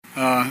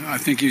I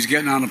think he was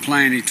getting on a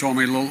plane. He told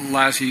me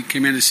he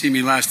came in to see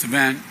me last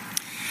event.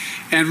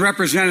 And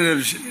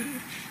Representatives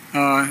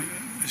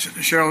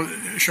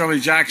Shirley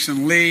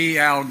Jackson Lee,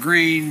 Al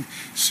Green,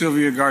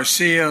 Sylvia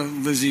Garcia,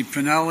 Lizzie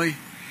Pinelli,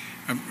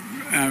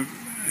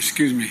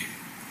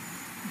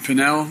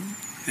 Pinell,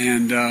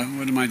 and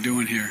what am I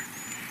doing here?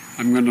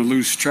 I'm going to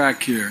lose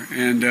track here.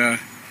 And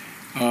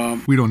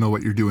we don't know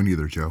what you're doing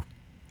either, Joe.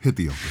 Hit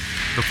the open.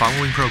 The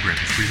following program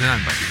is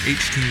presented by the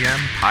HTM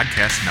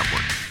Podcast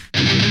Network.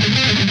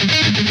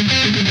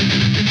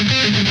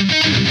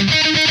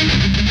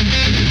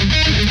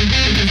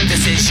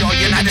 This is your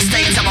United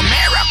States of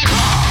America.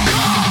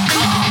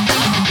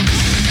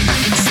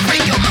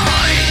 Speak your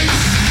mind.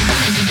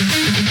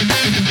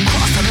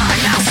 Cross the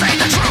line now, say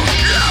the truth.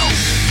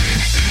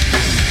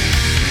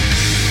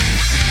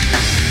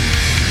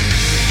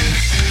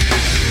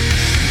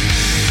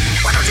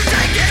 Why don't you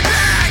take it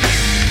back?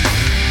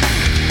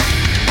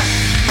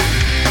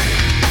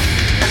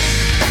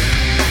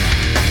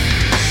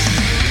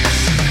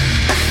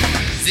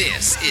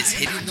 This is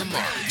Hitting the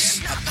Marks,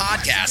 a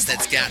podcast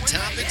that's got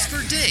topics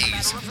for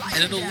days,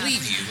 and it'll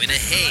leave you in a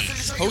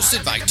haze.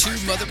 Hosted by two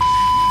that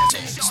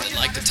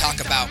like to talk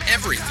about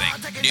everything: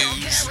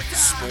 news,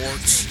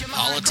 sports,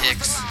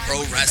 politics,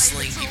 pro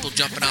wrestling, people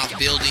jumping off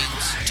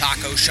buildings,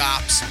 taco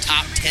shops,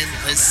 top 10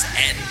 lists,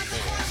 and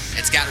more.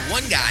 It's got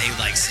one guy who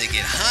likes to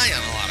get high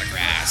on a lot of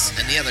grass,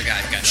 and the other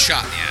guy who got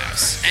shot in the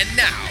ass. And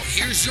now,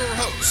 here's your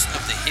host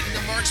of the Hitting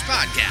the Marks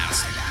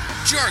podcast,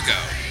 Jargo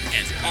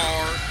and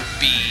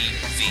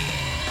RBV.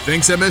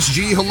 Thanks,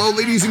 MSG. Hello,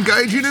 ladies and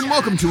gaijin, and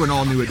welcome to an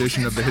all-new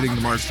edition of the Hitting the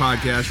Marks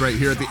podcast right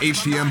here at the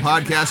HTM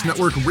Podcast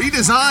Network,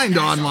 redesigned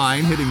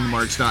online,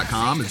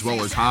 hittingthemarks.com, as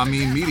well as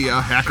Hameen Media,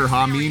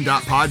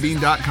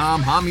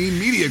 hackerhameen.podbean.com,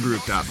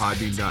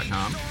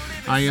 hameenmediagroup.podbean.com.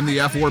 I am the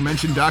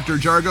aforementioned Dr.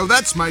 Jargo.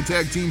 That's my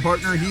tag team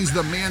partner. He's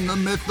the man, the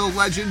myth, the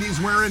legend. He's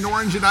wearing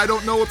orange, and I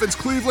don't know if it's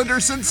Cleveland or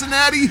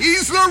Cincinnati.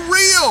 He's the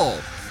real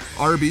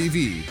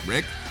RBV.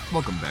 Rick,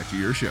 welcome back to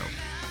your show.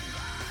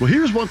 Well,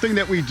 here's one thing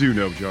that we do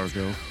know,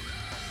 Jargo.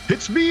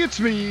 It's me. It's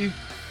the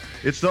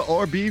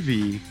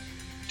RBV.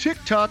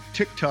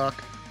 Tick-tock,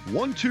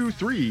 1, 2,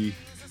 3.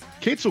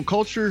 Cancel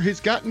culture has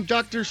gotten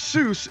Dr.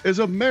 Seuss as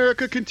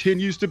America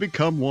continues to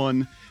become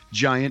one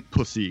giant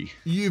pussy.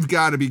 You've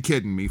got to be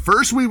kidding me.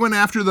 First we went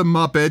after the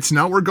Muppets,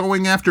 now we're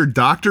going after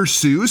Dr.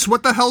 Seuss?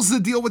 What the hell's the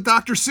deal with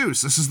Dr.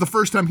 Seuss? This is the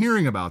first I'm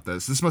hearing about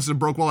this. This must have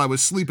broke while I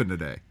was sleeping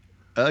today.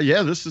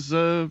 Yeah, this is,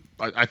 I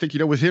think,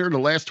 with here in the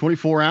last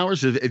 24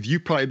 hours, if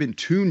you've probably been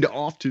tuned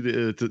off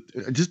to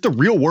just the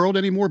real world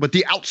anymore, but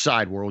the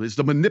outside world is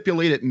the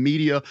manipulated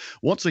media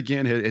once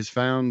again has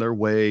found their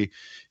way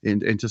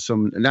into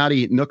some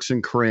naughty nooks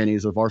and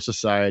crannies of our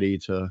society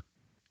to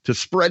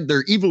spread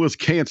their evil as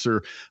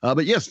cancer.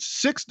 But yes,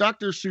 6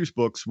 Dr. Seuss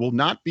books will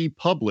not be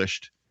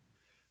published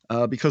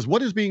because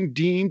what is being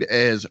deemed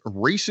as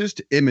racist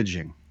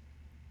imaging.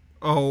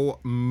 Oh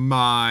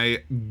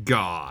my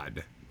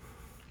God.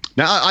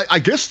 Now, I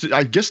guess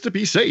to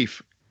be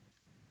safe,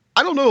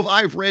 I don't know if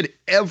I've read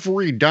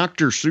every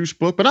Dr. Seuss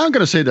book, but I'm going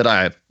to say that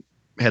I've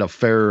had a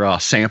fair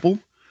sample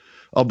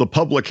of the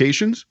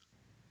publications.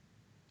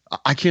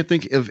 I can't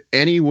think of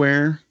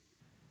anywhere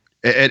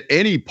at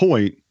any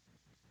point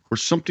where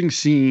something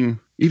seemed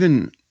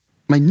even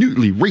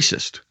minutely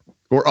racist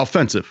or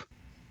offensive.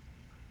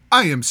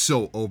 I am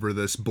so over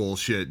this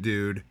bullshit,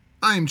 dude.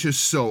 I am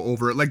just so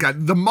over it. Like,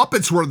 the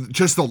Muppets were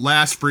just the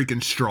last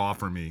freaking straw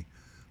for me.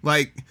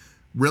 Like,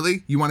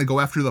 really? You want to go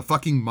after the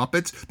fucking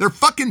Muppets? They're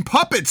fucking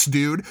puppets,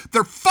 dude.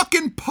 They're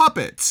fucking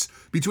puppets.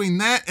 Between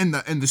that and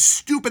the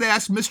stupid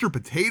ass Mr.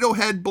 Potato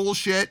Head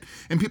bullshit,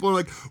 and people are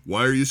like,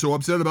 why are you so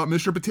upset about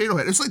Mr. Potato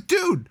Head? It's like,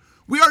 dude,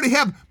 we already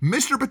have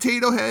Mr.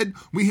 Potato Head,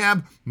 we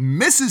have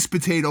Mrs.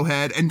 Potato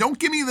Head, and don't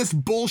give me this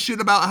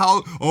bullshit about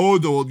how,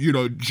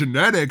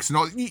 genetics and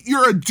all.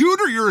 You're a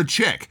dude or you're a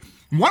chick.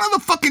 One of the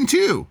fucking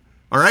two.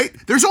 All right?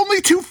 There's only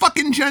 2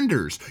 fucking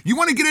genders. You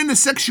want to get into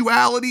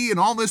sexuality and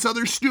all this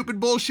other stupid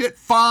bullshit?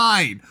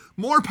 Fine.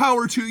 More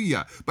power to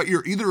you. But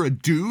you're either a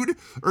dude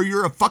or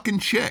you're a fucking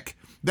chick.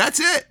 That's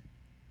it.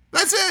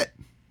 That's it.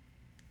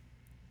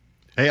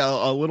 Hey,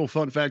 a little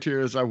fun fact here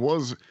is I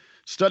was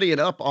studying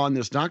up on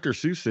this Dr.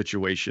 Seuss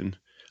situation.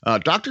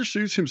 Dr.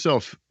 Seuss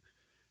himself,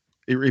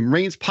 it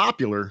remains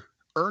popular,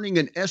 earning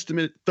an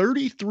estimate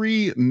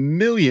 $33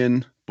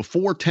 million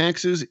before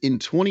taxes in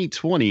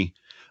 2020.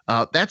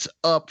 That's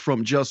up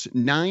from just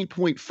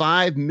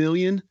 $9.5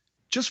 million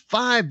just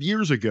 5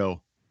 years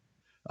ago.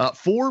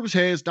 Forbes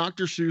has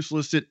Dr. Seuss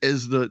listed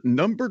as the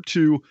number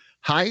 2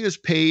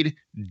 highest paid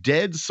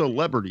dead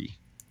celebrity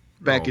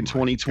back in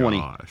 2020.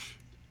 Gosh.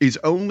 He's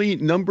only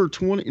number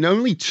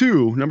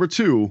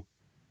 2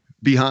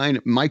 behind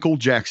Michael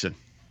Jackson.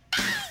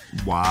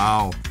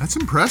 Wow, that's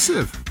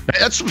impressive.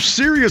 That's some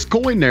serious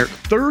coin there.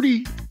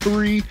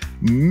 $33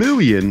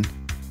 million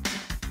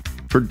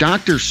for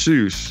Dr.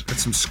 Seuss.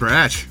 That's some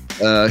scratch.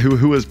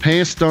 Who was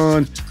passed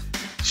on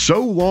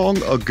so long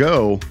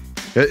ago.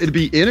 It'd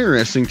be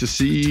interesting to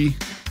see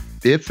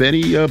if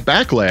any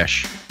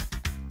backlash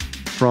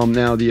from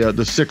now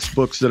the 6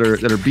 books that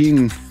are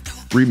being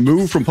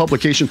removed from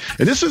publication.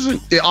 And this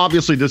isn't,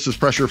 obviously this is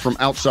pressure from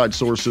outside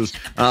sources,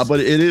 but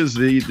it is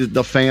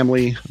the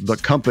family, the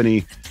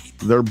company,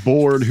 their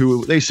board,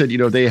 who they said,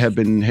 they have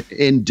been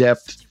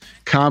in-depth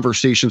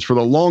conversations for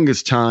the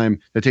longest time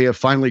that they have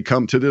finally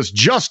come to this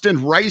just and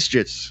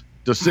righteous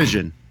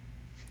decision.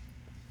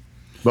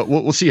 But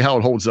we'll see how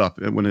it holds up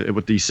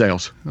with these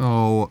sales.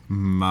 Oh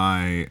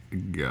my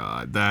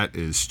God, that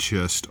is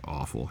just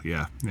awful.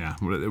 Yeah.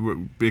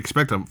 We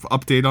expect an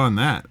update on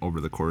that over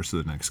the course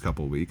of the next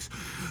couple of weeks.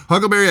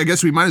 Huckleberry, I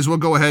guess we might as well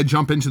go ahead,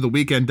 jump into the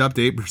weekend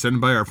update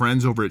presented by our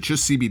friends over at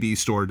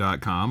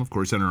justcbdstore.com. Of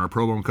course, enter our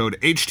promo code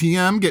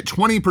HTM, get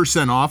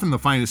 20% off in the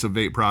finest of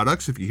vape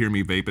products. If you hear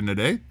me vaping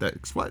today,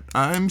 that's what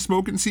I'm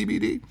smoking,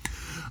 CBD.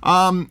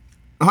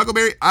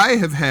 Huckleberry, I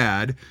have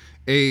had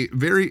a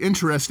very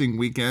interesting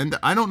weekend.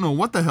 I don't know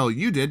what the hell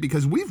you did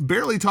because we've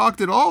barely talked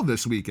at all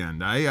this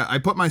weekend. I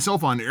put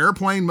myself on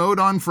airplane mode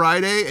on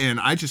Friday and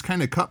I just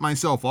kind of cut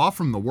myself off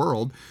from the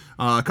world.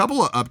 A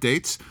couple of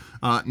updates.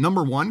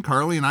 Number one,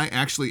 Carly and I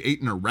actually ate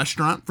in a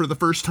restaurant for the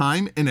first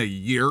time in a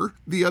year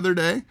the other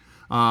day.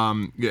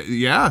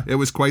 Yeah, it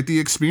was quite the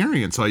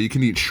experience. You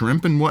can eat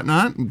shrimp and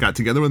whatnot. Got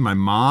together with my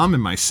mom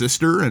and my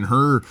sister and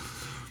her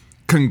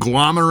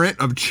conglomerate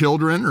of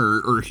children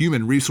or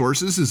human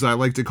resources, as I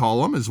like to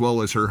call them, as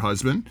well as her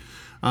husband.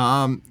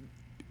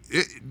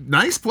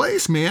 Nice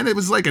place, man. It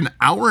was like an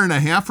hour and a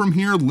half from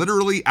here,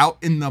 literally out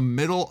in the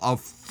middle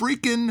of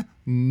freaking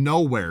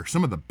nowhere.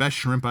 Some of the best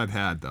shrimp I've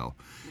had, though.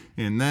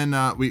 And then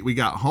we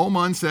got home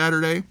on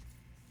Saturday,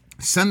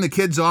 send the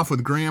kids off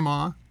with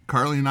Grandma.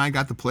 Carly and I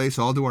got the place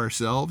all to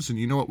ourselves, and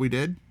you know what we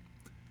did?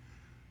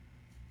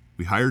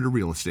 We hired a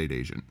real estate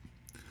agent.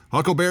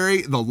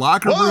 Huckleberry, the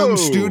Locker Room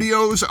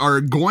Studios are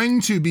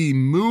going to be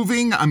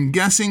moving, I'm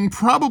guessing,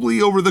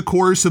 probably over the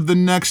course of the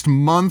next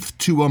month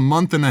to a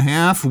month and a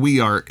half.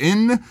 We are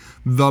in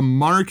the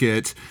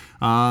market.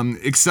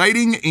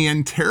 Exciting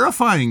and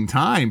terrifying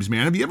times,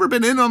 man. Have you ever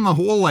been in on the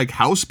whole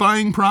house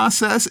buying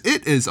process?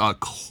 It is a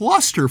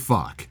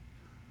clusterfuck.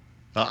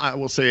 I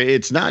will say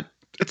it's not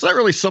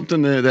really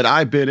something that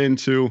I've been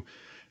into.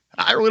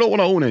 I really don't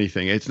want to own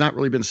anything. It's not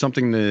really been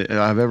something that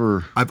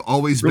I've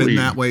always really been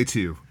that way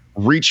too.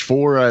 Reach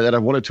for that I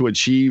wanted to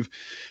achieve,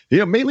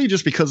 mainly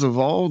just because of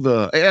all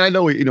and I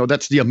know,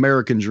 that's the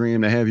American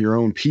dream to have your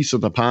own piece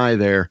of the pie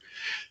there,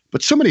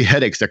 but so many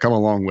headaches that come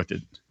along with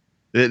it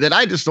that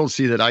I just don't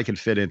see that I can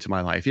fit into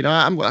my life.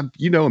 I'm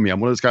me. I'm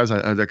one of those guys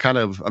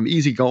I'm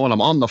easygoing.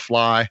 I'm on the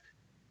fly.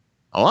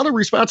 A lot of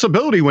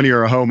responsibility when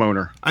you're a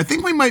homeowner. I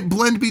think we might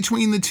blend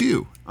between the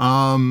two.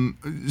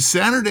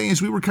 Saturday,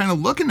 as we were kind of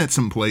looking at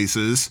some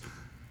places,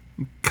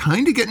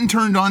 kind of getting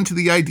turned on to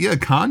the idea of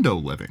condo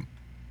living.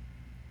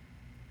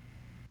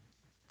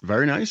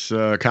 Very nice.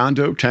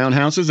 Condo,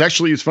 townhouses.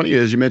 Actually, it's funny,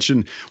 as you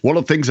mentioned, one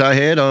of the things I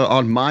had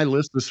on my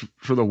list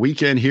for the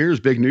weekend here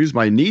is big news.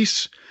 My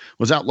niece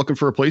was out looking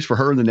for a place for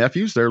her and the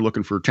nephews. They're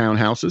looking for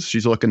townhouses.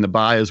 She's looking to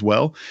buy as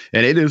well.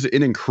 And it is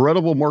an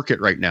incredible market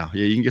right now.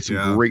 Yeah, you can get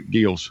some great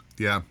deals.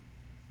 Yeah,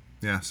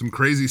 some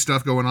crazy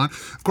stuff going on.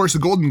 Of course, the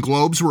Golden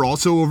Globes were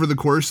also over the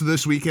course of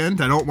this weekend.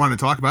 I don't want to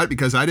talk about it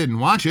because I didn't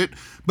watch it.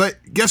 But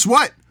guess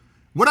what?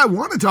 What I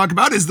want to talk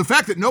about is the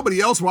fact that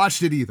nobody else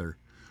watched it either.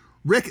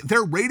 Rick,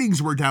 their ratings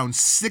were down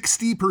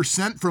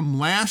 60% from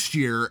last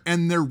year,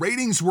 and their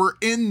ratings were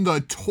in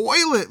the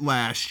toilet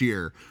last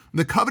year.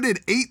 The coveted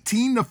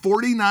 18 to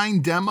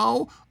 49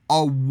 demo,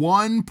 a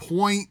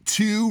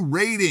 1.2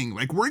 rating.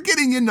 We're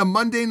getting into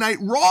Monday Night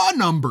Raw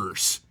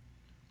numbers.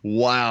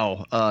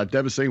 Wow.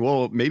 Devastating.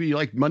 Well, maybe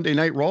like Monday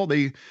Night Raw,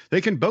 they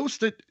can boast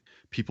that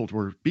people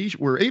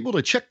were able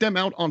to check them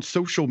out on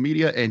social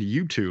media and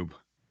YouTube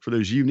for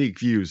those unique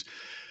views.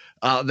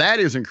 That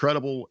is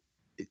incredible.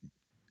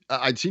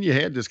 I'd seen you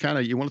had this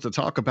you wanted to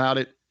talk about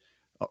it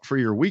for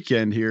your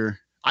weekend here.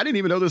 I didn't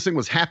even know this thing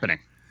was happening.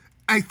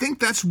 I think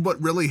that's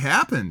what really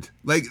happened.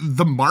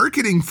 The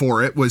marketing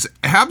for it was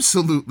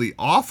absolutely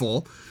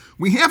awful.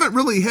 We haven't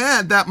really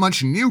had that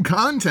much new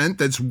content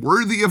that's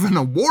worthy of an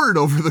award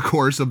over the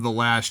course of the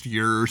last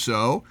year or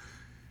so.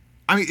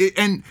 I mean,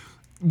 and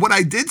what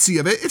I did see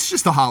of it, it's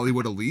just the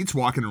Hollywood elites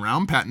walking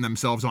around patting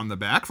themselves on the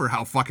back for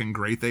how fucking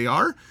great they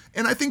are.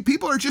 And I think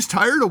people are just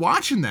tired of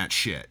watching that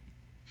shit.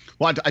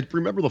 Well, I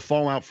remember the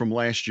fallout from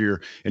last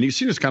year, and you've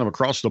seen this kind of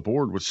across the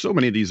board with so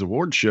many of these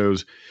award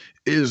shows,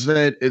 is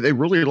that they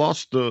really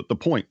lost the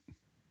point.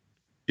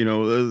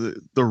 The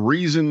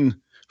reason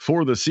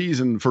for the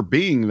season for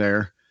being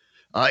there,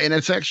 and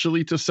it's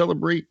actually to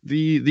celebrate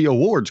the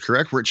awards,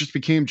 correct? Where it just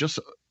became just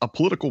a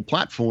political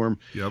platform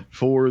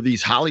for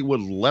these Hollywood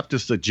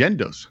leftist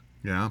agendas.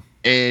 Yeah.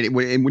 And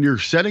when you're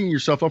setting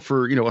yourself up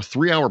for, a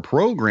 3-hour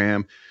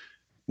program,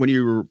 when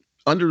you're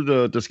under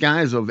the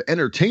disguise of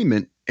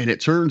entertainment and it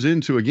turns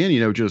into,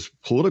 again, just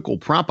political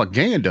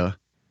propaganda,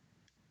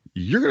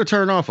 you're going to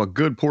turn off a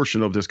good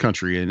portion of this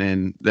country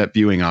and that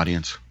viewing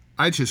audience.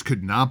 I just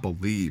could not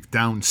believe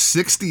down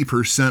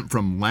 60%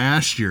 from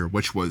last year,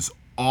 which was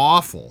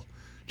awful.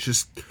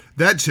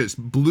 That just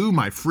blew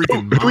my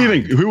freaking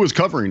mind. Who was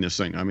covering this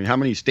thing? I mean, how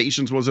many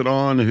stations was it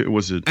on?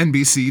 Was it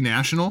NBC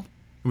National?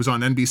 It was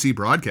on NBC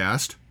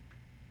broadcast.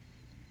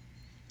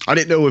 I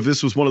didn't know if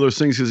this was one of those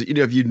things because,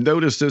 if you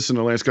noticed this in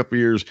the last couple of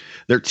years,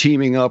 they're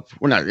teaming up.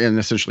 We're not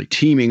essentially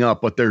teaming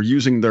up, but they're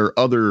using their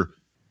other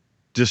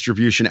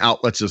distribution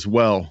outlets as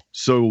well.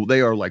 So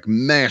they are like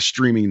mass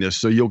streaming this.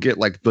 So you'll get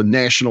like the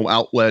national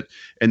outlet,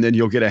 and then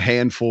you'll get a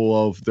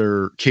handful of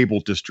their cable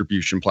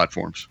distribution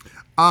platforms.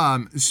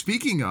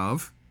 Speaking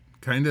of,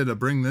 kind of to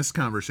bring this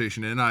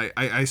conversation in,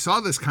 I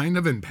saw this kind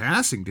of in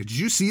passing. Did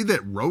you see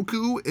that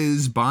Roku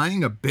is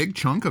buying a big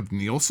chunk of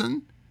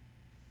Nielsen?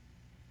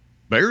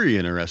 Very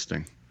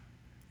interesting.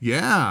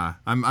 Yeah,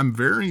 I'm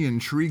very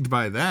intrigued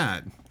by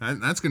that.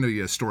 That's going to be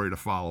a story to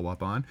follow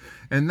up on.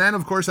 And then,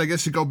 of course, I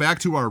guess to go back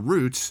to our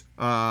roots,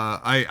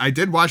 I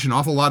did watch an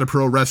awful lot of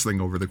pro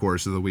wrestling over the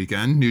course of the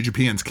weekend. New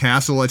Japan's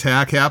Castle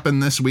Attack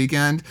happened this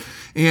weekend,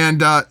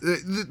 and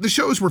the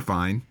shows were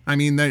fine. I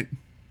mean,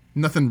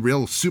 nothing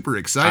real super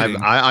exciting.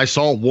 I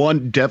saw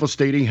one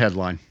devastating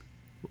headline.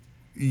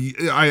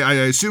 I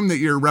assume that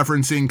you're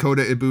referencing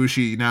Kota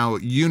Ibushi now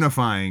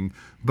unifying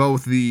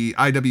both the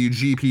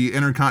IWGP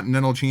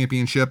Intercontinental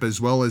Championship as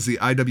well as the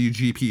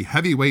IWGP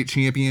Heavyweight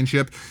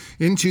Championship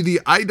into the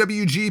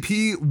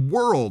IWGP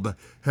World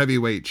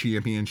Heavyweight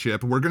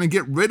Championship. We're going to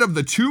get rid of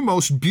the two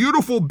most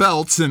beautiful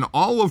belts in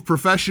all of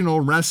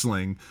professional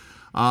wrestling.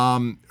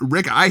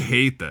 Rick, I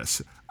hate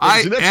this.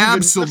 I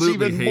absolutely hate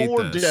this. That's even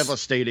more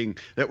devastating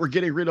that we're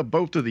getting rid of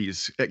both of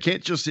these. It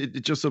can't just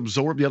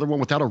absorb the other one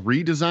without a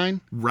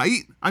redesign,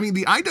 right? I mean,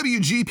 the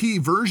IWGP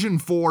Version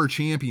 4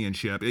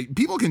 Championship.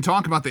 People can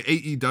talk about the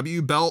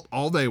AEW belt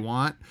all they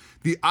want.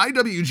 The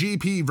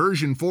IWGP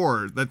Version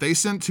 4 that they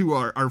sent to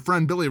our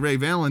friend Billy Ray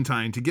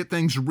Valentine to get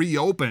things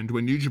reopened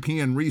when New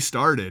Japan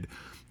restarted.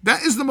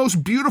 That is the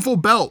most beautiful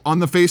belt on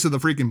the face of the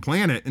freaking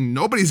planet, and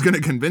nobody's going to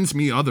convince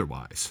me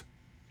otherwise.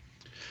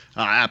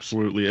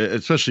 Absolutely,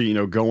 especially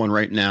going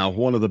right now,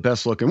 one of the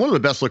best looking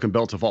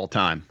belts of all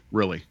time,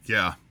 really.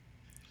 Yeah.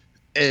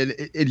 And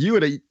you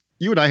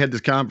and I had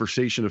this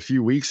conversation a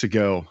few weeks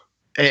ago,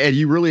 and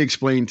you really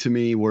explained to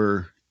me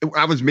where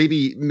I was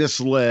maybe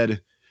misled,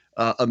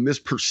 a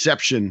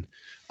misperception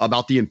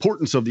about the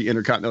importance of the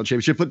Intercontinental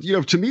Championship. But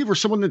to me, for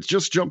someone that's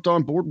just jumped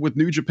on board with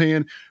New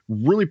Japan,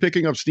 really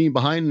picking up steam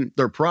behind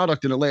their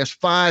product in the last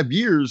 5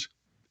 years,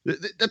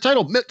 the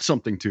title meant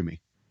something to me.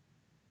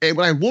 And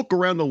when I look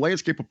around the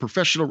landscape of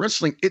professional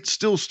wrestling, it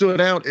still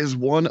stood out as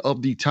one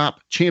of the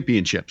top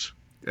championships.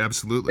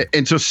 Absolutely.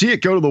 And to see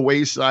it go to the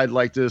wayside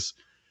like this,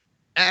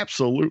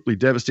 absolutely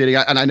devastating.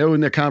 And I know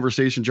in the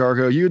conversation,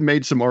 Jargo, you had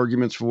made some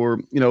arguments for,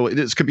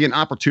 this could be an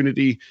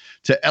opportunity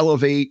to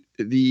elevate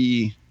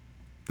the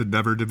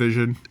Never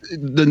division.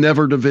 The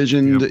Never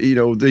division, yep.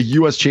 The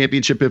U.S.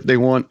 championship if they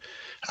want.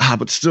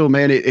 But still,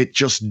 man, it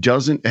just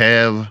doesn't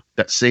have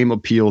that same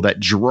appeal,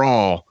 that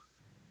draw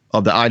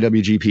of the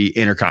IWGP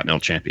Intercontinental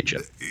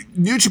Championship.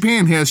 New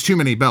Japan has too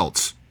many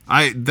belts.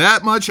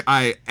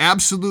 I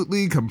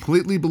absolutely,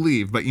 completely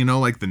believe. But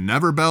like the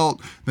Never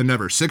belt, the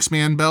Never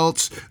 6-man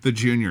belts, the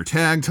Junior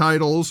Tag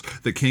titles,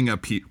 the King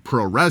of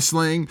Pro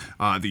Wrestling,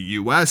 the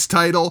U.S.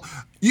 title.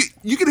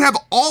 You could have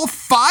all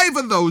 5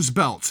 of those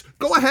belts.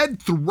 Go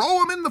ahead, throw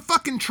them in the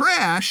fucking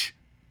trash,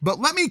 but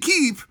let me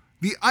keep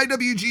the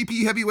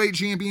IWGP Heavyweight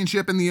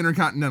Championship and the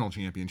Intercontinental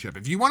Championship.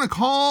 If you want to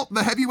call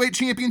the Heavyweight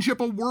Championship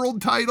a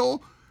world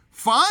title,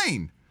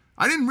 fine.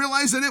 I didn't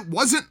realize that it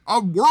wasn't a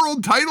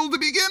world title to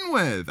begin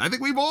with. I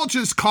think we've all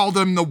just called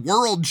him the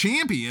world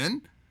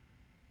champion.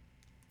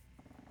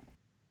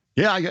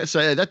 Yeah, I guess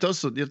it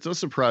does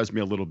surprise me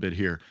a little bit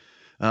here,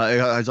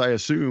 as I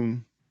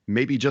assume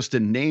maybe just a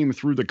name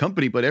through the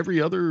company, but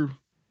every other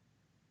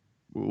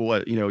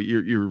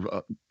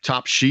your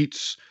top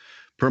sheets,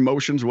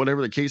 promotions,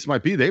 whatever the case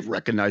might be, they've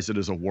recognized it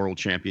as a world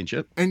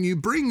championship. And you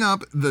bring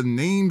up the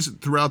names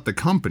throughout the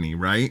company,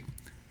 right?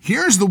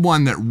 Here's the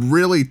one that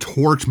really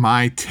torqued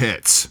my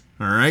tits,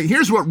 all right?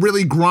 Here's what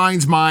really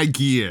grinds my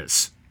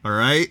gears, all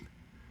right?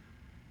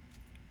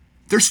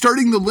 They're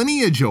starting the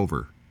lineage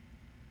over.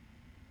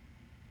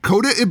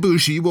 Kota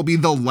Ibushi will be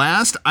the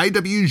last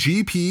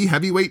IWGP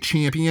Heavyweight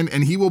Champion,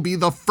 and he will be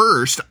the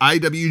first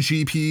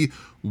IWGP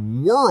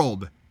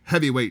World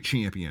Heavyweight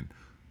Champion.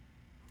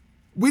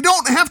 We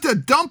don't have to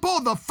dump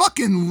all the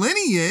fucking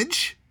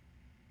lineage.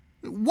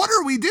 What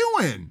are we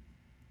doing?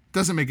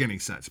 Doesn't make any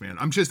sense, man.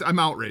 I'm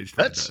outraged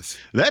by this.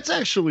 That's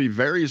actually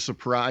very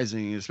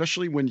surprising,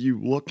 especially when you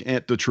look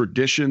at the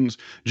traditions,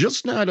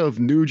 just not of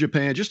New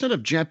Japan, just not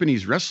of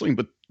Japanese wrestling,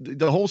 but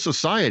the whole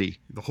society.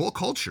 The whole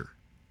culture.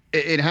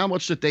 And how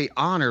much that they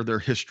honor their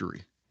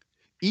history.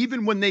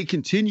 Even when they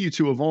continue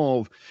to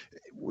evolve,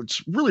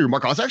 it's really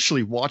remarkable. I was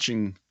actually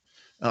watching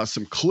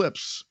some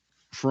clips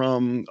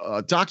from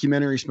a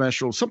documentary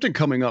special, something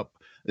coming up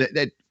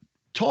that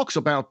talks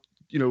about,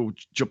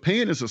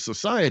 Japan as a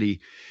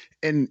society.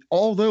 And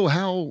although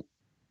how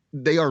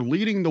they are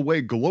leading the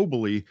way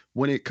globally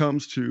when it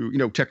comes to,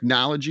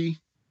 technology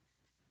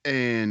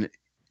and,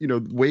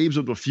 waves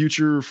of the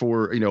future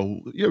for,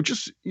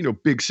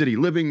 big city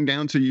living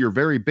down to your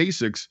very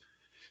basics,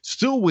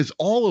 still with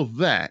all of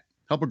that,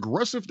 how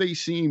progressive they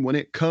seem when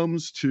it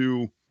comes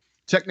to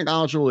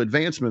technological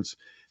advancements,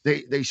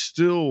 they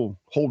still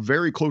hold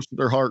very close to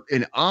their heart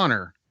and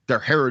honor their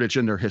heritage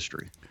and their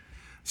history.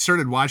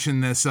 Started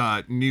watching this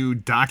new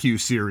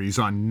docu-series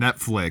on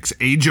Netflix,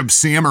 Age of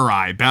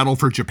Samurai, Battle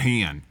for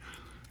Japan.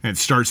 And it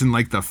starts in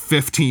like the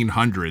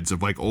 1500s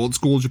of like old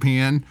school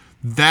Japan.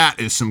 That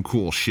is some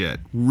cool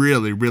shit.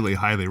 Really, really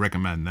highly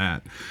recommend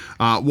that.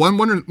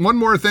 One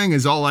more thing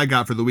is all I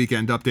got for the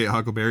weekend update,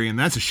 Huckleberry, and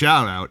that's a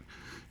shout out.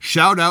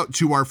 Shout out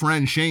to our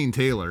friend Shane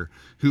Taylor,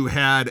 who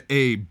had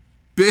a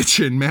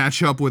bitchin'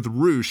 matchup with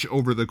Roosh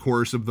over the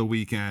course of the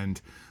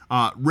weekend.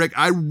 Rick,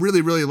 I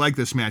really, really like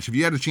this match. Have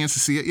you had a chance to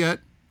see it yet?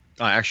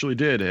 I actually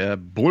did.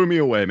 It blew me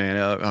away,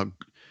 man.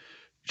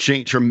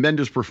 Shane,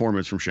 tremendous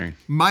performance from Shane.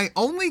 My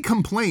only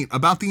complaint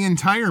about the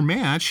entire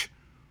match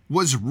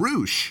was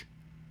Roosh.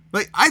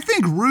 Like, I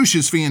think Roosh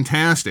is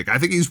fantastic. I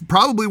think he's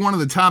probably one of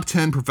the top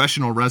 10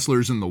 professional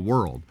wrestlers in the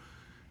world.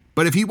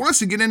 But if he wants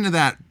to get into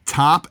that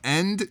top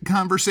end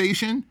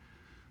conversation,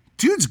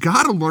 dude's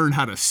got to learn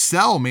how to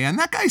sell, man.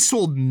 That guy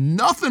sold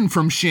nothing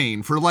from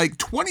Shane for like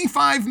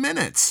 25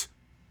 minutes.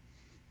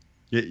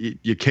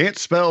 You can't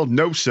spell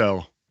no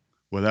sell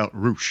without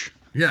Roosh.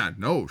 Yeah,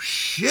 no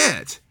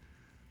shit.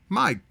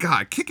 My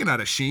God, kicking out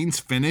of Shane's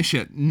finish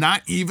at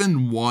not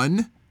even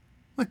one.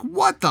 Like,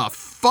 what the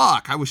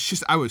fuck? I was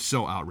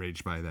so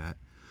outraged by that.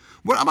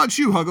 What about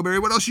you, Huckleberry?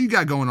 What else you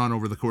got going on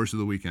over the course of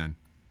the weekend?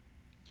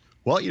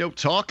 Well,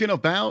 talking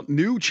about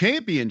new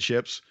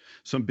championships,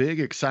 some big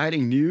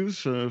exciting news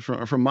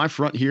from my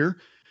front here.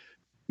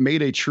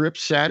 Made a trip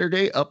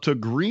Saturday up to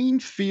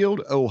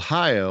Greenfield,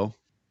 Ohio.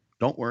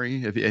 Don't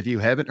worry, if you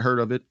haven't heard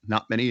of it,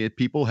 not many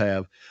people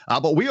have.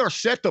 But we are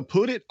set to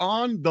put it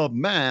on the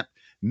map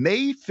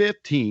May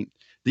 15th,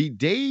 the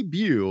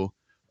debut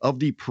of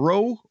the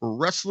Pro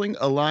Wrestling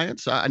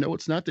Alliance. I know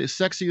it's not the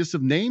sexiest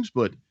of names,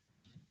 but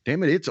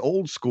damn it, it's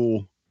old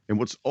school. And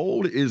what's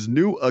old is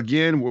new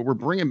again. We're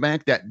bringing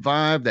back that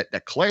vibe,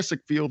 that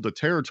classic feel, the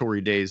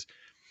territory days.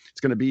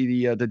 It's going to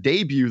be the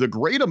debut, the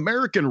Great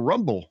American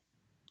Rumble.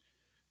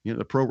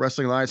 The Pro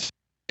Wrestling Alliance.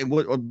 And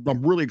what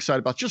I'm really excited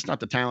about, just not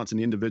the talents and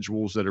the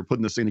individuals that are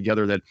putting this thing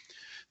together that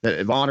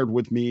have honored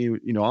me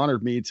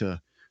to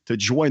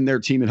join their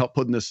team and help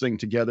putting this thing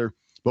together.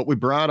 But we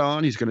brought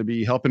on, he's going to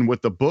be helping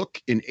with the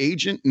book and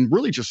agent and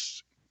really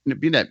just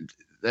being that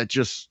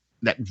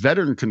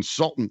veteran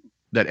consultant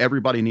that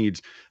everybody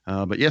needs.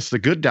 But yes, the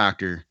good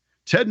doctor,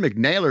 Ted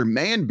McNailer,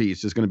 Man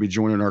Beast, is going to be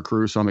joining our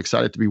crew. So I'm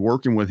excited to be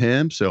working with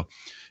him. So,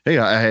 hey,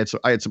 I had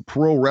some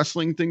pro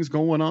wrestling things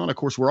going on. Of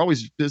course, we're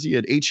always busy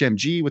at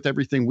HMG with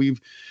everything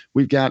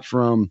we've got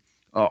from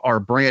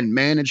our brand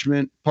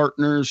management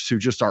partners to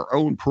just our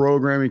own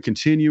programming,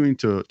 continuing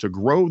to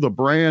grow the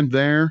brand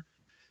there.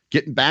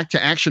 Getting back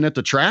to action at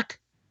the track.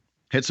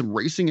 Had some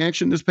racing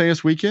action this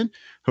past weekend.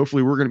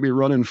 Hopefully we're going to be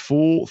running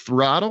full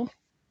throttle,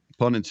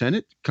 pun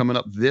intended, coming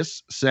up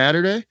this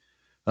Saturday.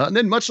 And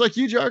then much like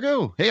you,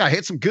 Jargo, hey, I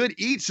had some good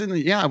eats.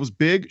 I was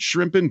big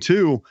shrimping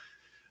too.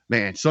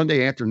 Man,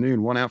 Sunday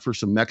afternoon, went out for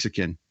some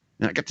Mexican.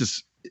 And I got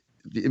this,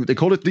 they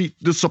called it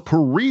the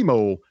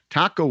Supremo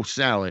taco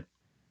salad.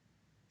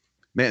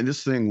 Man,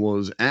 this thing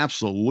was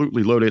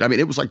absolutely loaded. I mean,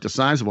 it was like the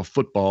size of a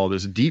football.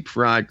 This deep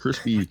fried,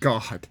 crispy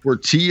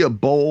tortilla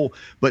bowl.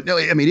 But no,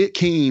 I mean, it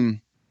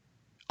came.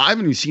 I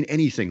haven't even seen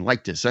anything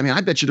like this. I mean, I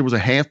bet you there was a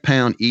half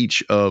pound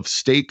each of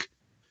steak,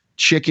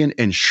 chicken,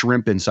 and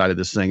shrimp inside of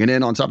this thing. And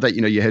then on top of that,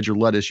 you had your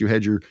lettuce, you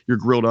had your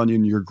grilled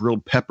onion, your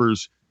grilled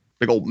peppers,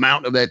 big old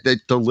mountain of that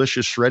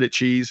delicious shredded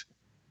cheese.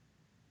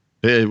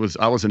 I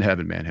was in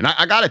heaven, man. And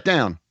I got it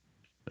down.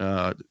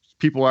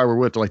 People I were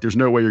with, like, there's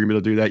no way you're going to be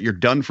able to do that. You're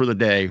done for the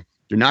day.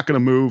 You're not going to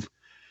move.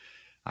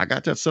 I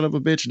got that son of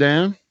a bitch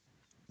down.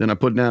 Then I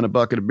put down a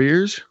bucket of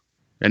beers.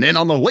 And then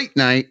on the late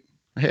night,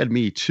 I had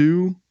me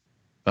 2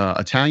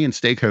 Italian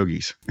steak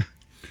hoagies.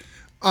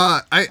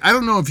 I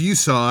don't know if you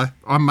saw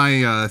on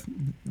my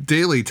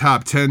daily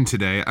top 10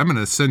 today. I'm going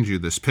to send you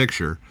this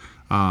picture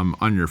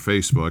on your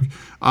Facebook.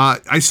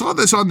 I saw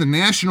this on the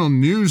national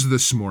news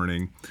this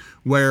morning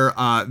where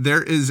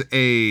there is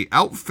a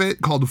outfit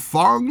called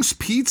Fong's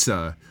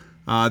Pizza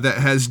that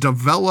has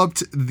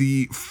developed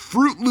the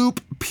Fruit Loop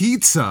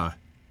pizza.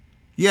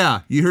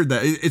 Yeah, you heard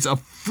that. It's a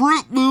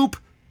Fruit Loop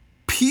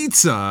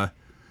pizza.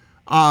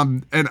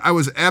 And I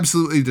was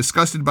absolutely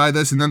disgusted by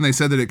this. And then they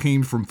said that it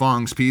came from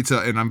Fong's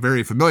Pizza, and I'm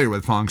very familiar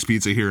with Fong's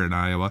Pizza here in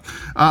Iowa.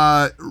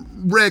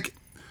 Rick,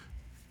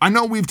 I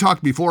know we've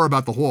talked before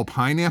about the whole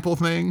pineapple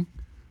thing,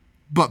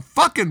 but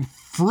fucking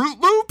Fruit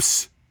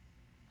Loops?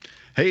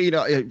 Hey,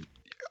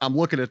 I'm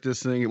looking at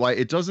this thing. Why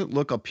it doesn't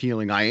look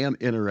appealing. I am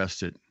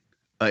interested.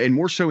 And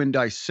more so in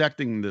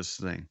dissecting this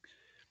thing.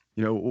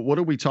 What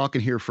are we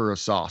talking here for a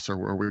sauce? Or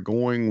are we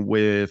going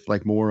with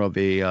like more of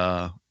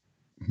a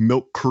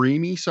milk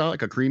creamy sauce,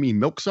 like a creamy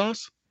milk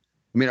sauce?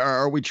 I mean,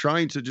 are we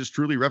trying to just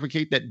truly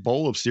replicate that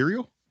bowl of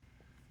cereal?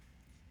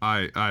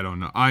 I don't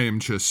know. I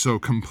am just so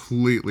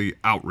completely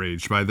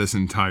outraged by this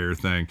entire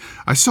thing.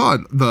 I saw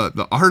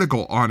the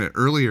article on it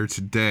earlier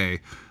today.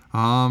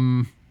 Let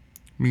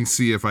me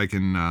see if I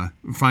can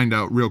find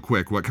out real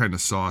quick what kind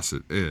of sauce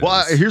it is.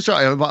 Well, here's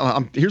what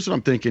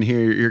I'm thinking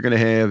here. You're going to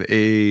have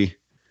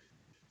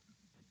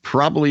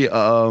probably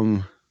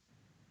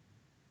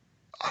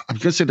I'm going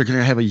to say they're going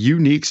to have a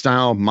unique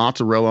style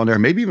mozzarella on there,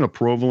 maybe even a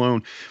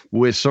provolone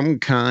with some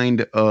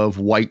kind of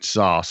white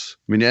sauce.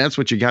 I mean, that's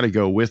what you got to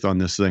go with on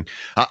this thing.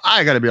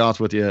 I got to be honest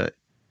with you.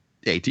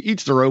 Hey, to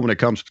each their own when it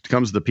comes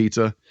to the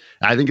pizza.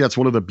 I think that's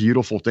one of the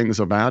beautiful things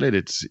about it.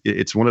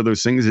 It's one of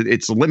those things.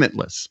 It's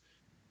limitless.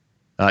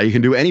 You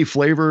can do any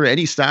flavor,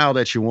 any style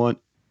that you want.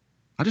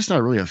 I'm just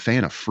not really a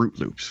fan of Fruit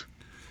Loops.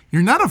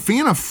 You're not a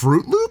fan of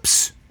Fruit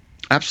Loops?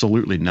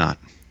 Absolutely not.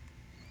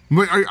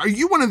 Wait, are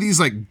you one of these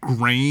like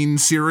grain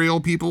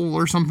cereal people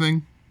or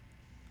something?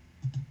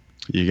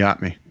 You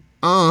got me.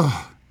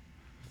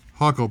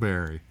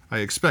 Huckleberry. I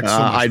expect so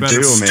much I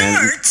better. do, man.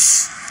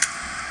 Starts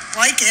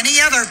like any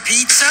other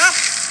pizza,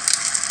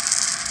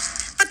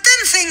 but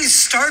then things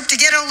start to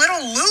get a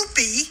little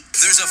loopy.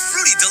 There's a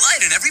fruity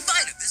delight in every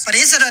bite of this. But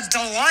is it a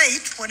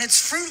delight when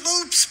it's Fruit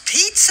Loops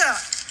pizza?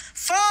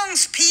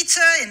 Fong's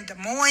Pizza in Des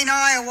Moines,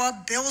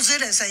 Iowa bills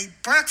it as a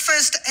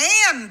breakfast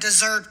and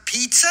dessert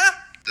pizza.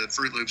 The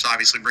Fruit Loops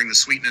obviously bring the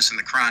sweetness and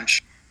the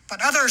crunch. But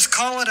others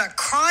call it a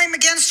crime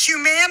against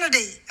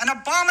humanity, an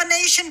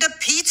abomination to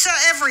pizza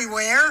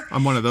everywhere.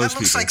 I'm one of those That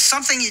looks people. like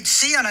something you'd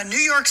see on a New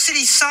York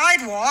City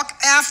sidewalk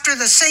after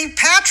the St.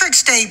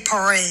 Patrick's Day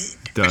parade.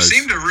 It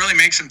seemed to really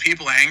make some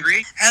people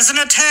angry. As an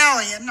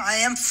Italian, I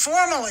am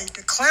formally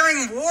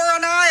declaring war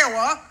on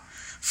Iowa.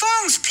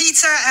 Fong's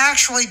Pizza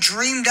actually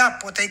dreamed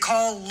up what they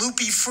call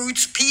Loopy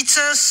Fruits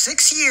Pizza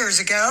 6 years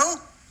ago.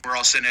 We're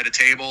all sitting at a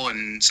table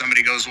and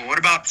somebody goes, well, what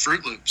about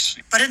Fruit Loops?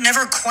 But it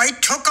never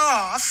quite took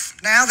off.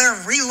 Now they're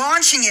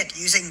relaunching it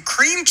using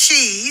cream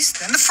cheese,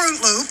 then the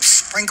Fruit Loops,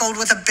 sprinkled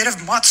with a bit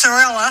of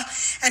mozzarella,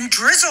 and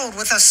drizzled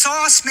with a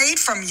sauce made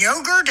from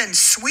yogurt and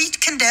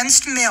sweet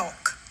condensed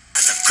milk.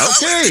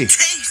 Okay. The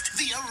taste,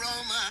 the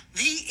aroma.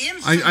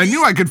 I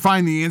knew I could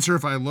find the answer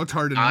if I looked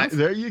hard enough.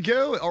 There you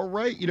go. All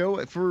right. You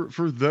know,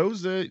 for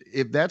those that,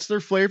 if that's their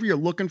flavor, you're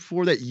looking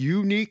for that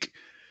unique,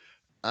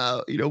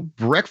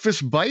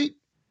 breakfast bite.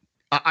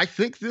 I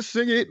think this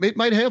thing, it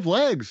might have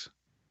legs.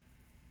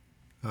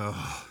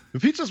 The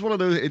pizza's one of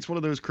those, it's one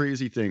of those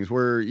crazy things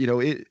where,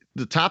 the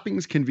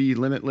toppings can be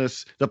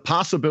limitless. The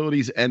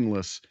possibilities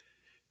endless.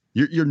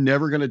 You're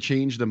never going to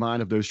change the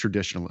mind of those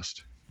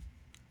traditionalists.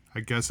 I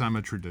guess I'm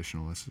a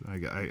traditionalist. I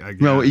guess.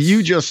 No,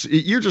 you're just a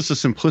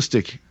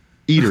simplistic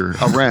eater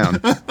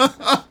around.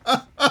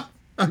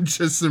 I'm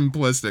just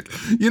simplistic.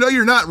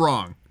 You're not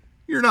wrong.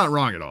 You're not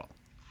wrong at all.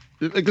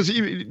 Because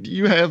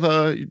you have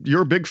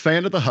you're a big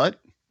fan of the Hut.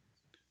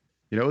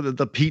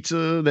 The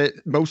pizza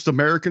that most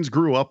Americans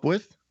grew up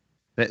with,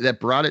 that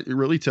brought it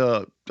really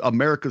to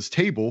America's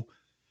table.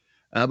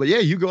 But yeah,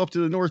 you go up to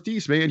the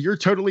Northeast, man, you're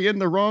totally in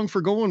the wrong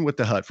for going with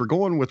the Hut, for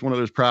going with one of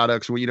those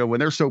products when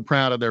they're so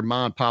proud of their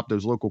mom and pop,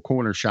 those local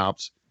corner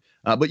shops.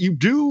 But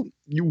you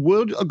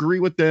would agree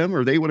with them,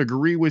 or they would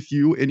agree with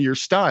you in your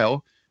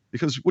style,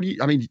 because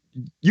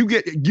you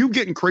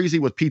getting crazy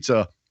with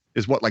pizza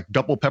is what, like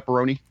double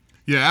pepperoni?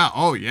 Yeah.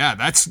 Oh yeah.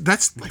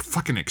 That's like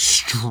fucking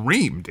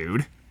extreme,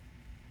 dude.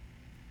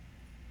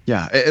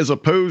 Yeah. As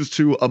opposed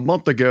to a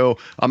month ago,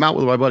 I'm out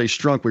with my buddy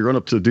Strunk. We run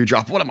up to the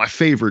Dewdrop, one of my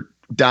favorite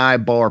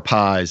dive bar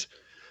pies.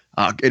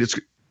 It's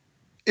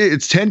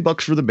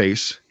 $10 for the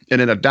base and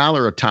then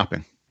 $1 a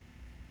topping.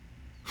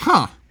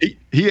 Huh.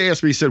 He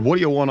asked me, he said, what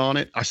do you want on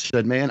it? I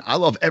said, man, I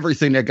love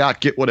everything they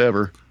got. Get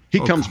whatever. He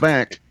comes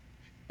back.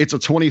 It's a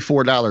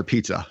 $24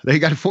 pizza. They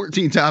got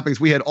 14 toppings.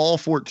 We had all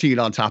 14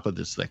 on top of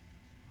this thing.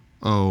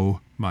 Oh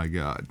my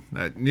God.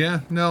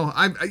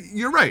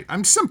 You're right.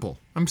 I'm simple.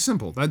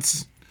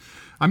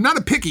 I'm not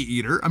a picky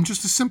eater. I'm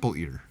just a simple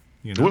eater.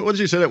 What did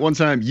you say that one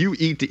time? You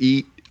eat to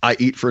eat. I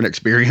eat for an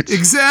experience.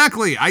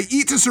 Exactly. I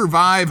eat to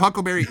survive.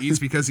 Huckleberry eats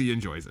because he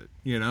enjoys it.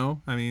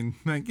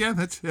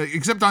 That's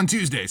except on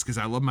Tuesdays because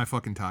I love my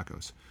fucking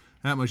tacos.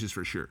 That much is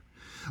for sure.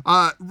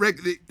 Rick,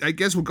 I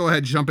guess we'll go ahead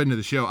and jump into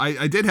the show.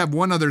 I did have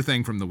one other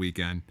thing from the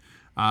weekend.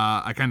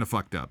 I kind of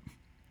fucked up.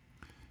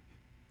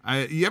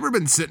 You ever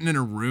been sitting in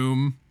a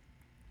room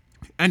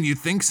and you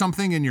think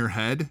something in your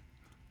head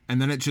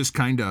and then it just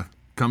kind of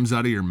comes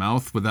out of your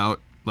mouth without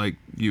like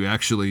you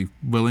actually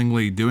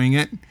willingly doing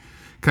it?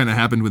 Kind of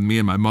happened with me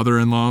and my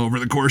mother-in-law over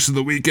the course of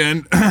the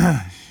weekend.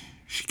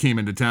 She came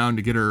into town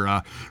to get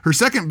her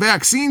second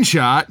vaccine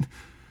shot.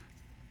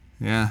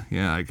 Yeah,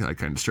 I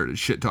kind of started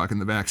shit-talking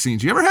the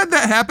vaccines. You ever had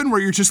that happen where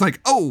you're just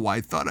like, oh,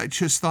 I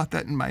just thought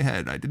that in my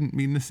head. I didn't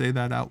mean to say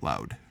that out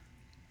loud.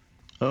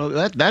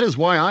 That is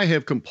why I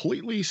have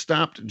completely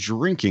stopped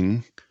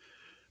drinking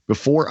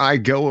before I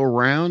go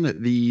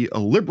around the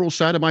liberal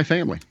side of my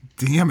family.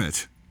 Damn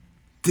it.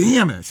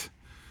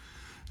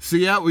 So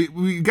yeah,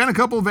 we got a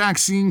couple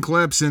vaccine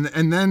clips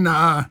and then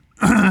I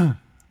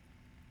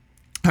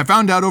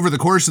found out over the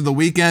course of the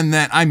weekend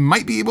that I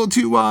might be able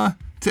to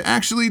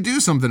actually do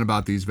something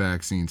about these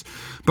vaccines.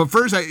 But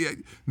first,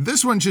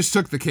 this one just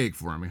took the cake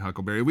for me,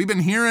 Huckleberry. We've been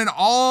hearing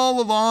all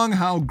along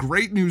how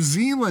great New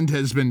Zealand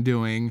has been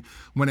doing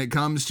when it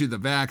comes to the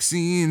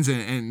vaccines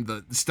and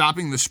the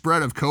stopping the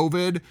spread of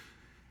COVID.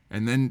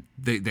 And then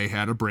they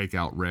had a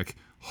breakout, Rick.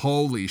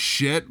 Holy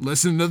shit,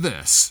 listen to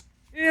this.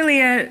 Really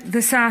Earlier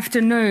this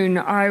afternoon,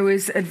 I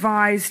was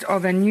advised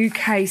of a new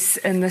case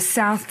in the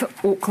South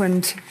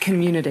Auckland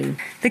community.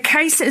 The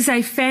case is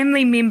a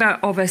family member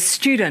of a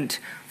student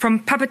from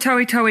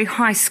Papatoetoe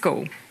High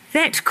School.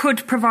 That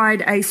could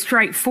provide a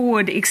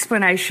straightforward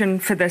explanation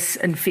for this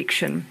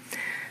infection,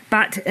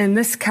 but in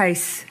this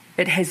case,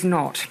 it has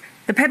not.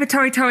 The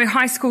Papatoetoe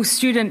High School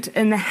student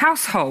in the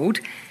household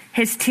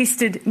has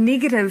tested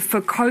negative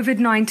for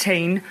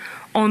COVID-19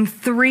 on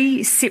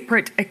 3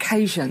 separate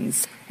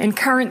occasions and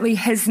currently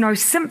has no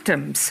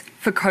symptoms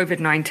for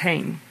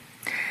COVID-19.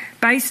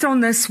 Based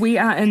on this, we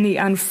are in the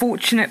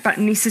unfortunate but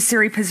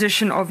necessary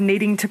position of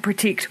needing to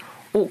protect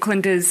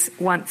Aucklanders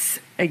once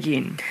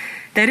again.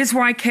 That is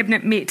why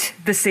Cabinet met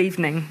this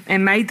evening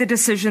and made the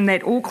decision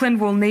that Auckland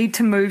will need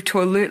to move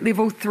to Alert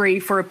Level 3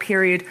 for a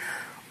period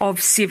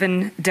of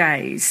 7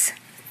 days.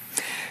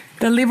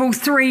 The Level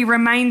 3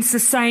 remains the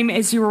same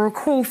as you will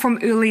recall from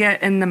earlier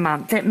in the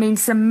month. That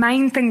means the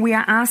main thing we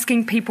are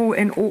asking people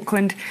in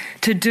Auckland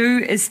to do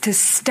is to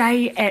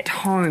stay at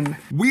home.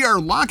 We are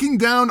locking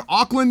down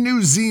Auckland,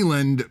 New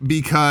Zealand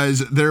because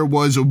there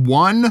was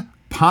one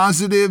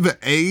positive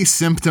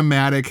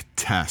asymptomatic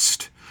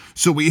test.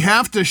 So we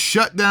have to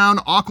shut down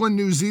Auckland,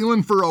 New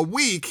Zealand for a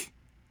week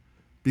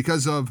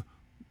because of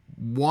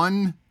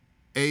one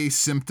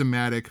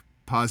asymptomatic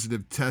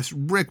positive test.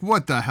 Rick,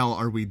 what the hell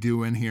are we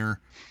doing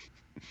here?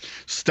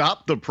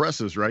 Stop the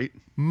presses, right?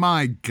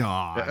 My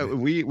God.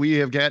 We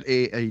have got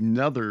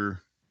another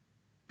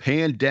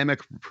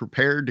pandemic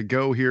prepared to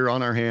go here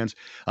on our hands.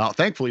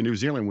 Thankfully, New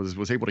Zealand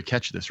was able to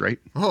catch this, right?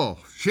 Oh,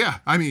 yeah.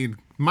 I mean,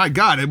 my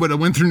God, it would have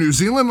went through New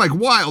Zealand like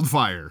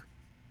wildfire.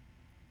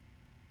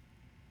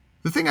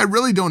 The thing I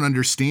really don't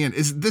understand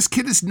is this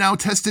kid is now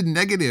tested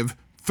negative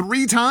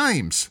 3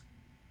 times.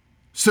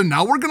 So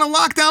now we're going to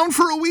lock down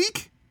for a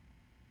week?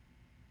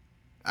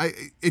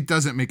 It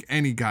doesn't make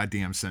any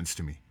goddamn sense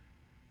to me.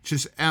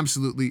 Just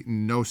absolutely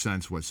no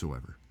sense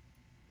whatsoever.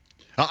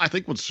 I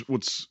think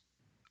what's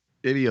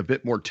maybe a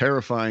bit more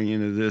terrifying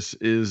into this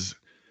is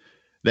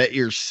that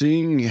you're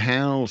seeing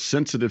how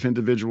sensitive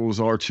individuals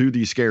are to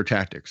these scare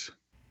tactics.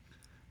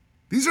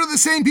 These are the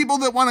same people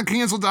that want to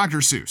cancel Dr.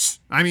 Seuss.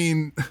 I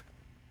mean...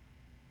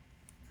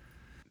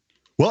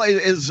 Well,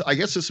 I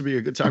guess this would be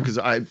a good time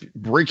because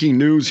breaking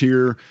news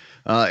here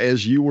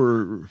as you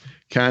were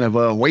kind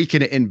of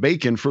waking and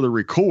baking for the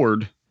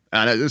record.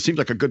 And it seems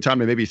like a good time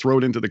to maybe throw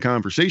it into the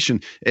conversation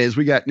as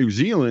we got New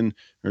Zealand,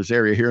 this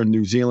area here in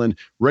New Zealand,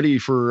 ready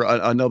for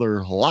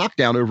another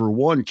lockdown over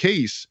one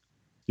case.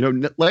 You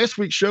know, last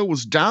week's show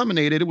was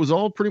dominated. It was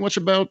all pretty much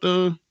about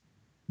the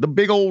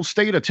big old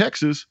state of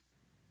Texas.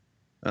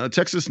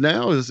 Texas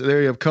now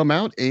they have come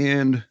out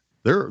and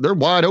they're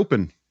wide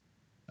open.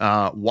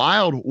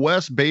 Wild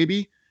West,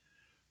 baby.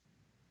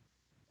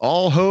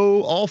 All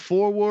ho, all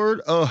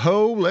forward,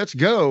 let's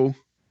go.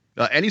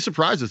 Any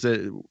surprises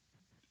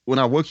when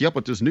I woke you up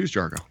with this news,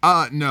 Jargo?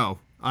 No,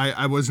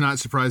 I was not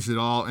surprised at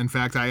all. In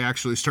fact, I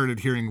actually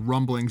started hearing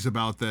rumblings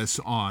about this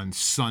on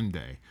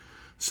Sunday.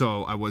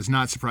 So I was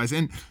not surprised.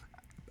 And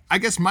I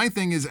guess my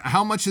thing is,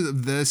 how much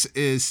of this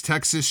is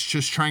Texas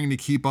just trying to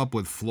keep up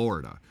with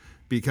Florida?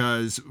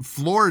 Because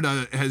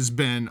Florida has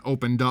been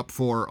opened up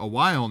for a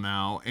while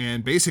now,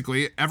 and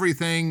basically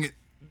everything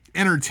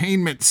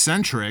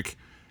entertainment-centric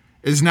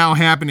is now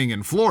happening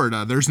in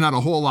Florida. There's not a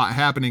whole lot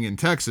happening in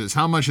Texas.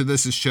 How much of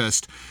this is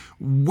just,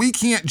 we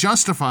can't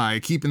justify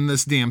keeping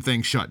this damn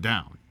thing shut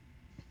down?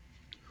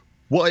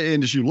 Well,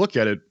 and as you look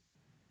at it,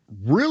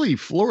 really,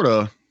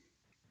 Florida,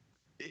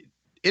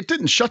 it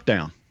didn't shut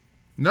down.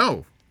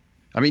 No.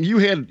 I mean, you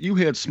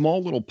had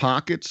small little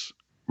pockets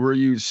where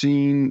you've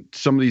seen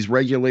some of these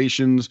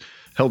regulations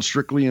held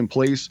strictly in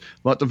place,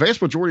 but the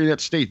vast majority of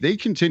that state, they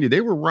continued.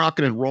 They were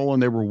rocking and rolling.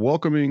 They were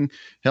welcoming,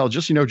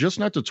 just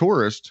not the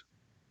tourists,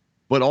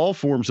 but all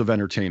forms of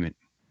entertainment,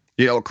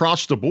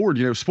 across the board,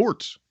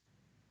 sports.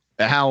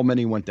 How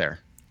many went there?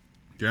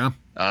 Yeah.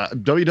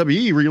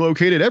 WWE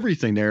relocated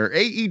everything there.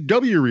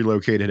 AEW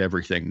relocated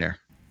everything there.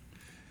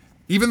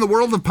 Even the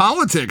world of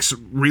politics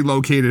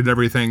relocated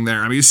everything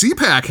there. I mean,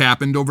 CPAC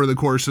happened over the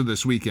course of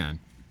this weekend.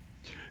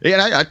 And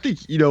I think,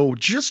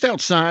 just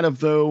outside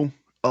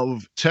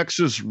of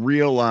Texas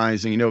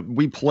realizing,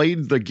 we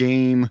played the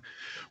game.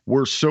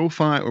 We're so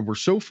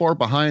far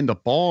behind the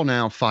ball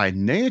now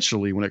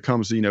financially when it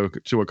comes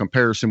to a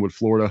comparison with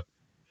Florida.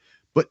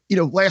 But,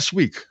 last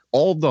week,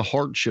 all the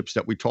hardships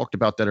that we talked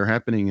about that are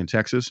happening in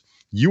Texas,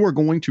 you are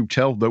going to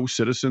tell those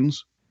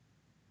citizens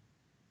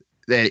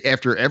that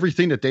after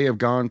everything that they have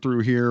gone through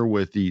here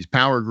with these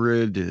power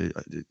grid,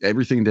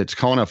 everything that's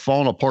kind of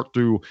fallen apart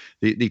through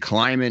the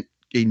climate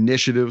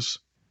initiatives,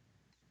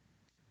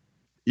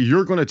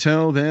 you're going to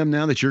tell them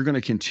now that you're going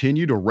to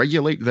continue to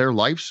regulate their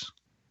lives?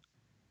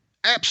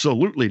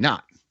 Absolutely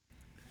not.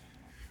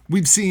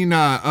 We've seen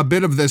a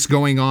bit of this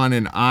going on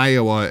in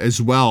Iowa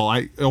as well.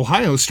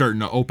 Ohio's starting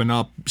to open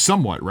up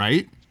somewhat,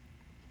 right?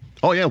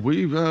 Oh yeah,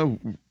 we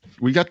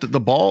got the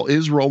ball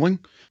is rolling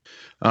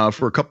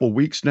for a couple of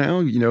weeks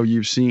now.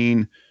 You've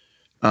seen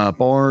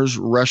bars,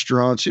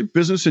 restaurants,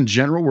 business in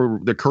general, where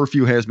the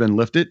curfew has been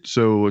lifted.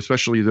 So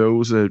especially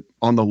those that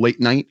on the late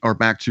night are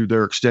back to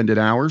their extended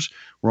hours.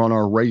 We're on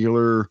our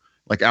regular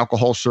like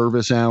alcohol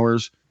service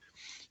hours.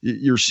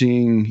 You're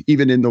seeing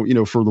even in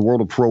the, for the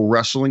world of pro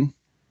wrestling,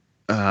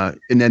 and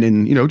then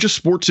in, just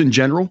sports in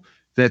general,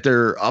 that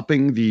they're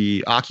upping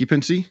the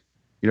occupancy,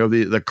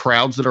 the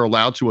crowds that are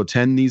allowed to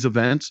attend these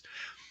events.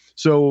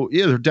 So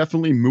yeah, they're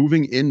definitely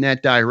moving in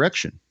that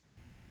direction.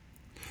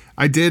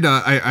 I did.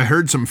 I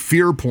heard some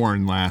fear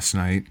porn last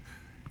night.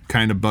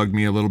 Kind of bugged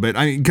me a little bit.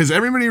 I mean, because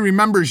everybody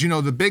remembers,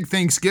 the big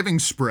Thanksgiving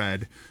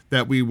spread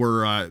that we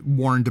were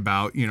warned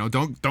about.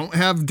 Don't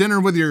have dinner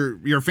with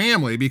your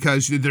family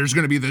because there's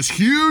going to be this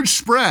huge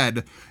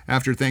spread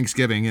after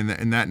Thanksgiving,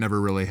 and that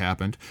never really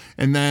happened.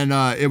 And then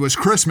it was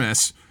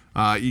Christmas.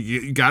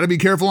 You got to be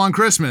careful on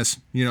Christmas.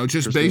 Just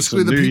Christmas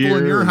basically the people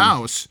in your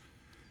house.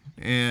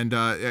 And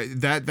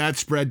that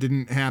spread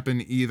didn't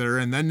happen either.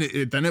 And then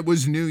it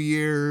was New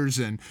Year's,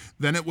 and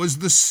then it was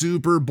the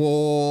Super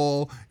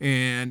Bowl,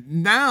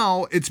 and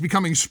now it's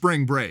becoming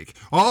spring break.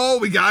 Oh,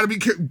 we got to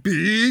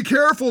be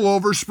careful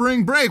over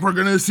spring break. We're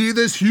going to see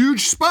this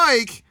huge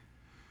spike.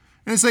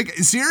 And it's like,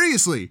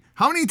 seriously,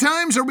 how many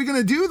times are we going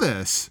to do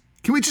this?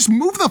 Can we just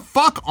move the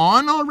fuck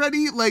on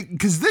already?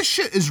 Because this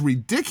shit is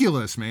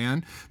ridiculous,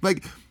 man.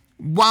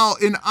 While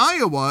in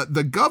Iowa,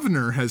 the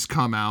governor has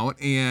come out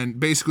and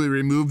basically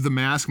removed the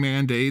mask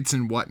mandates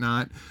and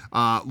whatnot,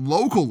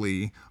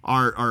 locally,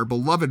 our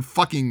beloved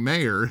fucking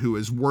mayor, who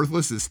is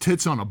worthless as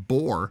tits on a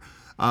boar,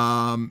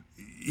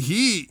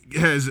 he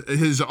has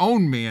his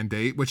own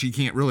mandate, which he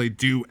can't really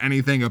do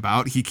anything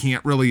about. He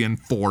can't really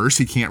enforce.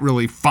 He can't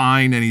really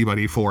fine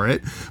anybody for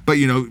it. But,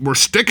 we're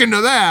sticking to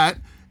that.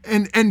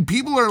 And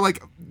people are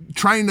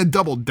trying to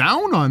double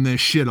down on this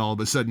shit all of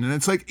a sudden. And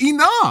it's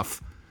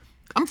enough.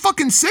 I'm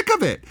fucking sick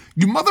of it.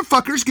 You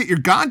motherfuckers get your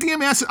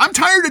goddamn ass. I'm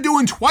tired of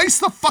doing twice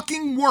the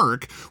fucking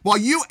work while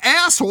you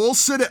assholes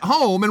sit at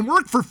home and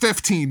work for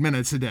 15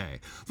 minutes a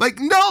day.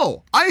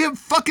 No, I have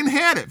fucking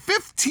had it.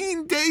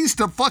 15 days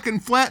to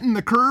fucking flatten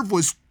the curve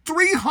was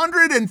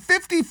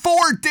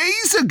 354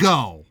 days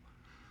ago.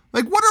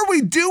 What are we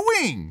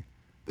doing?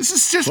 This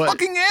is just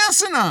fucking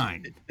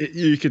asinine.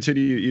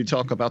 You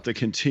talk about the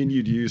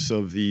continued use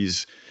of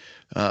these,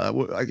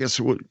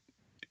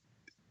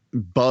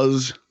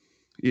 buzz.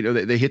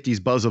 They hit these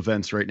buzz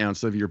events right now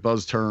instead of your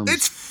buzz terms.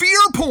 It's fear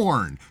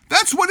porn.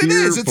 That's what it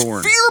is. It's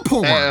fear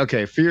porn.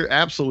 Okay,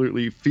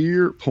 absolutely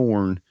fear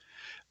porn.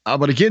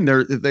 But again,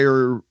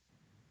 they're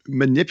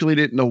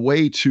manipulated in a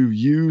way to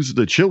use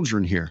the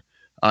children here.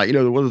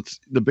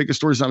 The biggest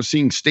stories I'm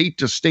seeing state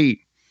to state.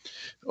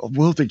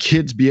 Will the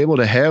kids be able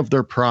to have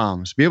their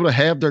proms, be able to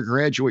have their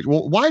graduation?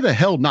 Well, why the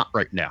hell not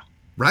right now?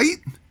 Right?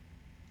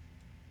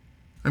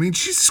 I mean,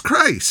 Jesus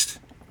Christ.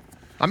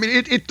 I mean,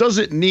 it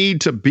doesn't need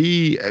to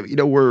be,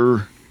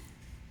 where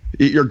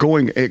you're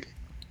going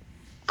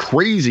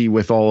crazy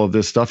with all of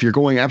this stuff. You're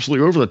going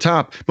absolutely over the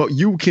top, but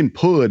you can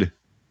put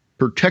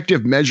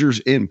protective measures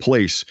in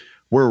place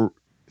where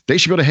they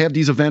should be able to have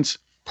these events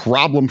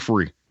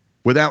problem-free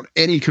without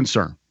any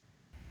concern.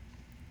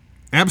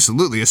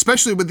 Absolutely,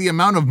 especially with the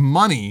amount of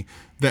money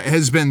that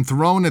has been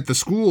thrown at the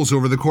schools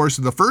over the course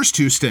of the first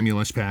two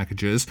stimulus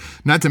packages,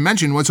 not to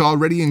mention what's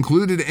already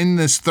included in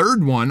this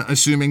third one,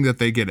 assuming that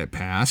they get it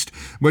passed,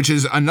 which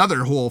is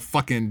another whole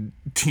fucking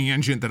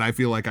tangent that I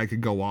feel like I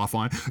could go off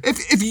on.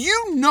 If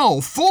you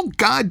know full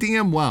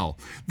goddamn well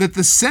that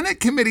the Senate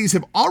committees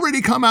have already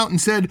come out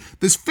and said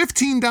this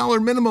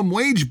 $15 minimum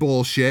wage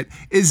bullshit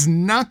is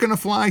not going to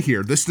fly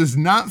here. This does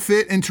not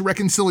fit into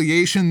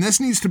reconciliation. This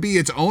needs to be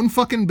its own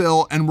fucking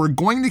bill, and we're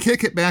going to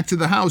kick it back to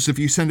the House if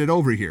you send it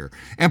over here.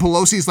 And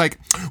Pelosi's like,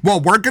 well,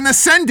 we're going to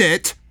send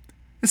it.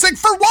 It's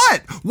for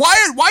what?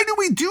 Why do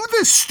we do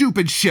this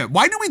stupid shit?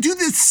 Why do we do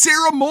this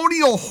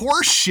ceremonial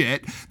horse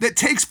shit that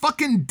takes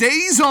fucking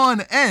days on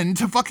end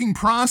to fucking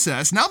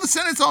process? Now the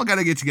Senate's all got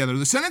to get together.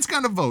 The Senate's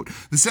going to vote.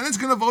 The Senate's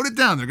going to vote it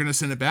down. They're going to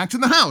send it back to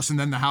the House, and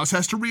then the House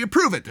has to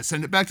reapprove it to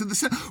send it back to the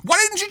Senate. Why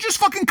didn't you just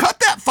fucking cut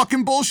that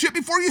fucking bullshit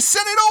before you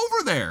sent it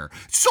over there?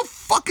 It's so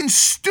fucking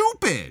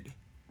stupid.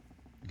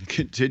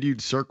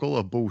 Continued circle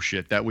of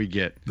bullshit that we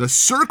get. The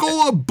circle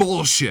of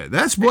bullshit.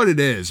 That's what it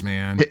is,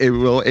 man.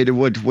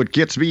 What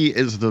gets me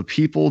is the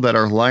people that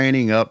are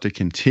lining up to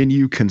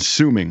continue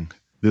consuming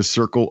this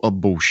circle of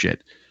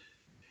bullshit.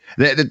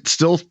 That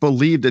still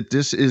believe that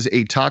this is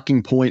a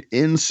talking point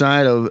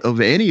inside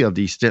of any of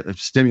these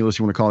stimulus,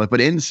 you want to call it,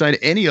 but inside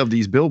any of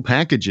these bill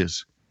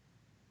packages.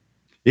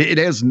 It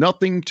has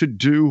nothing to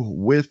do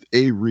with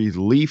a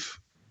relief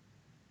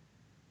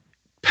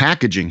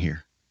packaging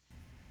here.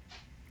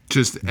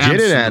 Just get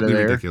it out of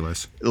there.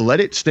 Ridiculous. Let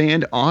it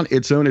stand on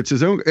its own. It's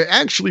its own.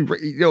 Actually,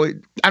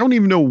 I don't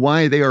even know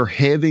why they are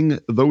having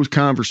those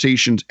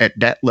conversations at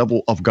that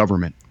level of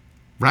government.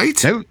 Right?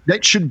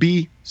 That should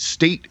be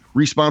state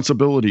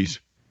responsibilities.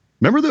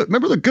 Remember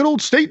the good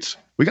old states?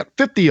 We got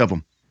 50 of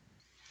them.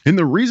 And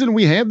the reason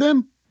we have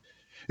them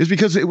is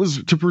because it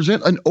was to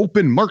present an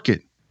open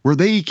market where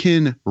they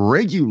can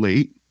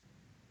regulate,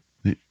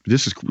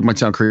 might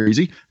sound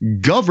crazy,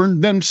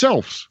 govern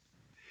themselves.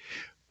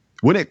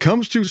 when it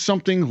comes to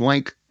something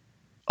like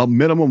a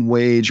minimum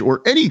wage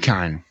or any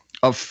kind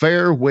of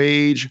fair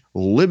wage,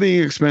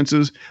 living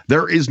expenses,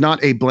 there is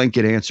not a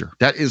blanket answer.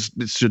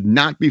 It should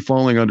not be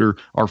falling under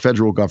our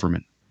federal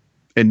government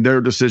and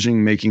their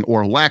decision-making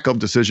or lack of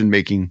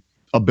decision-making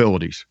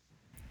abilities.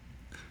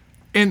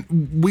 And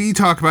we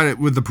talk about it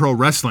with the pro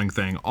wrestling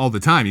thing all the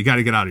time. You got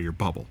to get out of your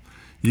bubble.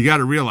 You got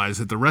to realize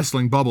that the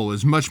wrestling bubble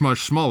is much,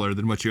 much smaller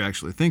than what you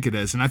actually think it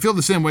is. And I feel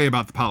the same way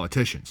about the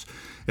politicians.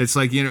 It's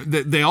like,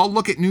 they all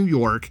look at New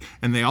York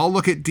and they all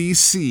look at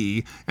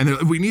D.C.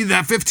 and we need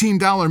that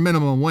 $15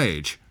 minimum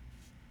wage.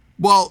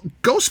 Well,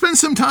 go spend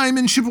some time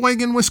in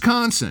Sheboygan,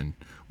 Wisconsin,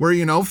 where,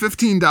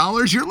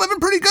 $15, you're living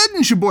pretty good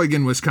in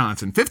Sheboygan,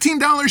 Wisconsin.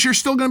 $15, you're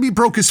still going to be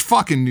broke as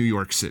fuck in New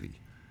York City.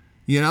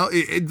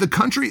 The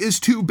country is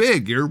too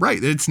big. You're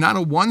right. It's not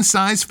a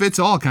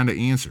one-size-fits-all kind of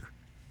answer.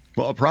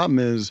 Well, the problem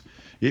is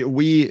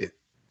we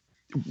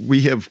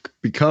have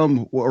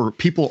become, or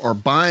people are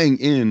buying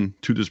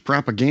into this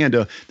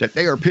propaganda that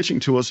they are pitching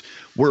to us,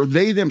 where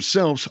they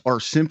themselves are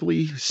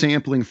simply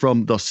sampling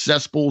from the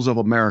cesspools of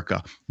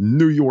America,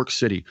 New York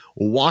City,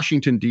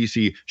 Washington,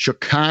 D.C.,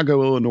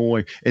 Chicago,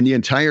 Illinois, and the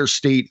entire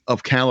state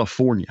of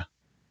California.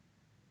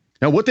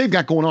 Now, what they've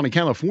got going on in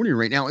California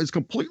right now is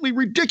completely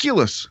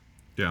ridiculous.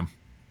 Yeah.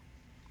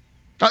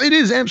 It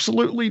is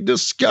absolutely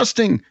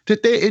disgusting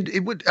that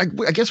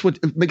I guess what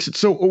makes it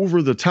so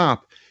over the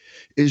top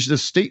is the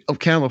state of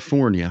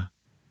California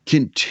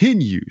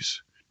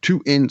continues to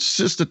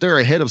insist that they're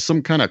ahead of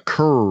some kind of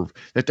curve,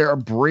 that they're a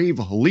brave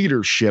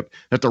leadership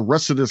that the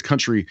rest of this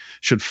country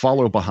should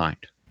follow behind.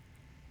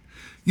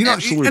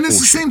 Absolute and it's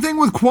bullshit. The same thing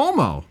with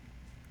Cuomo.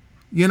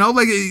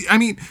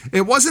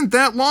 It wasn't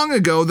that long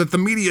ago that the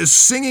media is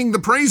singing the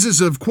praises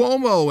of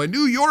Cuomo and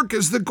New York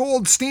is the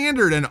gold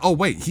standard. And, oh,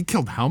 wait, he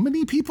killed how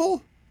many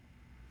people?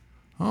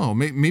 Oh,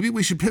 maybe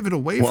we should pivot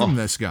away from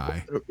this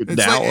guy.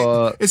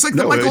 It's like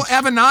the Michael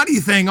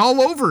Avenatti thing all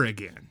over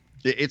again.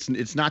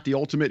 It's not the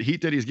ultimate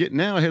heat that he's getting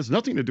now. It has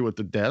nothing to do with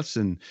the deaths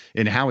and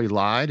how he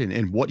lied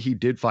and what he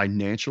did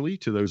financially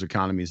to those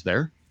economies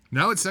there.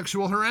 Now it's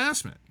sexual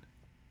harassment.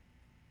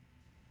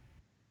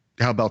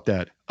 How about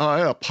that? I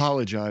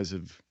apologize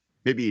if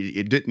maybe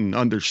it didn't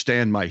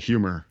understand my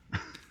humor.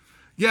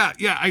 Yeah,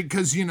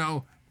 because, you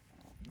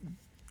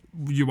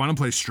want to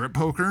play strip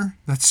poker?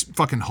 That's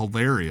fucking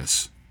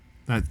hilarious.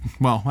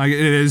 It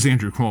is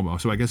Andrew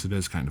Cuomo, so I guess it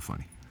is kind of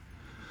funny.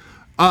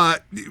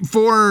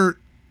 For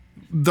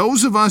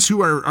those of us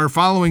who are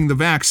following the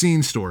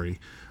vaccine story,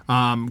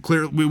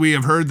 clearly we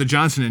have heard the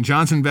Johnson &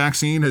 Johnson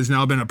vaccine has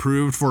now been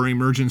approved for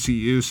emergency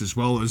use, as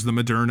well as the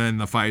Moderna and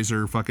the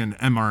Pfizer fucking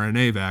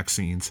mRNA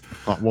vaccines.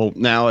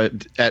 Now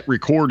at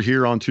record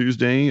here on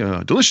Tuesday,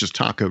 delicious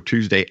Taco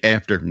Tuesday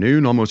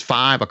afternoon, almost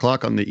 5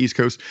 o'clock on the East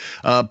Coast,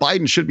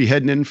 Biden should be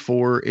heading in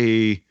for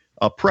a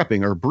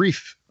prepping or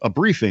a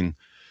briefing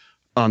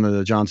on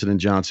the Johnson &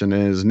 Johnson,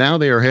 as now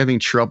they are having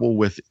trouble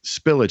with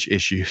spillage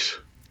issues.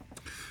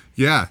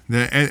 Yeah,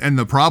 and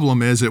the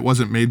problem is it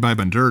wasn't made by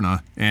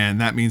Moderna, and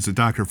that means that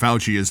Dr.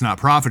 Fauci is not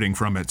profiting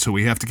from it, so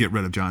we have to get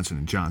rid of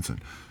Johnson & Johnson.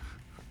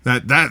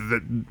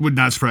 That would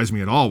not surprise me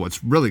at all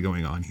what's really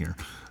going on here.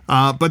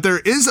 But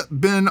there has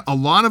been a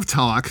lot of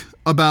talk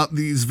about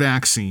these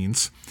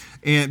vaccines,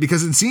 and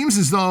because it seems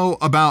as though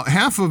about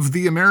half of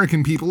the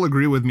American people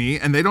agree with me,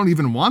 and they don't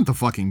even want the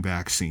fucking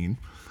vaccine.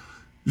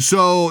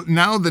 So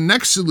now the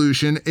next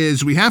solution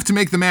is we have to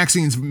make the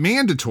vaccines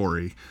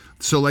mandatory.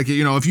 So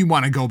if you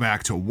want to go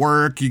back to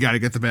work, you got to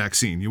get the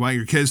vaccine. You want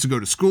your kids to go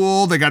to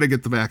school, they got to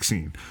get the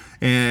vaccine.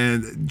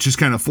 And just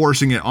kind of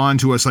forcing it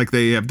onto us like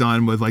they have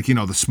done with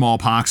the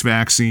smallpox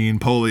vaccine,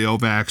 polio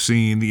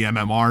vaccine, the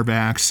MMR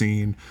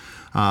vaccine.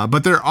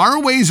 But there are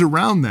ways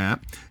around that.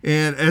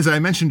 And as I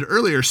mentioned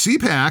earlier,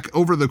 CPAC,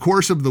 over the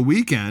course of the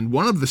weekend,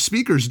 one of the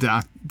speakers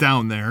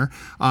down there,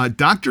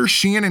 Dr.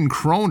 Shannon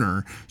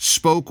Kroner,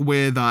 spoke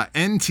with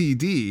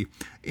NTD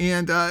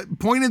and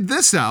pointed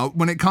this out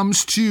when it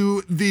comes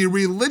to the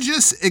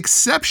religious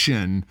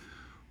exception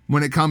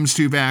when it comes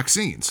to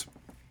vaccines.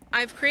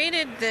 I've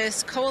created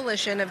this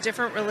coalition of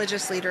different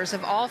religious leaders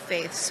of all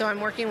faiths. So I'm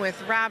working with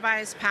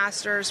rabbis,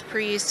 pastors,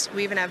 priests.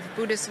 We even have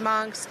Buddhist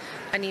monks,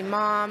 an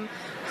imam,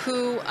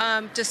 who,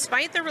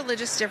 despite their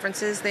religious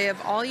differences, they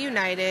have all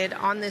united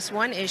on this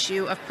one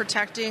issue of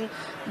protecting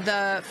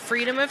the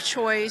freedom of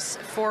choice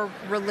for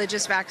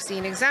religious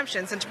vaccine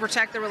exemptions and to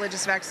protect the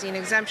religious vaccine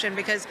exemption,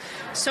 because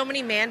so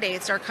many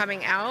mandates are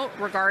coming out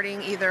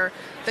regarding either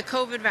the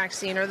COVID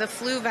vaccine or the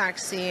flu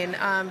vaccine.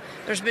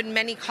 There's been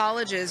many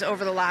colleges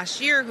over the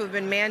last year who've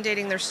been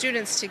mandating their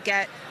students to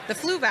get the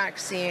flu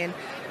vaccine.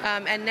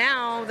 And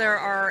now there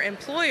are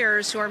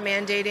employers who are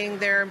mandating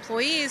their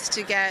employees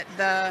to get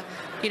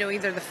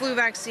either the flu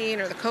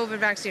vaccine or the COVID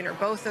vaccine or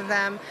both of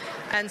them.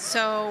 And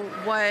so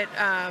what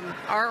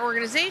our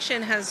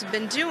organization has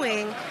been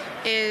doing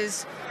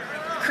is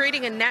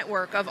creating a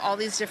network of all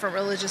these different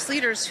religious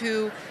leaders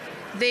who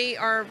they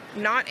are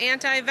not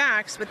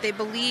anti-vax, but they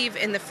believe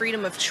in the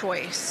freedom of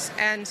choice.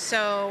 And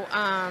so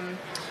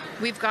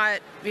we've got,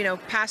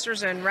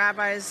 pastors and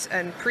rabbis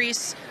and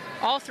priests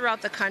all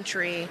throughout the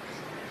country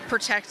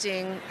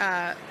protecting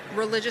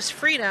religious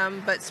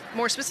freedom, but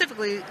more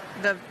specifically,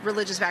 the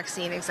religious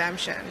vaccine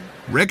exemption.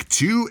 Rick,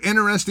 two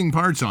interesting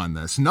parts on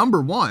this.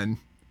 Number one,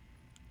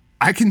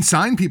 I can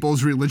sign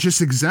people's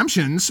religious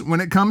exemptions when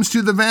it comes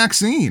to the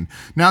vaccine.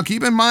 Now,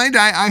 keep in mind,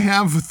 I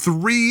have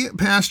 3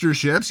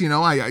 pastorships. You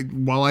know,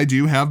 while I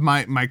do have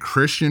my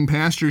Christian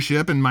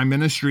pastorship and my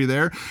ministry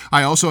there,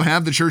 I also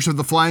have the Church of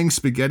the Flying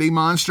Spaghetti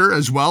Monster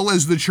as well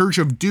as the Church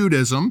of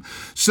Dudism.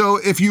 So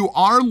if you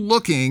are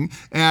looking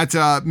at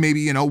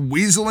maybe,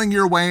 weaseling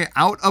your way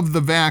out of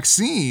the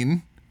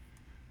vaccine,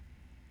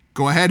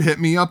 go ahead, hit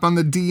me up on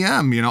the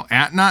DM,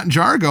 at Not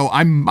Jargo.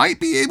 I might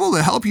be able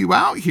to help you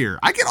out here.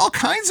 I get all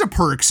kinds of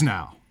perks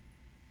now.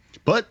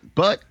 But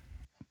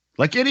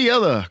like any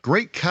other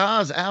great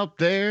cause out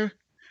there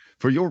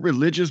for your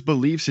religious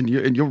beliefs and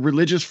your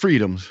religious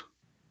freedoms,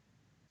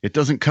 it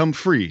doesn't come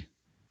free.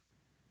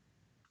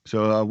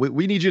 So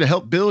we need you to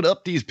help build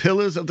up these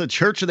pillars of the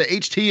Church of the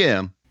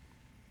HTM.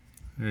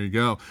 There you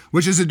go.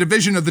 Which is a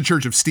division of the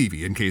Church of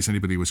Stevie, in case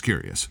anybody was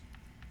curious.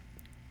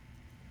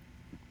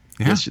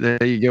 Yeah. Yes,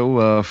 there you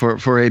go,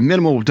 for a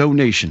minimal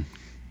donation.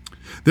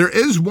 There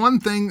is one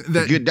thing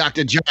that... Good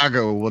Dr.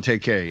 Jargo will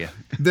take care of you.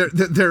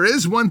 There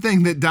is one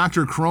thing that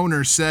Dr.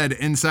 Kroner said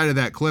inside of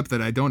that clip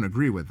that I don't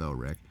agree with, though,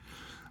 Rick.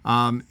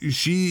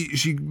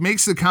 She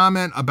makes the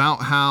comment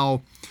about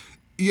how,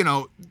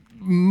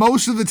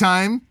 most of the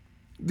time,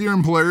 your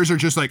employers are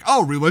just like,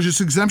 oh, religious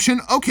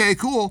exemption? Okay,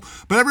 cool.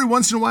 But every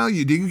once in a while,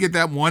 you do get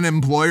that one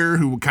employer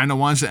who kind of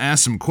wants to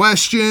ask some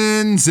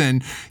questions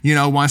and,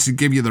 wants to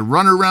give you the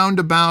runaround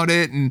about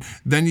it. And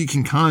then you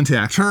can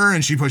contact her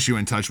and she puts you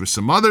in touch with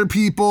some other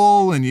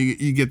people and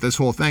you get this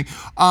whole thing.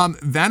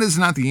 That is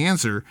not the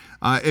answer.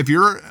 If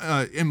your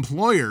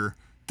employer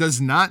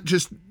does not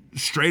just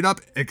straight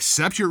up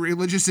accept your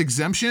religious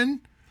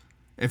exemption,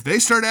 if they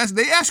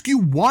ask you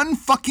one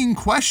fucking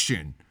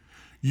question,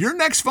 your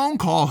next phone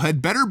call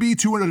had better be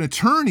to an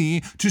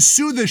attorney to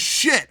sue the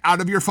shit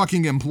out of your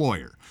fucking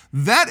employer.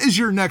 That is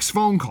your next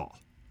phone call.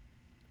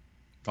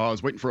 Oh, I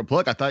was waiting for a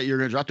plug. I thought you were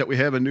going to drop that we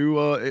have a new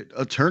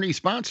attorney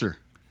sponsor.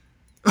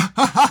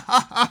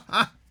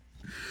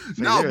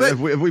 No, but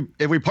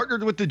if we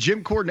partnered with the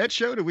Jim Cornette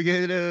Show, did we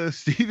get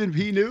Stephen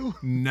P. New?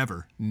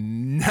 Never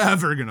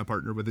gonna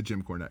partner with the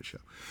Jim Cornette Show.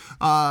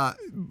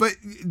 But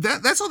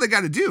that's all they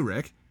got to do,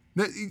 Rick.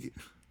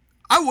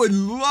 I would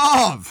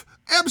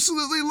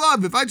absolutely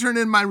love if I turn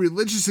in my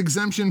religious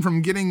exemption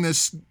from getting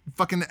this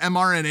fucking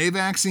mRNA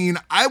vaccine.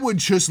 I would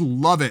just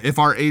love it if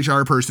our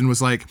HR person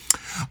was like,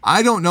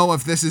 I don't know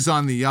if this is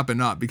on the up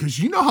and up, because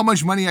you know how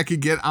much money I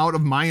could get out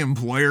of my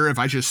employer if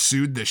I just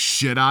sued the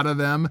shit out of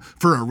them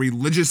for a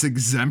religious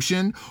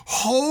exemption.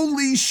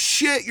 Holy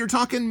shit, you're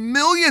talking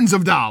millions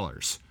of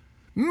dollars.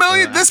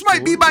 This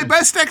might be my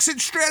best exit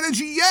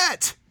strategy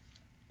yet.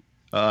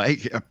 Hey,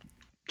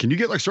 can you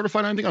get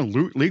certified anything on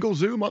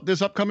LegalZoom up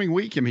this upcoming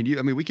week? I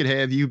mean, we could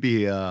have you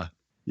be the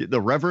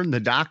Reverend, the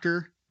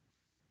doctor,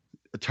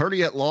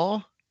 attorney at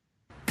law.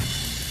 Who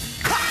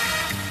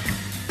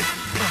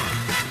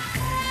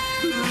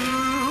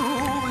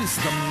is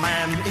the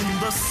man in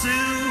the suit?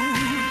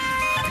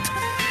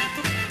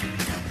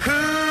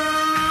 Who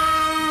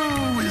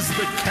is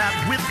the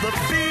cat with the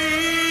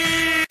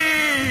beak?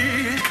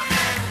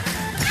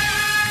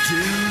 Do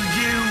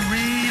you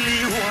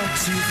really want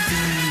to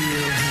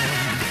feel him?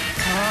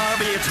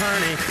 Harvey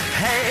Attorney,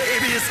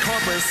 habeas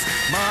corpus,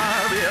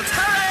 Marvy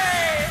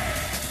Attorney,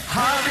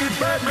 Harvey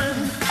Birdman,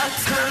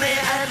 attorney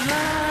at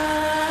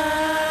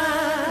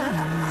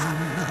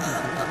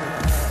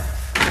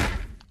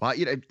law. Well,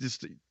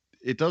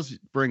 it does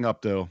bring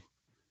up, though.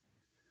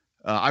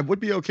 I would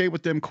be okay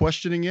with them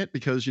questioning it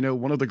because,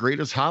 one of the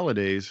greatest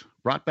holidays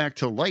brought back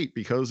to light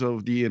because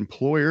of the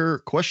employer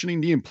questioning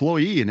the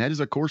employee, and that is,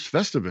 of course,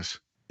 Festivus.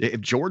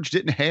 If George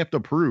didn't have to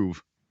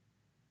prove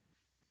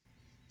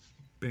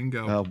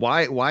bingo.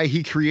 Why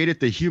he created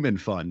the Human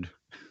Fund.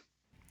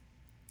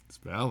 It's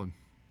valid.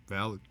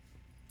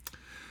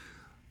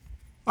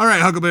 All right,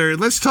 Huckleberry,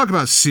 let's talk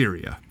about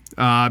Syria.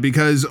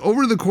 Because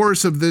over the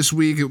course of this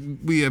week,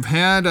 we have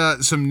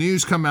had some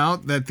news come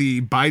out that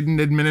the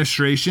Biden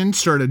administration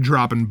started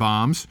dropping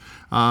bombs.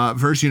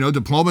 First,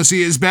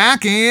 diplomacy is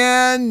back,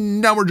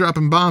 and now we're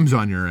dropping bombs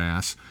on your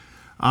ass.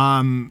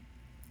 And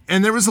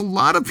there was a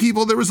lot of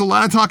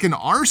talk in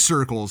our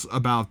circles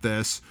about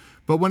this.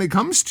 But when it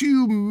comes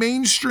to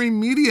mainstream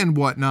media and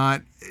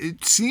whatnot,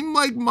 it seemed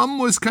like mum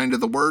was kind of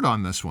the word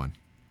on this one.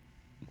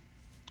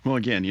 Well,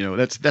 again,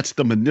 that's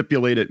the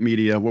manipulated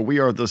media where we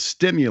are the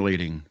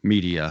stimulating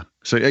media.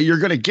 So you're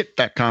going to get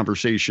that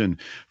conversation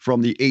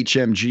from the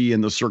HMG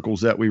and the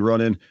circles that we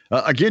run in.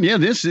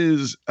 This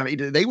is,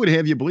 they would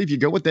have you believe you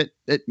go with that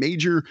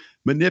major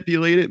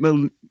manipulated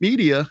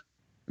media.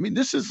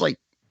 This is like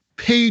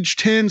page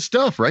 10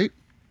 stuff, right?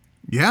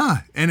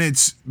 Yeah, and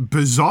it's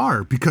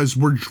bizarre because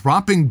we're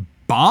dropping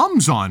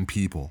bombs on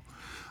people.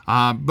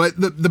 But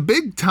the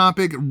big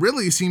topic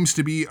really seems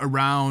to be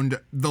around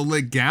the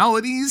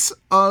legalities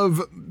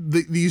of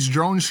these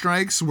drone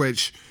strikes,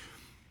 which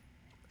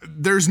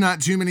there's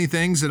not too many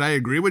things that I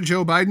agree with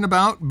Joe Biden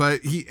about,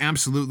 but he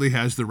absolutely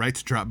has the right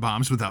to drop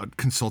bombs without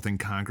consulting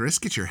Congress.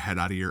 Get your head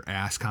out of your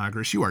ass,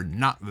 Congress. You are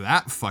not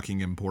that fucking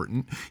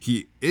important.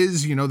 He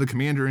is, the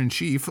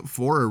commander-in-chief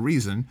for a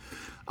reason.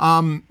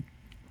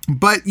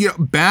 But,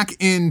 back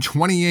in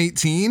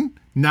 2018,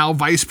 now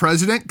Vice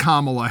President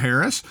Kamala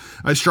Harris,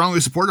 I strongly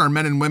support our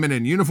men and women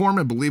in uniform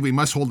and believe we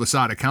must hold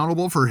Assad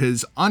accountable for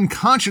his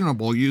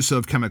unconscionable use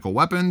of chemical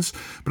weapons,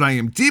 but I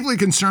am deeply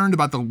concerned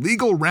about the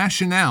legal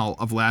rationale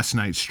of last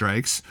night's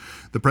strikes.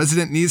 The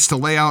president needs to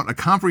lay out a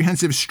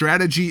comprehensive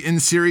strategy in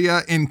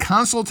Syria in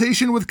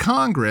consultation with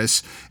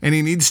Congress, and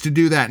he needs to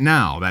do that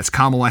now. That's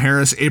Kamala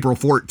Harris, April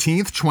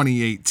 14th,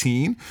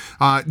 2018.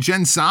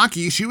 Jen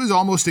Psaki, she was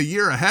almost a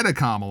year ahead of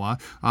Kamala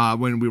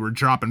when we were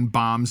dropping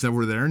bombs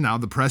over there, now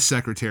the press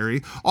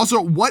secretary. Also,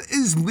 what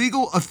is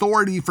legal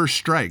authority for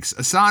strikes?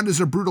 Assad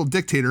is a brutal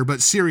dictator,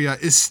 but Syria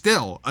is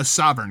still a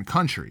sovereign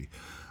country.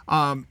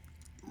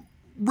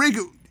 Rig,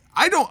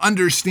 I don't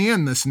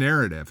understand this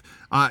narrative.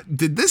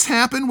 Did this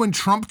happen when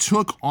Trump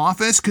took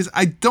office? Because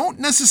I don't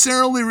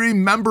necessarily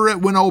remember it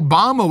when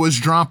Obama was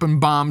dropping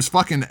bombs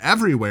fucking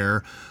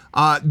everywhere.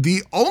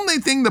 The only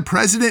thing the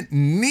president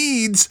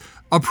needs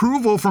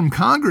approval from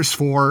Congress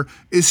for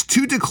is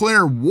to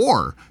declare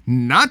war,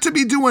 not to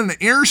be doing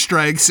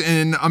airstrikes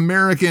in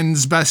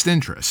Americans' best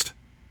interest.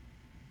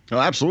 Oh,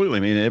 absolutely.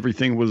 I mean,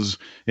 everything was,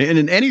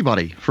 and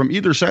anybody from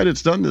either side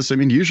that's done this, I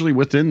mean, usually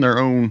within their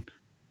own,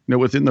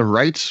 within the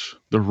rights,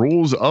 the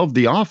rules of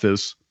the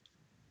office,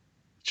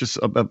 just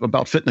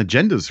about fitting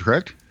agendas,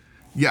 correct?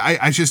 Yeah,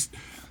 I just,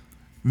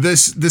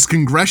 this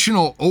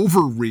congressional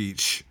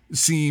overreach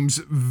seems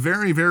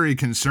very, very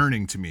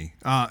concerning to me.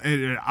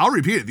 And I'll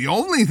repeat it. The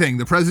only thing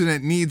the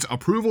president needs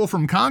approval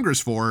from Congress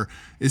for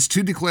is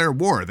to declare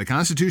war. The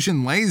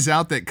Constitution lays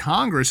out that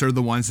Congress are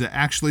the ones that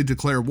actually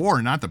declare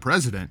war, not the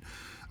president.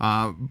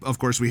 Of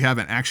course, we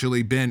haven't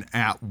actually been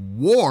at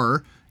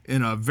war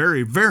in a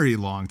very, very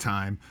long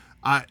time.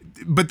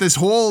 But this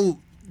whole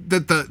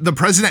that the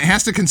president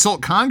has to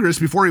consult Congress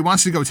before he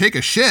wants to go take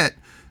a shit,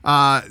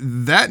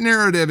 that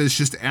narrative is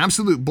just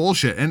absolute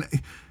bullshit. And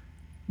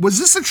was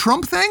this a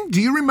Trump thing?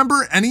 Do you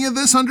remember any of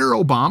this under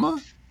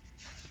Obama?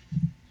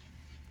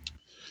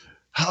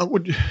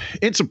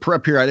 In some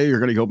prep here, I know you're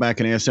going to go back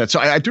and ask that.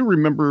 So I do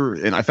remember,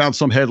 and I found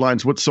some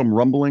headlines with some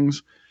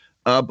rumblings,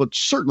 but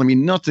certainly, I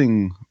mean,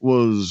 nothing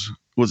was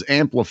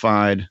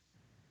amplified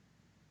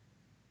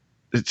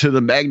to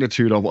the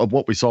magnitude of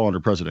what we saw under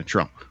President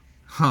Trump.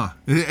 Huh.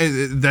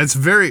 That's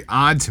very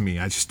odd to me.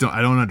 I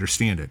don't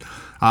understand it.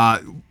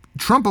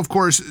 Trump, of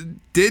course,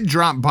 did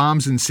drop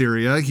bombs in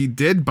Syria. He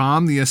did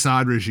bomb the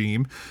Assad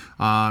regime.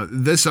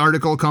 This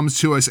article comes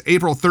to us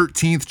April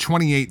 13th,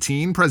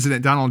 2018.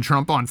 President Donald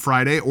Trump on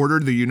Friday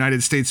ordered the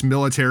United States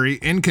military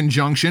in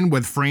conjunction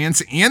with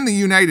France and the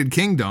United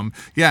Kingdom.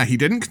 Yeah, he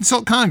didn't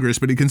consult Congress,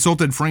 but he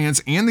consulted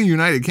France and the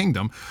United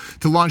Kingdom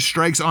to launch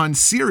strikes on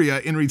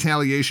Syria in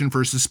retaliation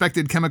for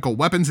suspected chemical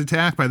weapons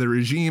attack by the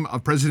regime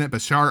of President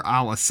Bashar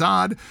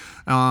al-Assad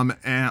on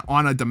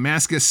a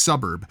Damascus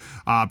suburb.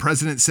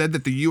 President said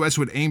that the U.S.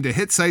 would aim to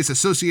hit sites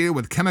associated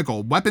with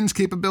chemical weapons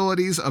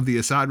capabilities of the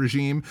Assad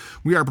regime.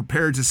 We are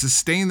prepared to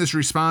sustain this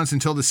response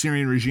until the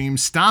Syrian regime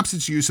stops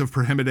its use of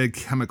prohibited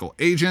chemical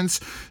agents,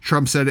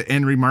 Trump said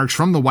in remarks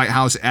from the White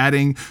House,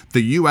 adding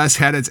the U.S.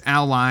 had its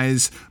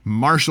allies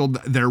marshaled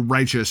their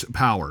righteous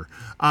power.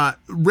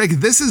 Rick,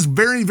 this is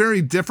very,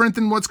 very different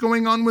than what's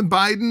going on with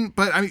Biden,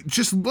 but I mean,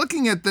 just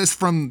looking at this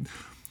from...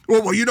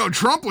 Well,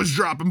 Trump was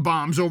dropping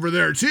bombs over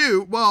there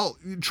too. Well,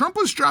 Trump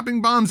was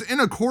dropping bombs in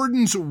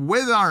accordance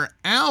with our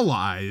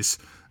allies.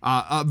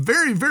 A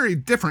very, very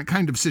different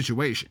kind of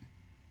situation.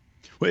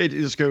 Well, it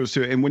just goes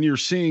to, and when you're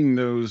seeing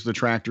those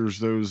detractors,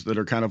 those that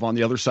are kind of on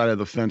the other side of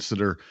the fence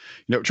that are,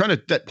 trying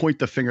to point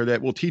the finger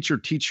that, well,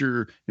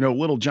 teacher,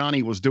 little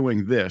Johnny was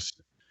doing this.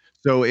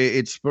 So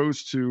it's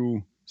supposed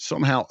to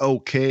somehow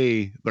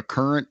okay the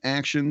current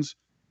actions.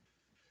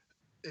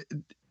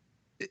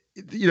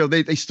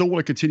 They still want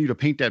to continue to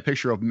paint that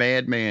picture of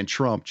madman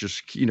Trump,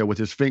 just, with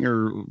his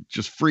finger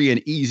just free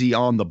and easy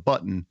on the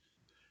button,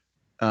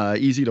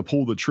 easy to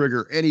pull the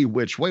trigger any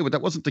which way. But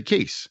that wasn't the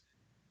case.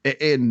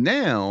 And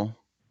now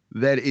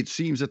that it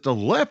seems that the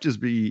left is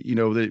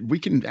that we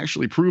can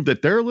actually prove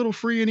that they're a little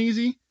free and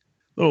easy,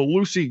 a little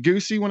loosey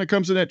goosey when it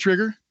comes to that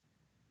trigger.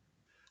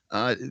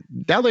 Now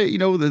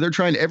they're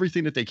trying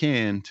everything that they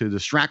can to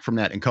distract from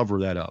that and cover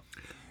that up.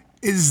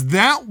 Is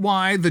that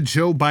why the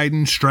Joe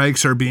Biden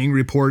strikes are being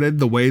reported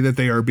the way that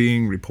they are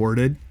being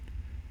reported?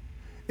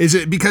 Is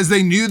it because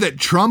they knew that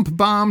Trump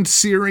bombed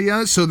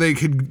Syria so they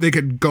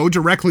could go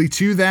directly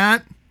to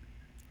that?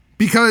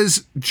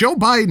 Because Joe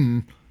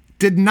Biden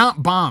did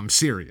not bomb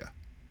Syria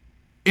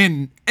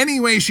in any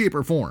way, shape,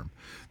 or form.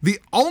 The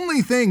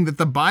only thing that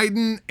the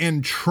Biden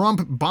and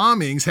Trump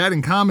bombings had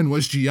in common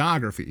was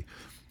geography.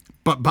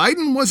 But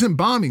Biden wasn't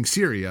bombing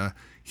Syria.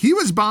 He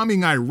was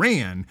bombing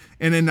Iran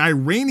and an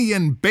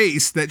Iranian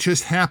base that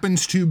just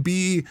happens to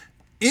be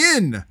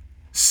in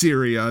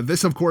Syria.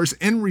 This, of course,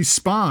 in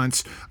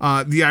response,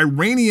 the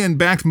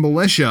Iranian-backed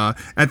militia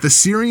at the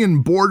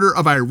Syrian border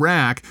of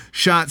Iraq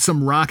shot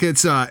some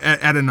rockets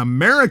at an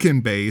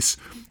American base,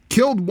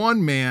 killed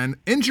one man,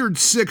 injured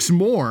 6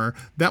 more.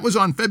 That was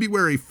on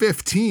February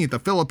 15th. A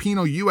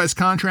Filipino U.S.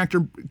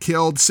 contractor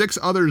killed, 6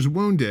 others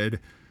wounded.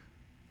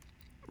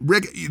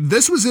 Rick,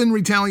 this was in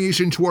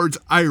retaliation towards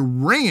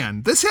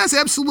Iran. This has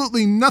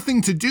absolutely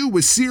nothing to do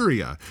with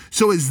Syria.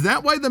 So is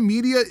that why the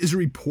media is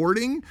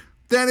reporting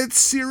that it's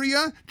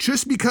Syria,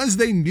 just because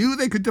they knew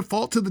they could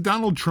default to the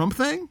Donald Trump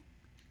thing?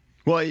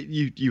 Well,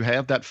 you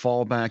have that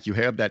fallback, you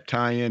have that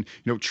tie-in.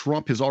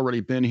 Trump has already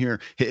been here.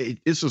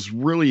 This is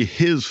really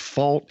his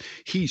fault.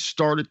 He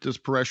started this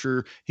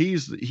pressure.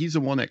 He's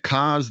the one that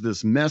caused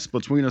this mess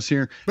between us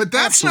here. But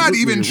that's not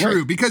even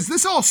true, because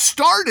this all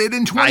started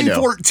in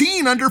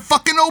 2014 under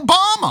fucking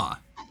Obama.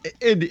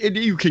 And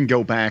you can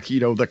go back,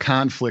 the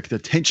conflict, the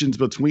tensions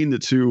between the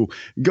two,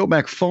 go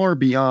back far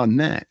beyond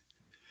that.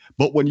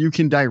 But when you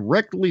can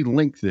directly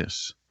link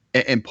this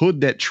and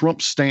put that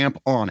Trump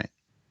stamp on it,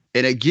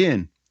 and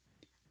again,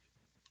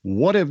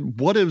 what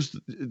is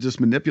this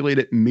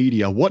manipulated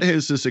media? What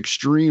has this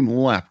extreme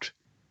left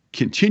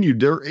continued?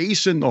 Their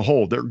ace in the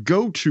hole, their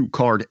go-to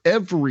card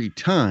every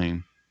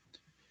time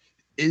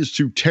is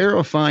to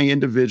terrify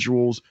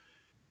individuals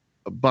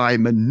by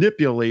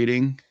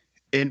manipulating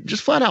and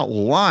just flat out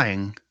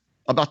lying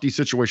about these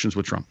situations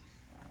with Trump.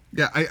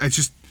 Yeah, I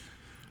just,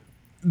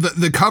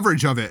 the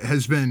coverage of it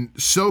has been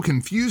so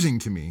confusing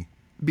to me.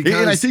 Because,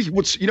 and I think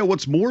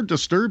what's more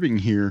disturbing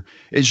here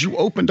is you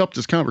opened up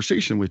this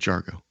conversation with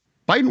Jargo.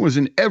 Biden was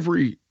in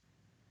every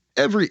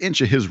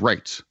inch of his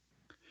rights,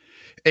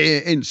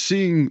 and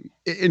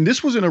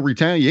this wasn't a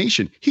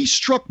retaliation. He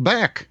struck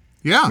back.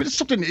 Yeah, it's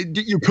something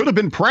you could have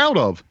been proud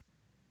of.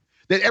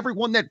 That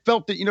everyone that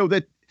felt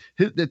that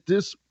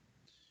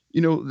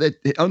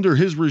that under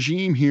his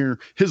regime here,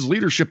 his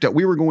leadership, that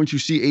we were going to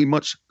see a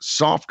much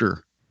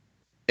softer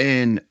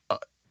and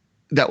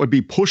that would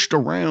be pushed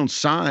around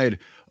side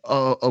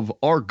of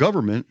our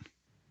government.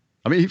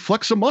 I mean, he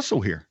flexed a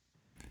muscle here.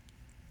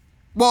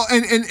 Well,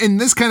 and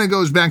this kind of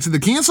goes back to the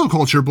cancel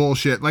culture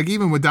bullshit, like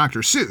even with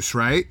Dr. Seuss,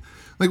 right?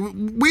 Like,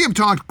 we have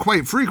talked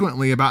quite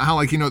frequently about how,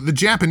 like, the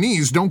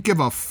Japanese don't give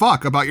a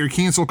fuck about your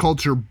cancel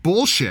culture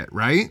bullshit,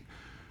 right?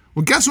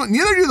 Well, guess what?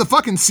 Neither do the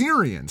fucking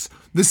Syrians.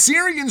 The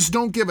Syrians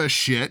don't give a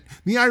shit.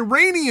 The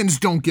Iranians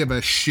don't give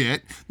a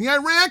shit. The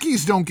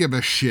Iraqis don't give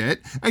a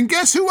shit. And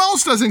guess who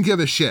else doesn't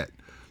give a shit?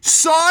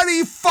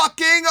 Saudi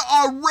fucking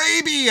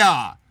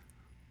Arabia.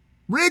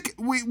 Rick,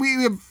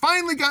 we have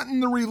finally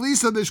gotten the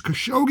release of this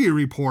Khashoggi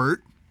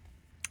report.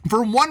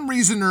 For one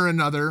reason or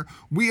another,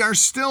 we are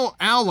still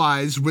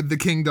allies with the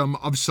Kingdom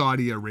of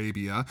Saudi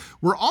Arabia.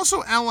 We're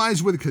also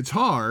allies with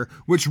Qatar,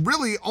 which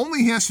really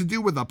only has to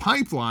do with a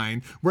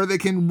pipeline where they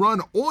can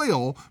run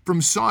oil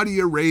from Saudi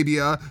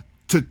Arabia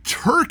to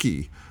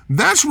Turkey.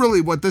 That's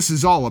really what this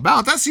is all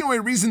about. That's the only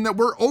reason that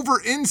we're over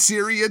in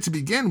Syria to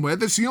begin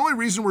with. It's the only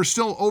reason we're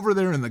still over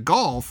there in the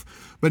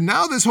Gulf. But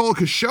now this whole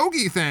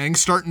Khashoggi thing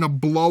starting to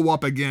blow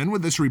up again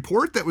with this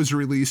report that was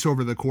released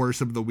over the course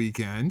of the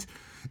weekend.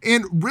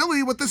 And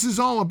really what this is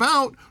all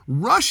about,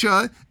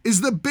 Russia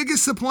is the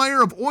biggest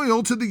supplier of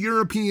oil to the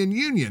European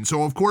Union.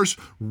 So of course,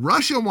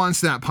 Russia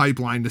wants that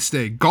pipeline to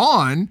stay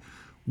gone.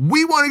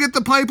 We want to get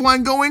the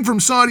pipeline going from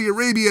Saudi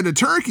Arabia to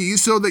Turkey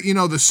so that,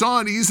 the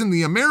Saudis and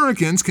the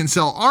Americans can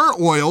sell our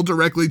oil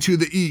directly to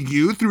the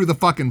EU through the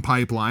fucking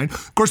pipeline.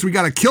 Of course, we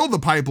got to kill the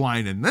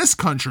pipeline in this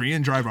country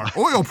and drive our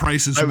oil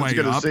prices way up. I was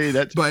going to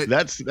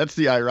say that's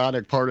the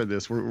ironic part of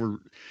this. We're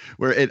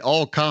at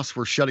all costs,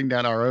 we're shutting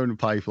down our own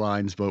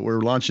pipelines, but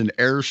we're launching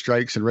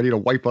airstrikes and ready to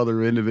wipe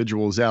other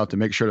individuals out to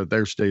make sure that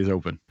theirs stays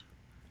open.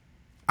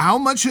 How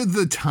much of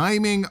the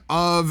timing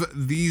of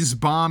these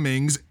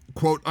bombings,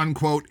 quote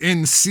unquote,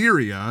 in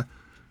Syria,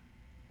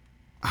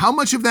 how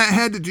much of that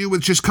had to do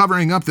with just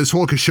covering up this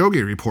whole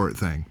Khashoggi report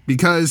thing?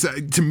 Because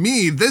to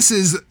me, this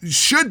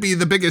should be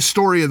the biggest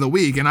story of the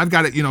week, and I've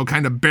got it,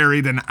 kind of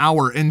buried an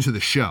hour into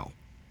the show.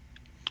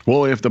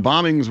 Well, if the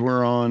bombings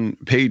were on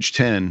page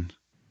 10,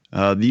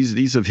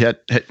 these have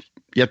yet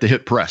to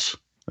hit press,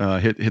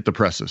 hit the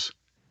presses.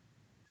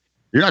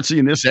 You're not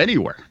seeing this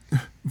anywhere.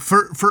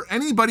 For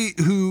anybody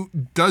who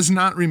does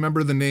not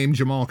remember the name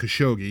Jamal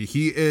Khashoggi,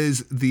 he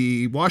is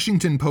the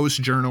Washington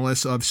Post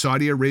journalist of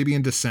Saudi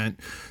Arabian descent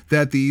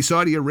that the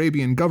Saudi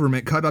Arabian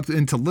government cut up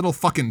into little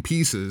fucking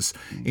pieces.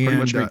 Pretty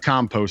much made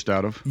compost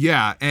out of.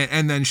 Yeah,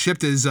 and then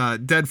shipped his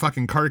dead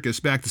fucking carcass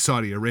back to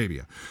Saudi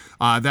Arabia.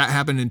 That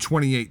happened in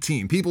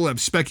 2018. People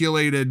have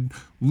speculated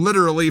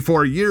literally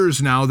for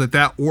years now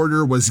that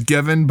order was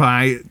given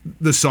by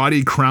the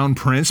Saudi Crown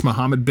Prince,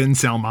 Mohammed bin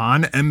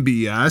Salman,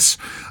 MBS.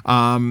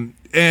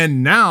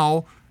 And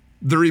now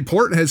the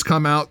report has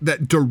come out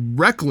that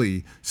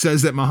directly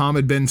says that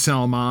Mohammed bin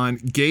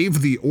Salman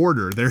gave the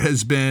order. There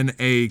has been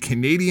a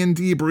Canadian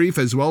debrief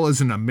as well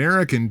as an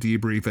American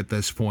debrief at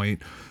this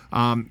point.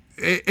 And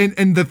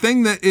the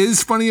thing that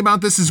is funny about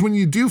this is when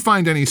you do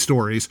find any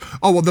stories,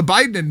 the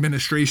Biden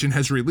administration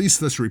has released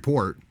this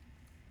report.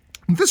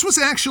 This was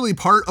actually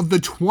part of the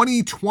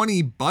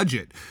 2020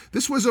 budget.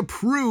 This was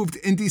approved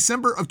in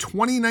December of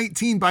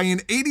 2019 by an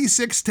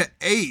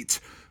 86-8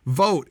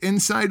 vote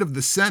inside of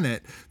the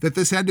Senate that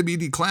this had to be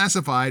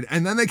declassified,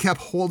 and then they kept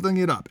holding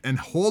it up and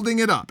holding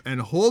it up and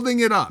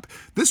holding it up.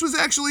 This was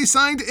actually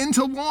signed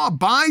into law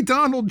by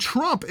Donald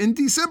Trump in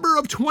December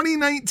of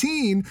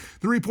 2019.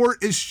 The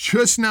report is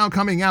just now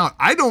coming out.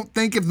 I don't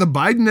think if the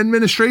Biden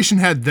administration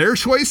had their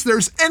choice,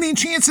 there's any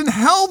chance in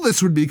hell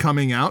this would be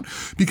coming out,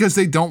 because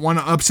they don't want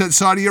to upset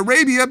Saudi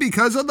Arabia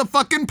because of the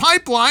fucking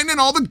pipeline and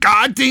all the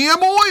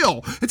goddamn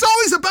oil. It's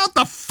always about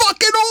the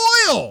fucking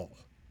oil.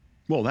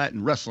 Well, that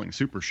and wrestling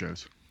super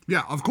shows.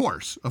 Yeah, of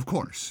course.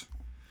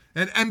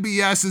 And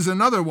MBS is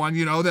another one,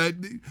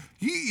 that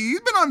he's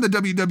been on the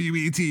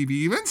WWE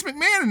TV. Vince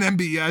McMahon and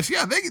MBS,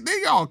 yeah, they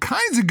got all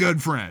kinds of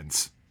good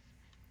friends.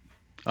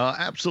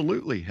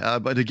 Absolutely.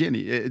 But again,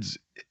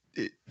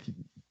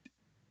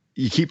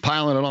 you keep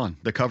piling it on.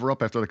 The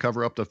cover-up after the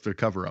cover-up after the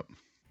cover-up.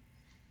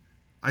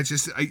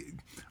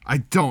 I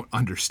don't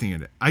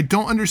understand it. I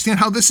don't understand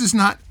how this is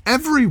not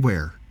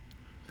everywhere.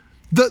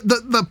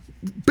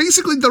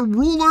 Basically, the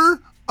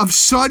ruler of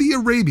Saudi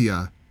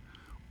Arabia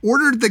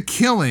ordered the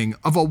killing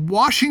of a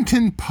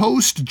Washington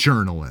Post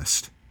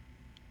journalist.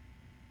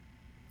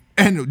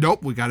 And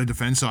nope, we got to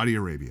defend Saudi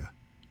Arabia.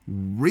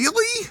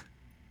 Really?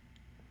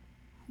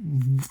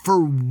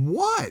 For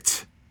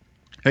what?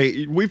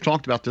 Hey, we've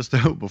talked about this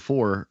though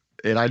before,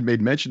 and I'd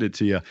made mention it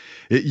to you.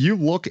 You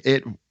look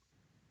at,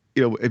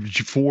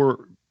 for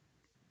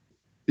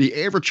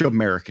the average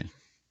American,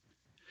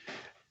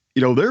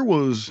 there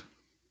was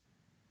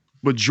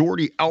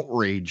majority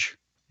outrage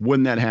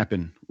when that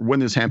happened, when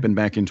this happened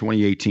back in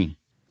 2018.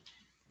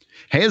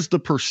 Has the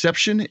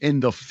perception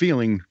and the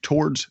feeling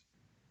towards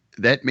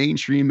that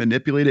mainstream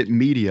manipulated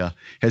media,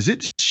 has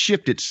it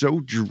shifted so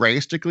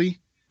drastically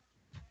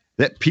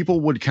that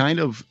people would kind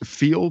of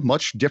feel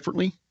much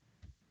differently,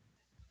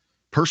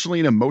 personally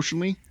and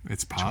emotionally,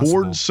 it's possible,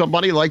 towards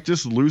somebody like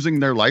this losing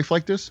their life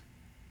like this?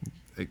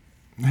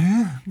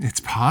 It's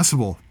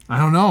possible. I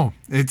don't know.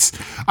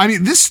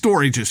 This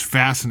story just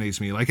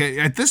fascinates me. Like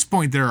at this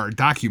point, there are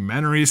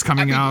documentaries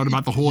coming out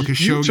about the whole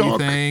Khashoggi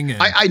thing.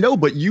 And I know,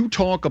 but you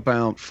talk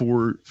about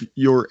for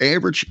your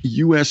average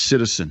U.S.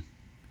 citizen.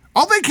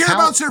 All they care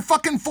about is their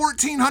fucking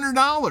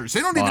 $1,400.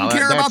 They don't even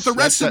care about the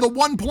rest of the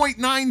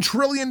 $1.9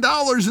 trillion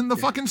in the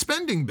fucking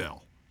spending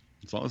bill.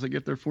 As long as they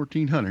get their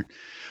 $1,400.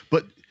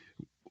 But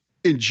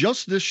in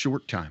just this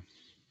short time,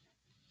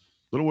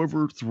 a little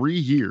over 3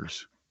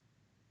 years,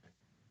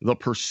 the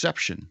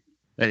perception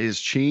that is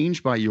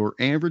changed by your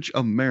average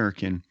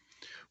American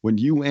when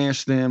you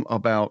ask them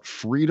about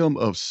freedom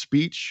of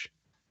speech,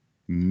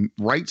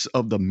 rights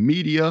of the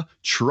media,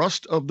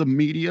 trust of the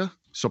media,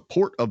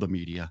 support of the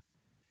media,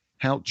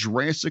 how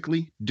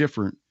drastically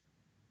different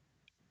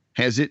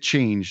has it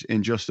changed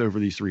in just over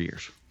these 3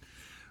 years?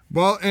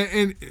 Well,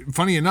 and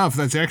funny enough,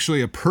 that's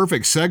actually a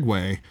perfect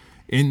segue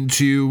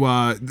into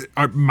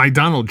my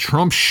Donald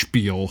Trump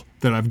spiel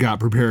that I've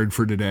got prepared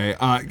for today.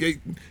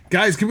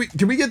 Guys,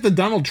 can we get the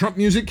Donald Trump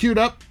music queued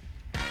up?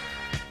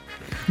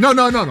 No,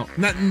 not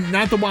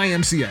the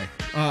YMCA.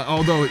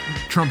 Although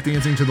Trump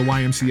dancing to the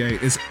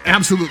YMCA is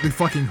absolutely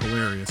fucking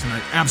hilarious, and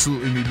I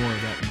absolutely need more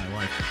of that in my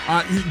life.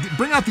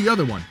 Bring out the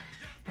other one.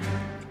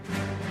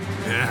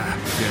 Yeah,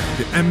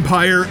 the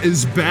empire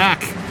is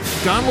back.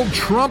 Donald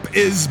Trump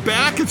is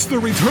back. It's the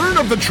return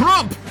of the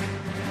Trump.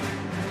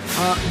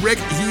 Rick,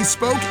 he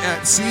spoke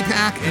at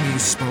CPAC, and he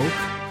spoke,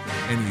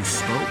 and he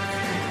spoke,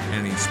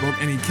 and he spoke,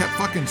 and he kept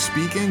fucking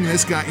speaking.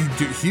 This guy,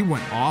 he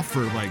went off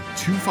for like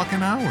 2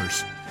 fucking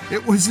hours.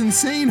 It was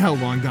insane how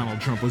long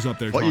Donald Trump was up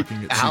there talking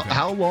at CPAC.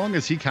 How long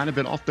has he kind of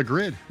been off the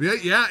grid?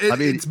 Yeah,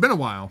 it's been a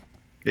while.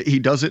 He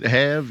doesn't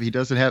have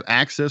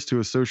access to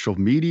his social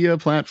media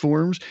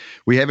platforms.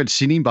 We haven't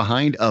seen him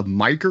behind a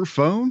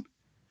microphone.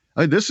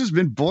 This has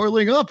been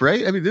boiling up,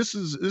 right? This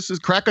is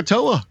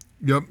Krakatoa.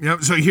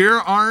 Yep. So here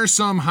are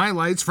some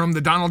highlights from the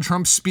Donald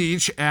Trump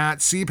speech at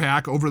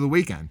CPAC over the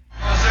weekend.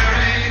 Well,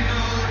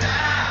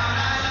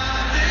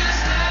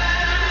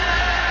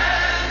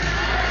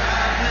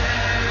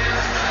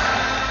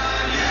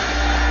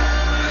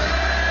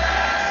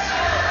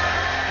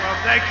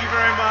 thank you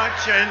very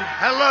much. And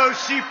hello,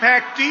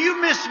 CPAC. Do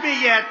you miss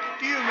me yet?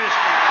 Do you miss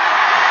me?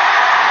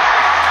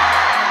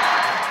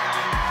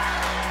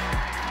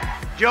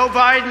 Joe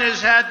Biden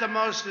has had the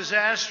most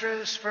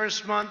disastrous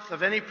first month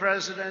of any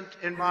president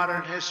in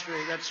modern history.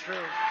 That's true.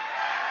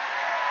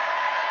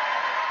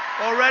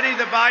 Already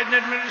the Biden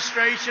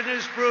administration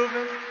has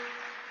proven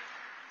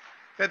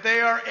that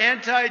they are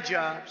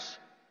anti-jobs,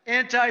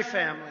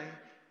 anti-family,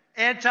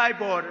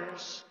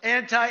 anti-borders,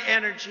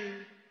 anti-energy,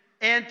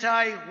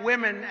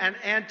 anti-women, and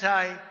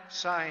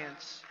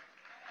anti-science.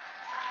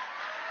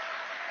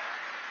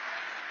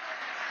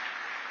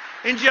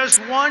 In just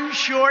one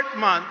short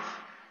month,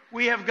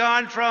 we have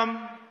gone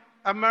from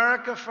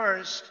America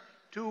first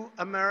to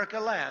America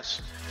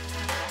last.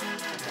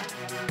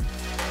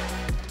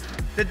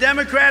 The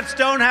Democrats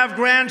don't have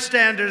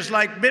grandstanders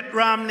like Mitt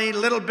Romney,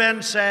 Little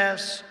Ben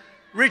Sass,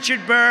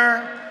 Richard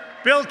Burr,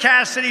 Bill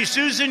Cassidy,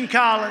 Susan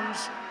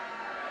Collins,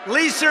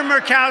 Lisa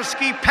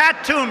Murkowski,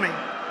 Pat Toomey.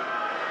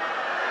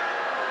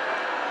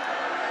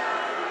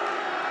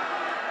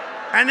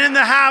 And in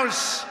the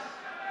House,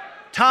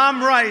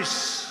 Tom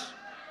Rice,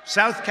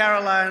 South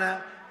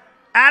Carolina,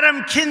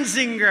 Adam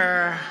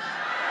Kinzinger,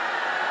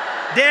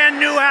 Dan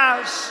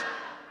Newhouse,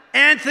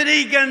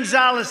 Anthony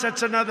Gonzalez,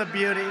 that's another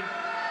beauty,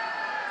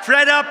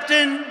 Fred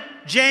Upton,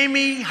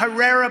 Jamie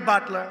Herrera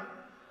Butler,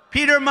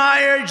 Peter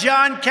Meyer,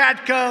 John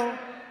Katko,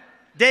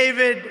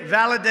 David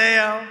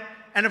Valadeo,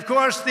 and of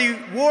course the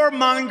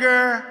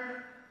warmonger,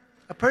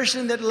 a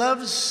person that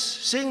loves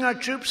seeing our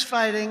troops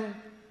fighting,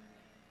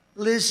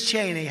 Liz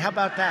Cheney. How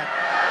about that?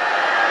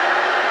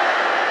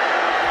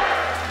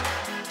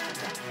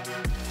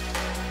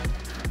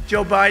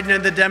 Joe Biden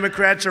and the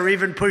Democrats are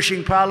even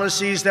pushing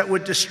policies that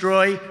would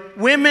destroy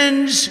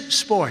women's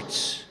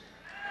sports.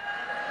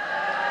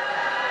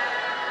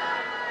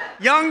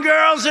 Young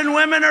girls and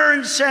women are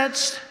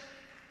incensed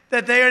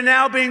that they are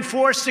now being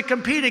forced to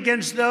compete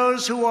against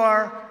those who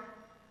are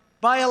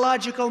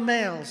biological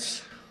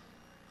males.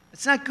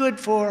 It's not good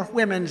for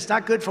women. It's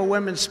not good for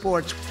women's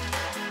sports.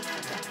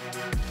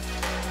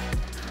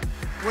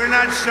 We're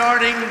not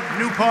starting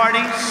new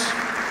parties.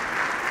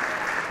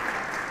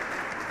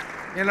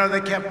 You know,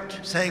 they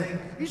kept saying,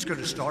 he's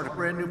going to start a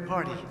brand new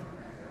party.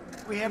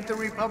 We have the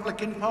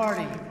Republican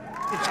Party.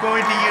 It's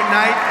going to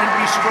unite and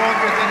be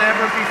stronger than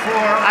ever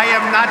before. I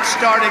am not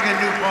starting a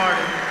new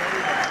party.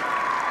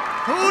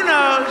 Who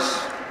knows?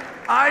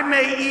 I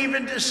may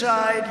even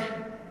decide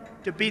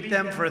to beat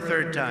them for a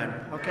third time,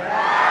 okay?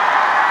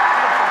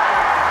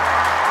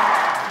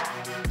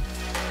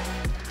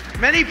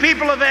 Many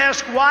people have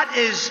asked, what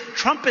is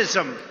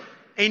Trumpism?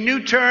 A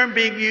new term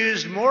being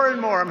used more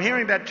and more. I'm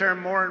hearing that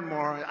term more and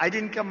more. I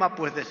didn't come up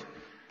with it.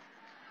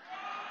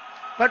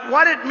 But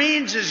what it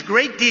means is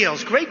great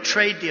deals, great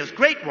trade deals,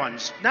 great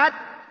ones. Not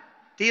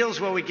deals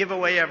where we give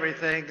away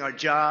everything, our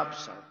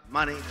jobs, our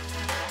money.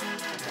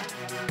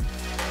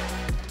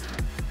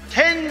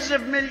 Tens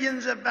of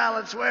millions of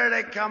ballots, where are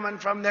they coming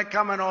from? They're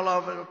coming all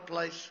over the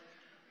place.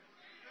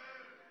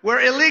 Where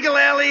illegal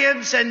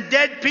aliens and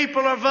dead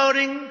people are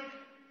voting,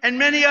 and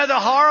many other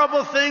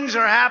horrible things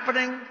are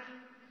happening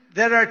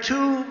that are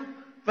too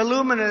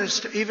voluminous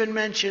to even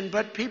mention,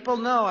 but people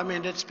know. I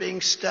mean, it's being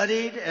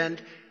studied,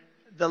 and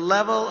the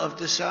level of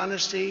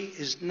dishonesty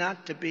is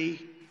not to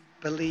be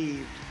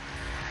believed.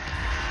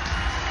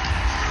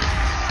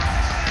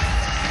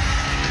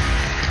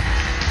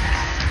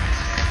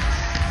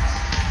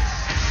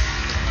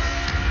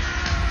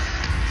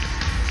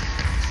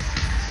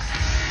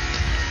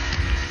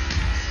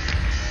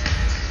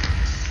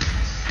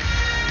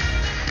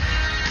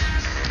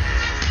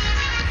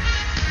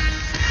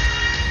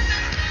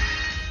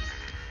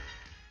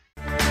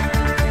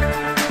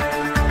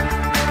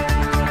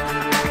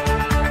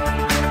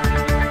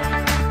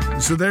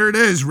 So there it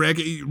is, Rick.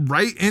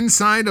 Right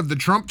inside of the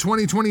Trump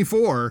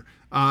 2024,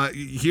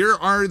 here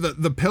are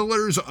the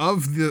pillars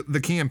of the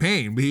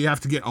campaign. We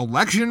have to get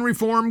election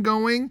reform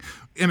going,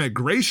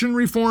 immigration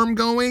reform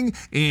going,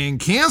 and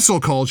cancel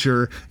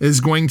culture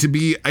is going to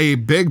be a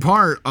big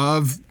part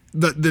of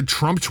the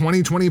Trump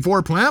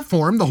 2024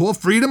 platform. The whole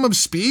freedom of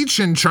speech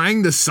and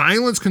trying to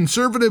silence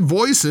conservative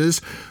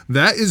voices,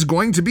 that is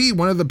going to be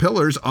one of the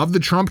pillars of the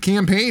Trump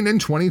campaign in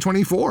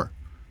 2024.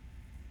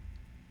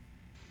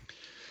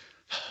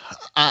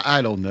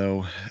 I don't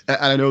know.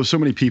 I know so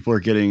many people are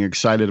getting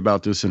excited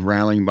about this and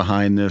rallying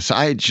behind this.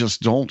 I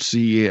just don't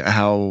see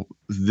how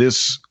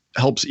this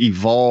helps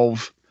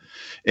evolve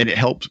and it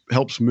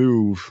helps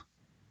move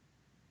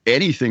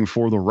anything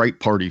for the right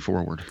party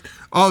forward.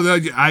 Oh,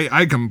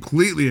 I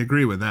completely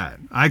agree with that.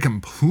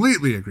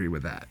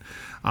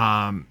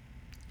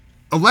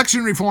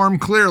 Election reform,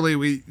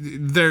 clearly,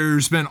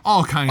 there's been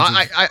all kinds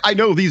of... I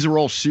know these are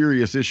all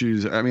serious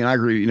issues. I mean, I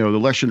agree. You know, the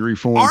election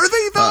reform... Are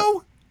they,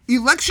 though?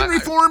 Election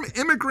reform,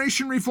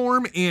 immigration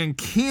reform, and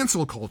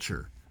cancel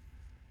culture.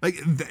 Like,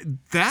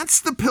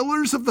 that's the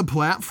pillars of the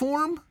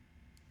platform?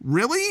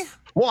 Really?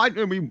 Well, I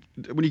mean,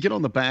 when you get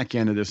on the back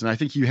end of this, and I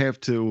think you have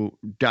to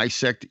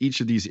dissect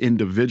each of these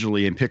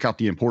individually and pick out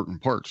the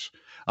important parts.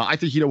 I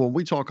think, you know, when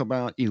we talk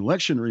about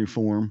election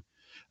reform,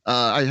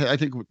 I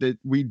think that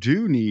we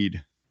do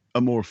need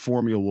a more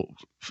formula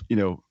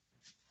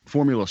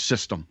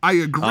system. I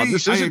agree.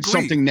 This isn't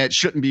something that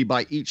shouldn't be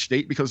by each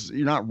state because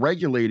you're not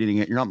regulating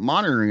it. You're not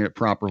monitoring it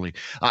properly.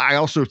 I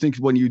also think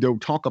when you don't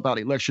talk about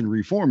election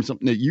reform,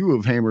 something that you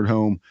have hammered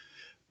home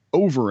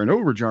over and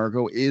over,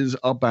 Jargo, is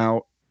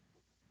about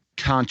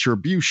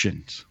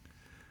contributions.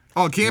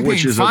 Oh,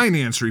 campaign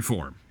finance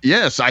reform.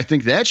 Yes, I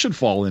think that should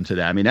fall into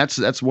that. I mean,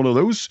 that's one of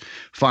those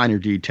finer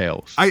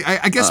details.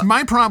 I guess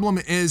my problem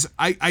is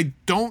I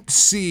don't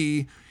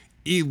see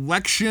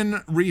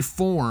election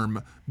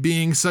reform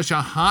being such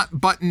a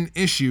hot button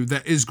issue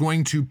that is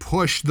going to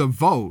push the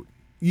vote.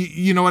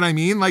 You know what I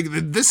mean? Like,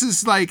 this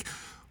is like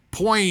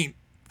point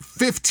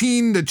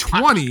 15 to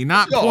 20,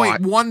 not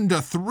point 1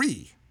 to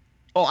 3.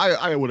 Oh,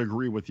 I would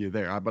agree with you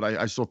there, but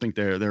I still think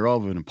they're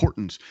of an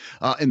importance.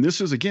 And this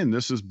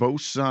is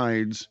both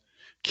sides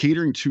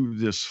catering to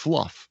this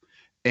fluff.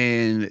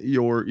 and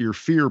your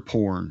fear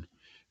porn,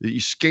 the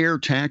scare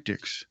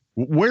tactics.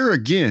 Where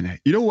again,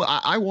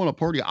 I want a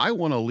party. I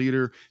want a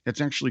leader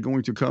that's actually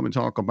going to come and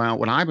talk about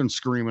what I've been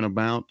screaming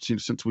about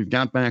since we've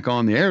got back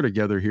on the air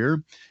together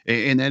here.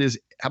 And that is,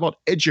 how about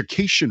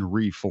education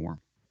reform?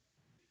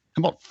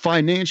 How about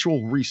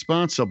financial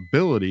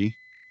responsibility?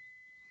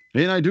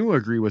 And I do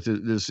agree with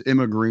this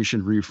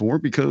immigration reform,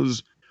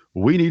 because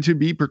we need to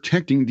be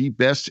protecting the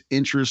best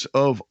interests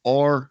of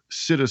our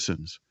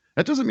citizens.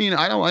 That doesn't mean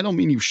I don't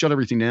mean you shut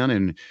everything down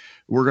and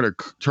we're going to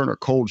turn a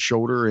cold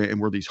shoulder and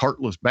we're these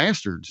heartless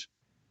bastards.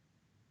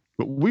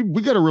 But we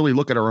got to really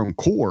look at our own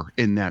core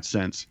in that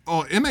sense.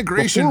 Oh,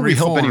 immigration before we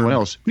reform. help anyone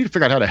else, we need to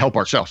figure out how to help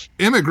ourselves.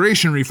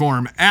 Immigration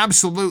reform,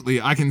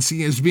 absolutely, I can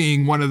see as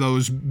being one of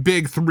those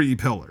big 3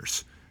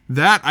 pillars.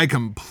 That I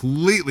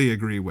completely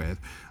agree with.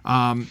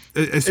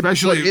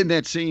 Especially but in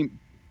that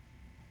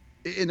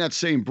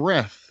same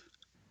breath,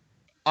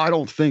 I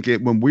don't think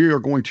when we are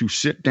going to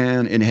sit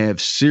down and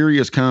have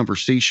serious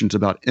conversations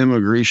about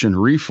immigration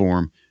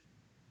reform,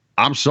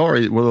 I'm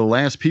sorry, one of the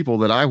last people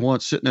that I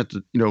want sitting at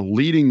the,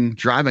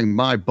 driving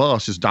my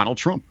bus is Donald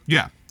Trump.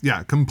 Yeah,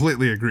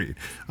 completely agreed.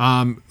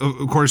 Of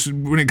course,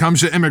 when it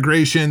comes to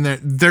immigration,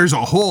 there's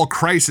a whole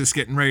crisis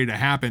getting ready to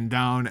happen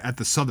down at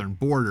the southern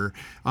border.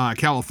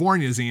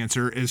 California's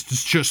answer is to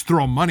just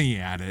throw money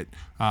at it.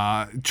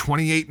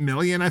 28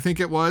 million, I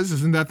think it was.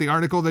 Isn't that the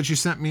article that you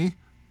sent me?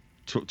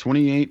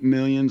 28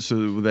 million,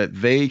 so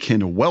that they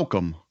can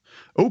welcome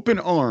open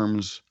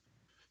arms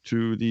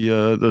to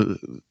the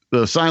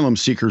asylum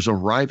seekers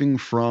arriving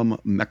from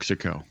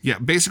Mexico. Yeah,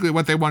 basically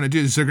what they want to do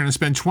is they're going to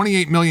spend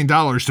 $28 million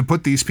to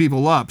put these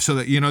people up so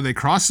that, they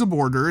cross the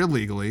border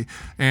illegally,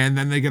 and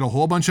then they get a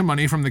whole bunch of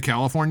money from the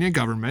California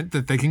government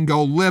that they can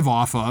go live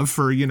off of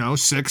for,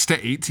 6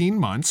 to 18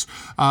 months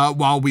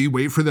while we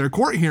wait for their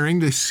court hearing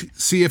to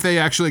see if they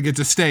actually get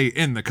to stay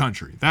in the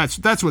country.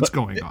 That's what's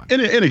going on.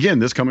 And again,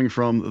 this coming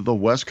from the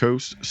West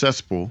Coast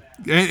cesspool.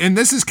 And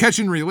this is catch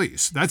and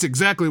release. That's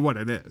exactly what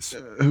it is.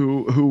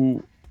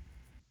 Who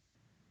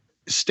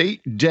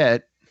state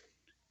debt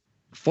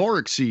far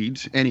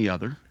exceeds any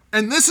other.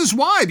 And this is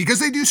why, because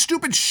they do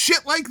stupid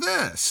shit like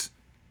this.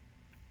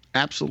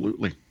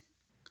 Absolutely.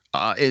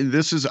 And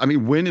this is,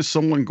 when is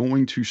someone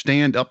going to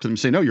stand up to them and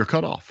say, no, you're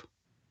cut off?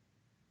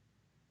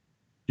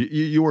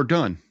 You are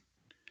done.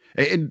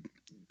 And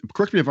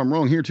correct me if I'm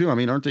wrong here too.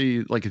 Aren't they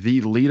like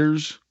the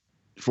leaders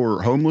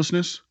for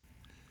homelessness?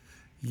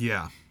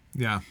 Yeah.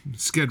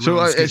 Skid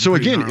Row. So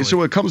again,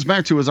 so it comes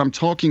back to, as I'm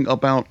talking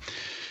about,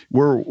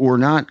 we're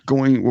not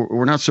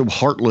so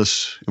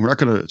heartless, and we're not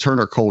going to turn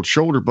our cold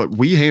shoulder, but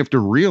we have to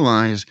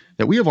realize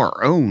that we have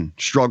our own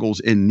struggles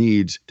and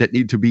needs that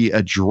need to be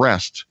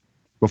addressed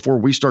before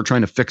we start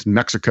trying to fix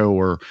Mexico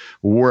or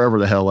wherever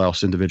the hell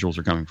else individuals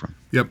are coming from.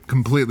 Yep,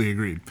 completely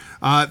agreed.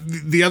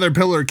 The other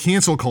pillar,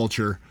 cancel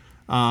culture.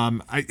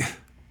 To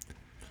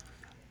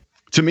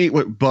me,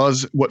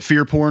 what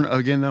fear porn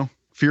again though?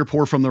 Fear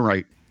porn from the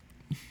right.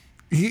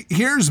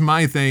 Here's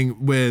my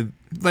thing with,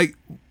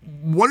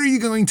 what are you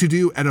going to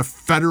do at a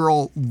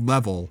federal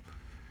level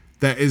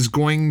that is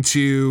going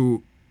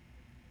to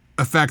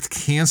affect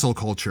cancel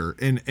culture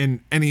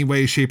in any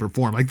way, shape, or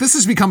form? This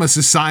has become a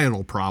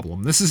societal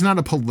problem. This is not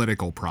a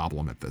political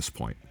problem at this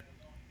point.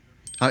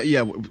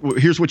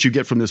 Here's what you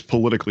get from this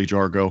politically,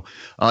 Jargo,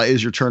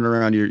 is you're turning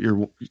around,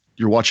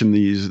 you're watching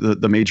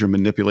the major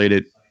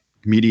manipulated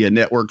media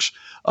networks.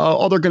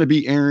 All they're going to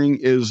be airing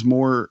is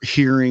more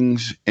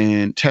hearings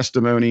and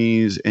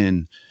testimonies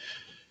and,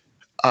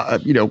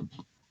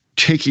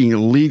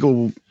 taking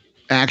legal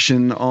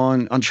action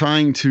on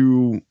trying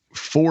to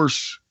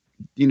force,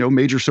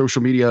 major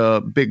social media,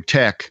 big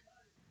tech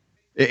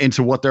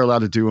into what they're allowed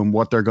to do and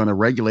what they're going to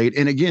regulate.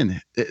 And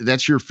again,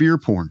 that's your fear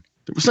porn.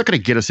 It's not going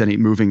to get us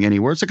moving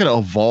anywhere. It's not going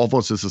to evolve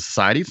us as a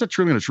society. It's not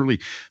going to truly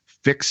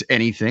fix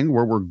anything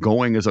where we're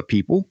going as a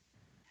people.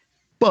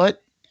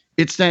 But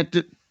it's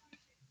that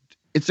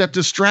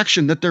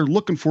distraction that they're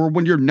looking for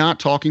when you're not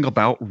talking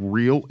about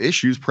real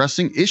issues,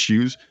 pressing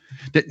issues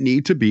that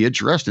need to be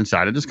addressed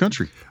inside of this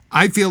country.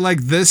 I feel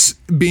like this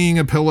being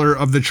a pillar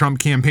of the Trump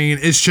campaign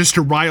is just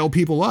to rile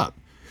people up.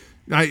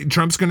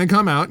 Trump's going to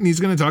come out and he's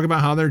going to talk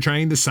about how they're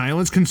trying to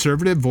silence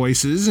conservative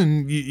voices,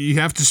 and you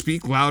have to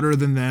speak louder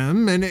than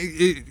them, and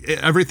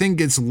everything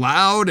gets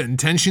loud and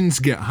tensions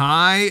get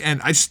high.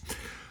 And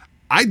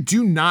I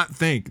do not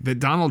think that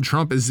Donald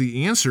Trump is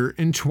the answer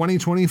in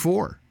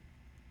 2024.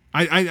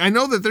 I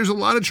know that there's a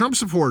lot of Trump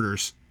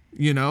supporters,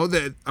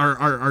 that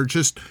are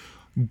just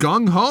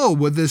gung-ho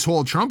with this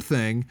whole Trump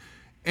thing.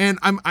 And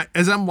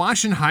as I'm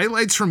watching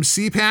highlights from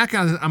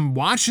CPAC, I'm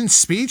watching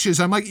speeches,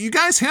 I'm like, you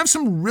guys have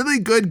some really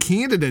good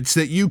candidates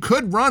that you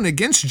could run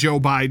against Joe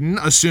Biden,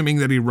 assuming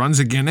that he runs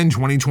again in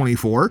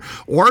 2024,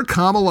 or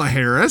Kamala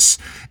Harris.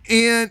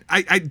 And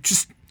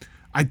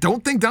I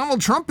don't think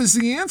Donald Trump is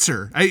the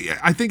answer.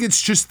 I think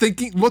it's just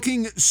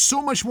looking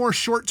so much more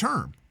short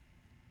term.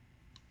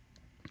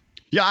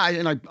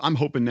 Yeah, I'm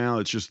hoping now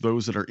it's just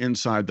those that are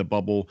inside the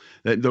bubble,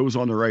 that those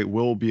on the right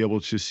will be able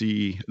to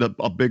see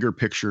a bigger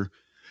picture.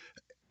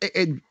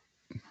 And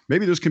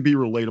maybe this can be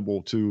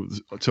relatable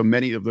to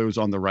many of those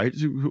on the right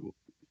who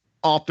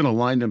often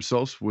align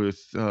themselves with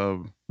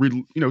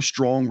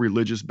strong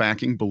religious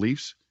backing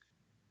beliefs.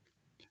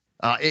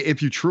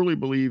 If you truly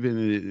believe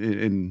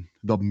in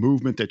the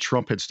movement that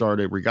Trump had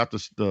started, we got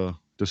the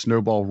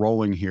snowball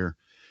rolling here.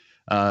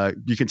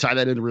 You can tie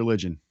that into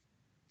religion.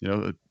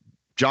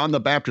 John the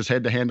Baptist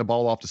had to hand the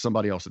ball off to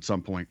somebody else at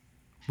some point,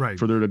 right,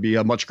 for there to be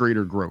a much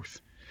greater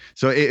growth.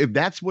 So if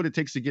that's what it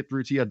takes to get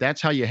through to you,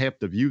 that's how you have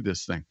to view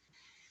this thing.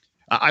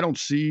 I don't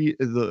see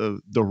the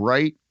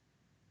right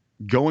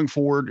going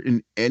forward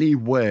in any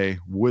way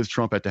with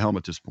Trump at the helm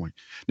at this point.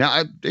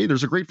 Now,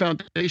 there's a great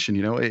foundation.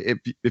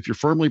 If you're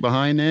firmly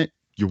behind that,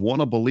 you want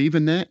to believe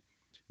in that,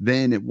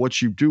 then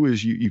what you do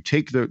is you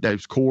take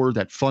that core,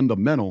 that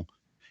fundamental,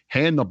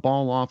 hand the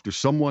ball off to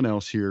someone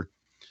else here.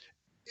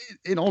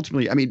 And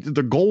ultimately, I mean,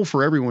 the goal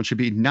for everyone should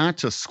be not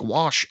to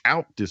squash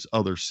out this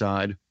other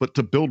side, but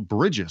to build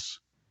bridges.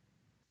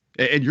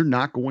 And you're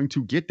not going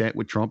to get that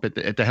with Trump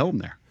at the helm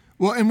there.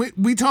 Well, and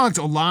we talked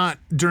a lot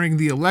during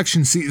the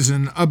election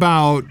season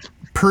about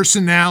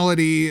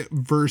personality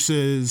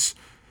versus,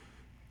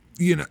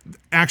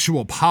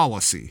 actual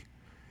policy.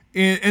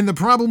 And the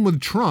problem with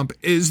Trump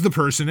is the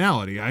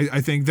personality. I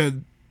think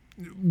that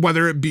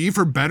whether it be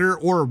for better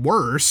or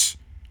worse,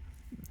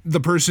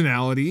 the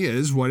personality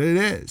is what it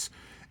is.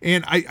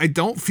 And I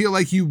don't feel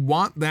like you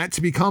want that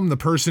to become the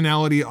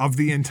personality of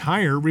the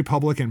entire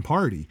Republican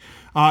Party.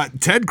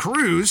 Ted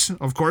Cruz,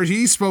 of course,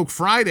 he spoke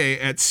Friday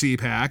at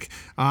CPAC.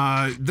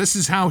 This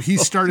is how he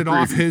started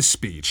off his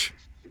speech.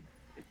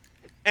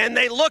 And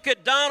they look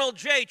at Donald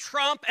J.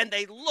 Trump and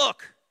they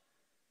look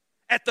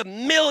at the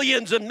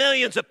millions and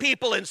millions of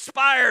people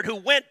inspired who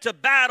went to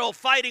battle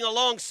fighting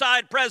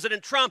alongside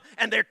President Trump,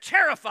 and they're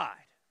terrified.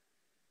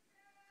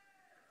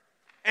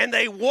 And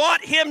they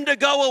want him to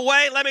go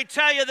away. Let me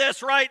tell you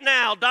this right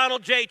now,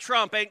 Donald J.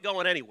 Trump ain't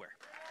going anywhere.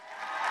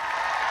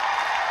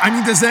 I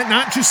mean, does that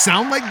not just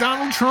sound like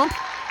Donald Trump?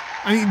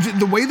 I mean,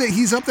 the way that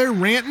he's up there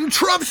ranting,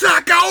 Trump's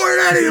not going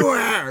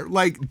anywhere.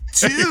 Like,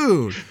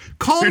 dude,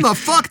 calm the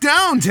fuck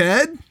down,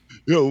 Ted.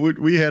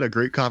 We had a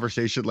great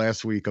conversation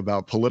last week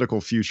about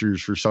political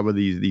futures for some of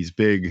these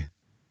big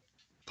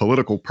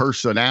political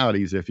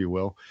personalities, if you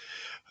will.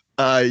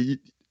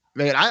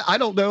 Man, I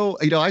don't know.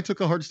 I took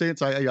a hard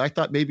stance. I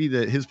thought maybe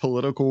that his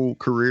political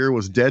career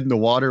was dead in the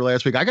water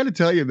last week. I got to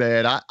tell you,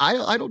 man,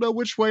 I don't know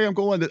which way I'm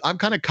going. I'm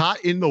kind of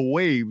caught in the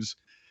waves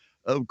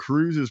of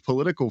Cruz's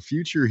political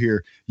future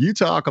here. You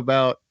talk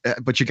about,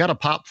 but you got to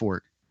pop for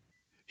it.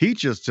 He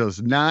just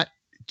does not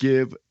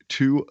give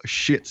two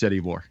shits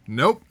anymore.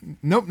 Nope,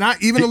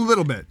 not even a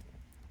little bit.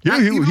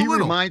 Here's who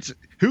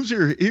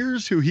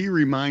he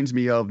reminds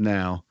me of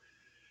now.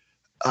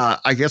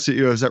 I guess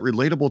is that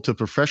relatable to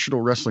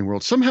professional wrestling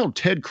world? Somehow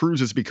Ted Cruz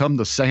has become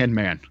the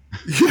Sandman.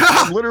 Yeah,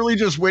 I'm literally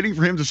just waiting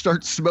for him to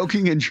start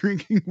smoking and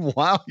drinking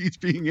while he's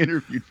being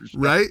interviewed for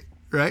stuff.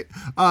 Right.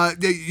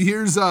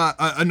 Here's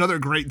another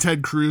great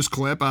Ted Cruz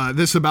clip.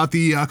 This about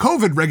the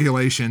COVID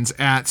regulations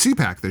at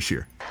CPAC this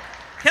year.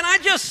 Can I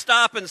just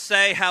stop and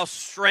say how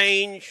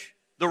strange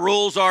the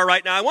rules are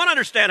right now? I want to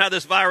understand how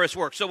this virus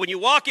works. So when you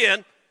walk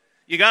in,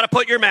 you got to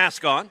put your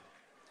mask on.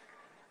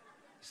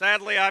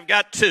 Sadly, I've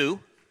got two.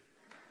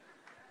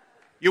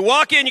 You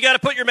walk in, you got to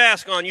put your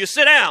mask on. You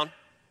sit down,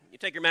 you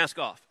take your mask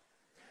off.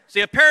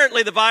 See,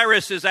 apparently the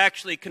virus is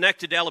actually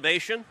connected to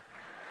elevation.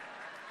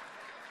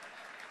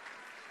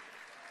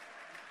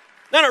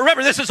 No,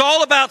 remember, this is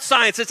all about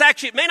science.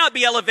 It may not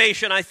be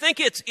elevation. I think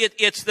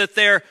it's that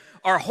there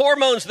are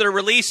hormones that are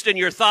released in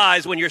your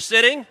thighs when you're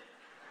sitting.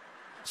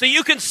 So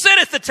you can sit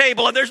at the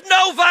table and there's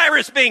no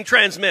virus being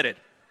transmitted.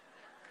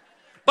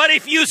 But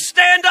if you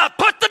stand up,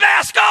 put the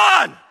mask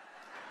on.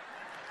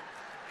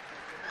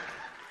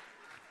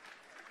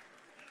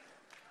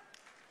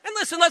 And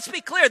listen, let's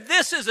be clear,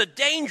 this is a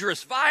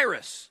dangerous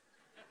virus.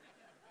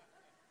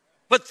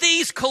 But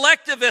these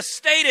collectivist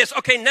statists,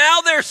 okay,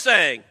 now they're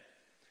saying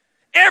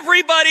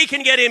everybody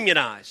can get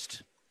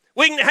immunized.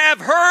 We can have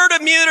herd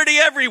immunity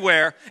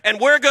everywhere, and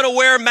we're going to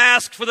wear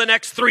masks for the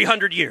next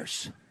 300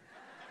 years.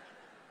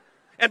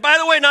 And by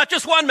the way, not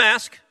just one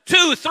mask,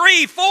 2,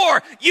 3,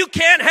 4. You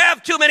can't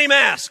have too many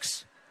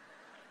masks.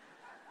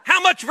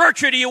 How much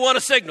virtue do you want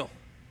to signal?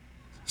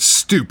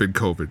 Stupid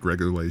COVID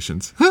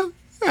regulations.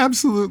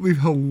 Absolutely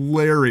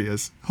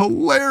hilarious.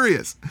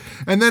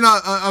 And then,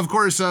 of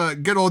course,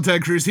 good old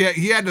Ted Cruz,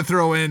 he had to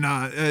throw in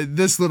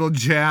this little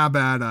jab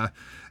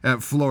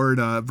at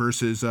Florida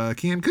versus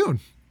Cancun.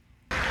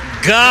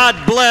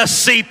 God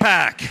bless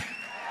CPAC.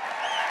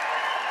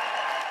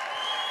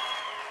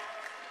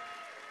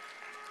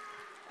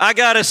 I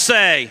gotta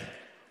say,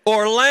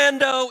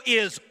 Orlando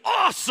is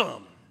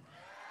awesome.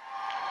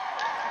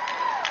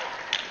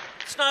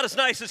 It's not as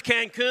nice as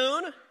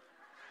Cancun.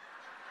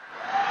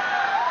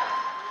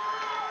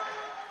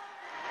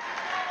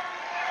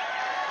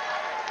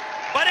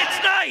 But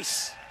it's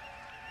nice.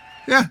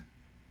 Yeah,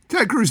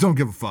 Ted Cruz don't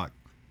give a fuck.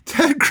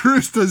 Ted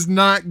Cruz does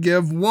not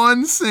give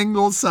one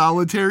single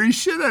solitary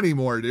shit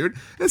anymore, dude.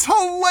 It's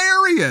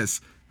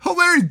hilarious.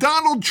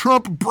 Donald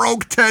Trump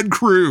broke Ted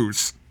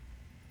Cruz.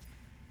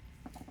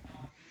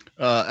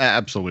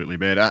 Absolutely,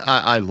 man.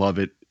 I love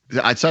it.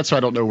 That's why I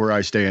don't know where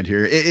I stand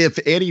here. If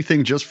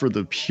anything, just for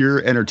the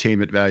pure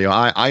entertainment value,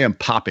 I am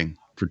popping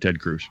for Ted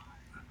Cruz.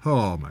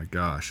 Oh my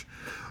gosh.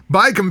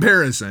 By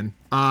comparison,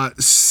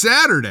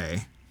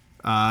 Saturday,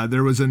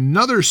 there was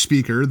another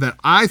speaker that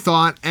I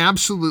thought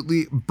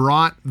absolutely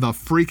brought the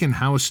freaking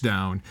house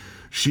down.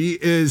 She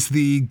is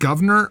the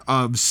governor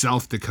of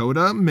South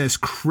Dakota, Miss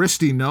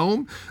Kristi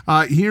Noem.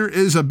 Here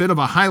is a bit of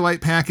a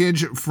highlight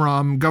package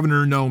from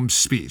Governor Noem's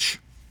speech.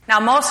 Now,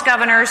 most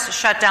governors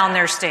shut down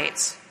their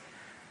states.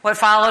 What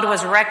followed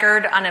was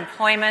record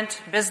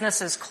unemployment,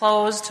 businesses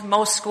closed,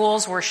 most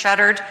schools were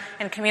shuttered,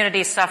 and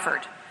communities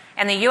suffered.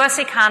 And the U.S.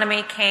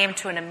 economy came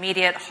to an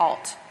immediate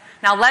halt.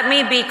 Now, let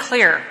me be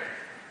clear.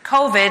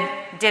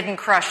 COVID didn't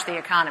crush the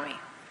economy.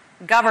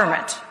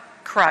 Government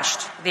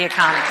crushed the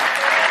economy.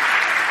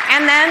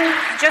 And then,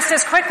 just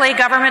as quickly,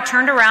 government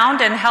turned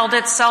around and held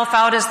itself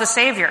out as the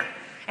savior.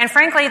 And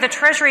frankly, the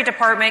Treasury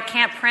Department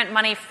can't print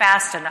money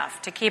fast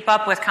enough to keep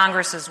up with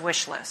Congress's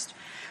wish list.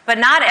 But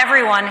not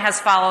everyone has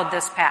followed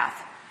this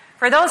path.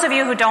 For those of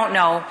you who don't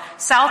know,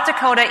 South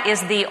Dakota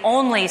is the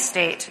only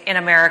state in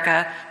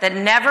America that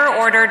never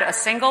ordered a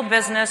single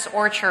business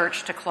or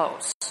church to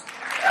close.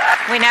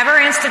 We never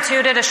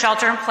instituted a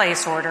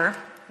shelter-in-place order.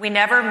 We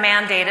never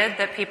mandated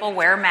that people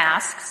wear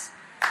masks.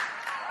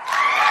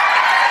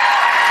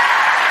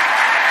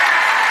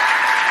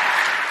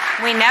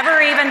 We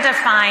never even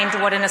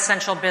defined what an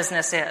essential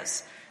business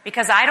is,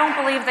 because I don't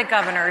believe that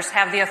governors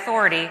have the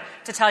authority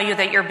to tell you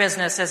that your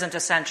business isn't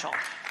essential.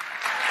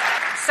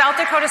 South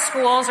Dakota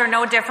schools are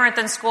no different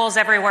than schools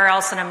everywhere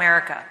else in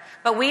America,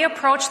 but we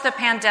approached the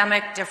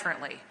pandemic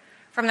differently.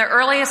 From the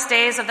earliest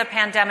days of the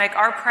pandemic,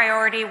 our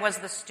priority was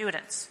the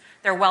students,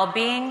 their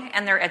well-being,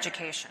 and their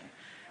education.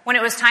 When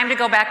it was time to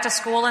go back to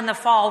school in the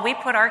fall, we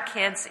put our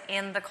kids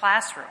in the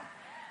classroom.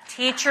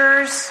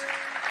 Teachers,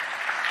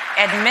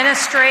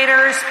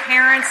 administrators,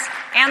 parents,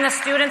 and the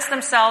students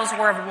themselves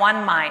were of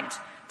one mind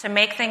to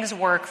make things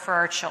work for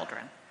our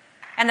children.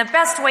 And the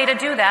best way to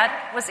do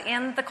that was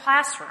in the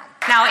classroom.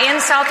 Now, in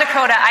South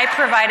Dakota, I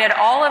provided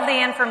all of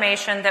the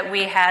information that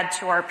we had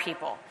to our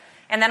people,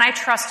 and then I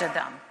trusted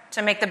them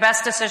to make the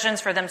best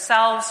decisions for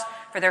themselves,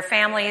 for their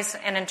families,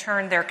 and in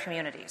turn, their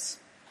communities.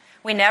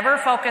 We never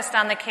focused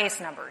on the case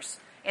numbers.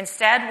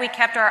 Instead, we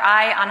kept our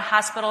eye on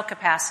hospital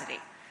capacity.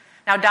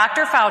 Now,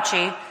 Dr.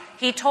 Fauci,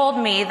 he told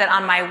me that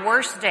on my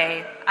worst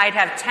day, I'd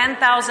have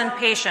 10,000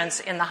 patients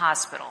in the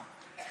hospital.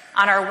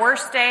 On our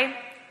worst day,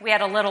 we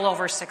had a little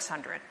over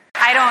 600.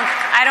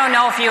 I don't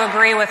know if you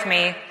agree with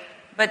me,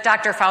 but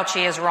Dr.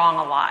 Fauci is wrong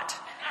a lot.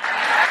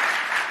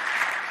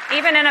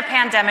 Even in a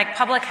pandemic,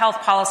 public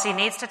health policy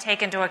needs to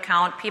take into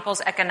account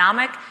people's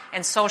economic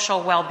and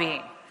social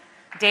well-being.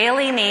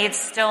 Daily needs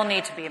still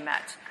need to be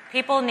met.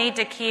 People need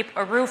to keep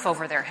a roof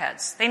over their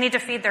heads. They need to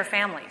feed their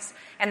families,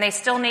 and they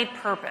still need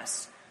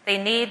purpose. They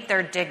need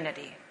their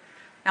dignity.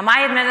 Now,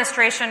 my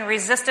administration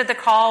resisted the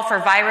call for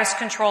virus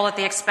control at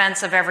the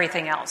expense of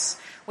everything else.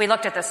 We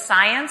looked at the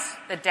science,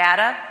 the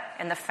data,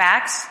 and the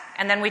facts,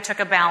 and then we took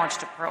a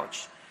balanced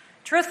approach.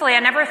 Truthfully, I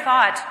never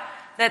thought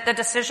that the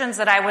decisions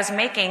that I was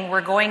making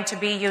were going to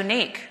be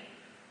unique.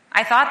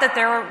 I thought that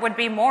there would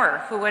be more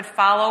who would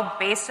follow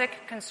basic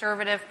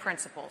conservative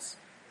principles,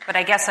 but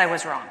I guess I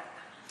was wrong.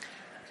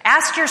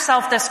 Ask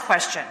yourself this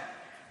question: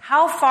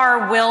 how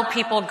far will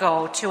people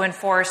go to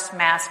enforce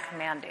mask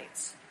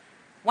mandates?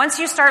 Once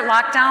you start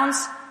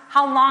lockdowns,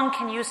 how long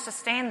can you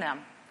sustain them?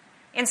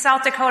 In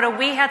South Dakota,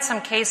 we had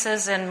some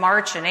cases in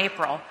March and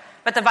April,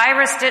 but the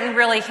virus didn't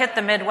really hit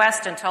the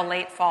Midwest until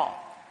late fall.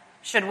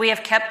 Should we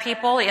have kept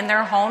people in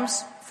their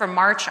homes from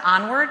March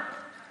onward?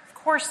 Of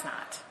course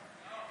not.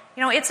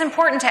 You know, it's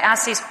important to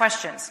ask these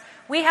questions.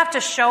 We have to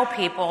show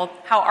people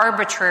how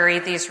arbitrary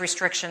these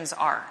restrictions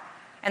are,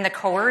 and the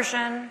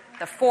coercion,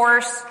 the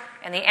force,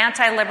 and the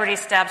anti-liberty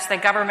steps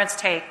that governments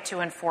take to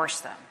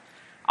enforce them.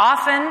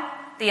 Often,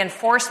 the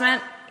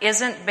enforcement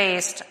isn't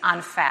based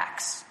on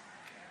facts.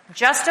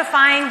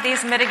 Justifying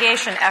these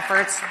mitigation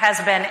efforts has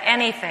been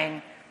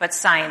anything but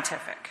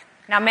scientific.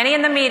 Now, many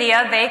in the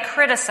media, they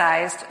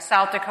criticized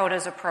South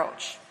Dakota's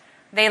approach.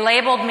 They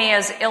labeled me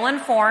as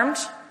ill-informed,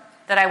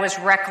 that I was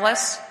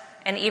reckless,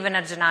 and even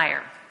a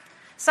denier.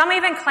 Some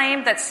even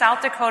claimed that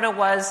South Dakota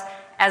was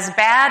as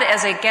bad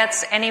as it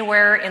gets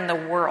anywhere in the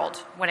world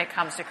when it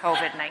comes to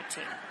COVID-19.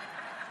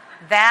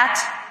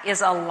 That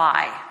is a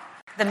lie.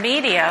 The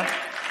media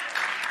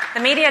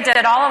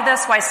did all of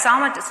this while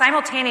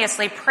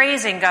simultaneously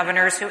praising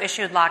governors who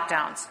issued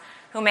lockdowns,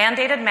 who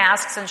mandated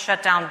masks and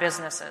shut down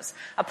businesses,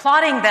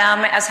 applauding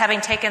them as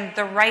having taken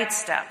the right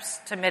steps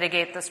to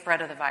mitigate the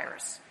spread of the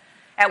virus.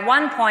 At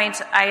one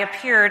point, I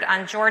appeared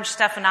on George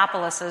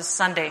Stephanopoulos'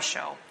 Sunday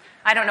show.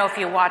 I don't know if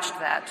you watched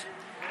that.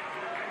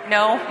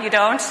 No, you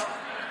don't?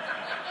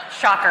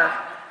 Shocker.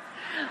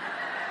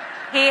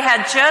 He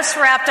had just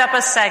wrapped up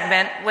a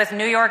segment with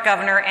New York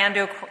Governor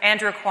Andrew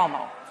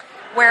Cuomo,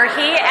 where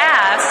he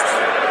asked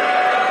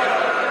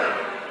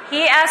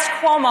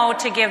Cuomo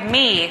to give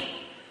me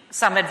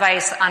some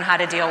advice on how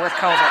to deal with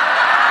COVID.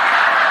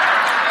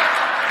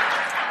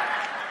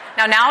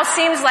 Now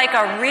seems like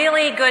a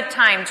really good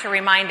time to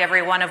remind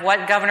everyone of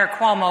what Governor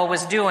Cuomo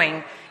was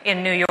doing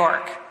in New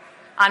York.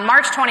 On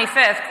March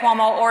 25th,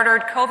 Cuomo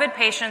ordered COVID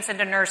patients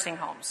into nursing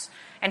homes,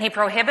 and he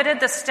prohibited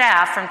the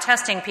staff from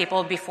testing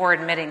people before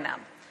admitting them.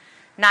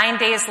 9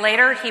 days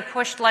later, he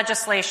pushed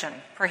legislation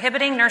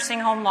prohibiting nursing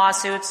home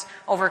lawsuits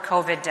over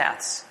COVID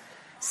deaths.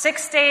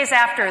 6 days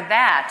after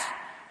that,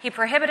 he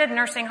prohibited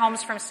nursing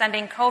homes from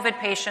sending COVID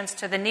patients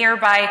to the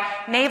nearby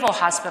naval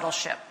hospital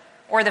ship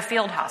or the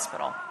field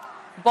hospital,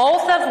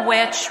 both of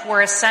which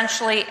were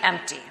essentially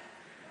empty.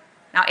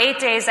 Now, 8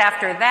 days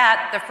after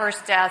that, the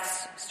first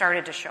deaths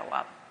started to show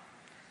up.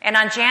 And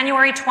on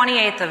January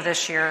 28th of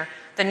this year,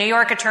 the New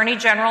York Attorney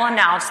General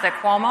announced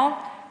that Cuomo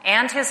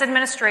and his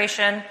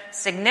administration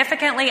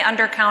significantly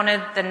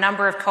undercounted the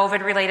number of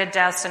COVID-related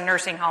deaths in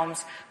nursing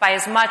homes by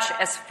as much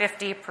as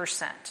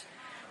 50%.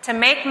 To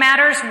make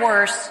matters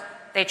worse,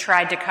 they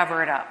tried to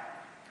cover it up.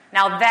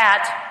 Now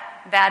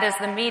that is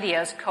the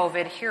media's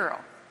COVID hero.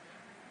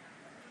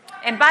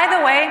 And by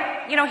the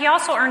way, he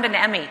also earned an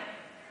Emmy,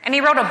 and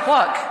he wrote a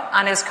book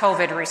on his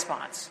COVID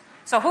response.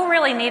 So who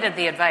really needed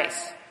the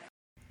advice?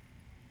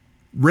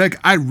 Rick,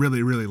 I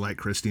really, really like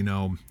Kristi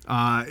Noem.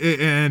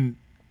 And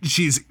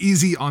she's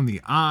easy on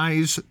the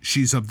eyes.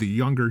 She's of the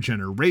younger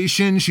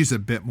generation. She's a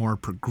bit more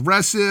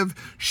progressive.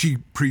 She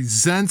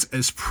presents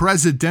as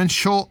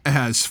presidential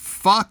as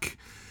fuck.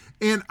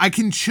 And I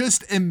can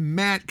just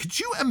imagine, could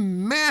you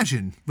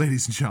imagine,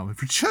 ladies and gentlemen,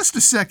 for just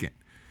a second,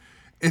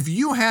 if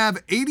you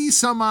have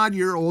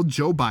 80-some-odd-year-old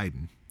Joe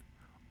Biden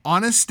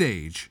on a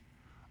stage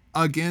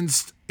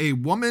against a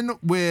woman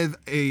with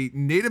a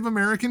Native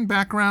American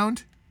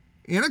background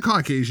and a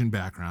Caucasian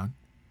background,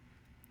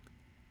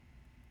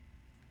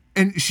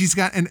 and she's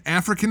got an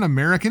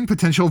African-American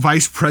potential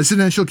vice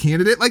presidential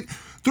candidate, like,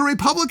 the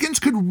Republicans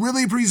could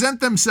really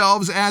present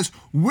themselves as,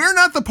 we're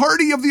not the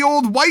party of the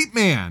old white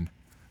man.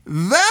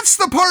 That's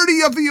the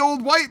party of the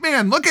old white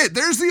man. Look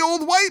there's the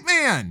old white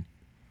man.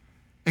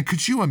 And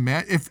could you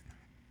imagine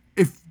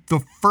if the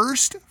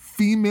first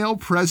female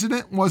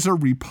president was a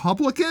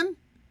Republican?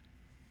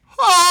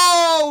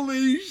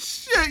 Holy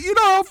shit. You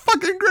know how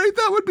fucking great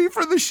that would be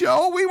for the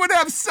show? We would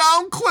have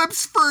sound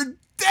clips for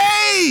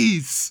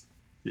days.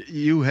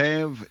 You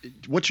have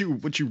what you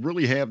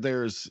really have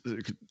there is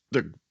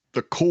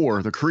the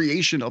core, the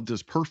creation of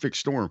this perfect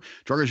storm.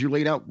 Drug, as you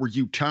laid out, where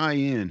you tie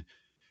in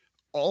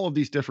all of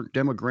these different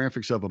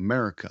demographics of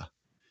America.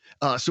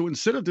 So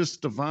instead of this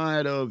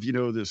divide of,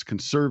 this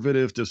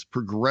conservative, this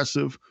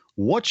progressive,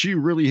 what you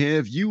really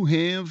have, you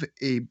have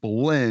a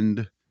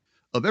blend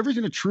of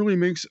everything that truly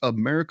makes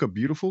America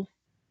beautiful,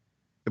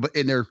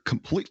 and they're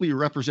completely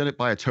represented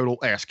by a total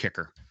ass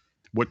kicker.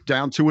 What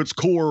down to its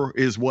core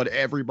is what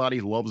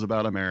everybody loves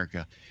about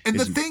America. And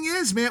the thing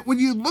is, man, when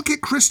you look at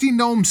Kristi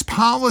Noem's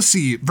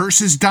policy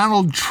versus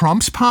Donald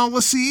Trump's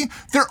policy,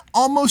 they're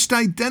almost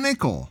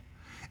identical.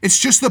 It's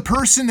just the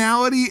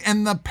personality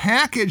and the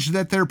package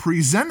that they're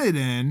presented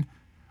in.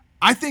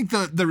 I think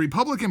the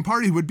Republican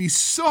Party would be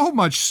so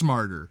much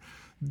smarter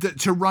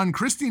to run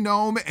Kristi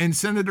Noem and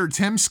Senator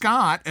Tim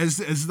Scott as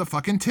the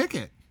fucking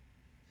ticket.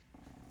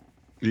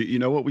 You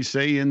know what we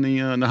say in the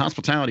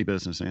hospitality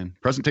business, man?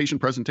 Presentation,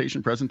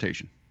 presentation,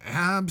 presentation.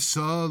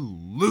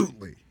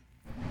 Absolutely.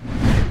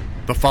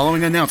 The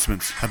following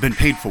announcements have been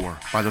paid for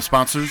by the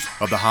sponsors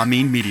of the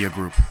Hameen Media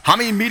Group.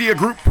 Hameen Media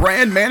Group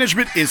brand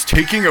management is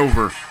taking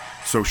over.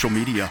 Social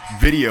media,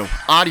 video,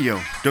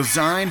 audio,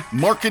 design,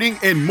 marketing,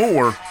 and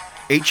more.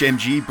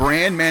 HMG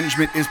Brand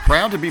Management is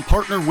proud to be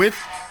partnered with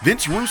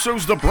Vince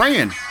Russo's The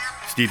Brand,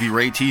 Stevie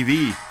Ray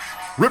TV,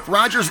 Rip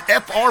Rogers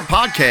FR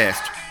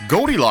Podcast,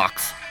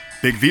 Goldilocks,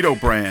 Big Vito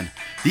Brand,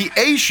 The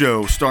A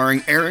Show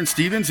starring Aaron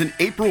Stevens and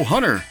April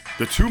Hunter,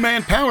 The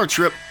Two-Man Power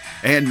Trip,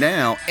 and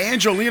now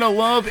Angelina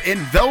Love and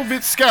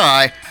Velvet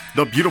Sky,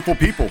 The Beautiful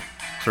People.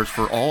 Search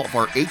for all of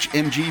our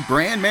HMG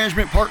brand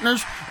management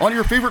partners on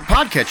your favorite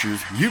podcatchers,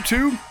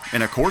 YouTube,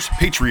 and of course,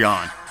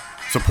 Patreon.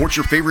 Support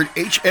your favorite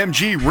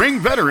HMG ring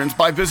veterans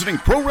by visiting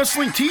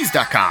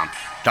ProWrestlingTees.com.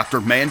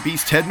 Dr.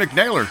 Man-Beast Ted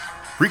McNaylor,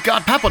 Greek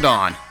God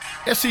Papadon,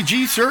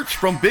 SCG Search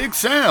from Big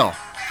Sal,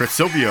 Chris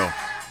Silvio,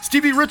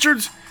 Stevie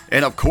Richards,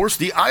 and of course,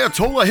 the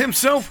Ayatollah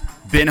himself,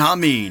 Ben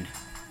Hameen.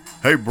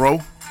 Hey bro,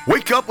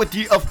 wake up with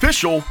the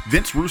official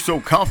Vince Russo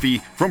coffee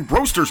from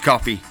Broasters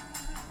Coffee.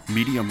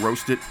 Medium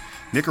roasted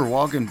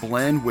Nicaraguan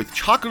blend with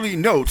chocolatey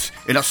notes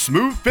and a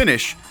smooth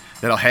finish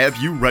that'll have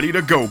you ready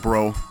to go,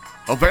 bro.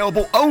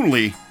 Available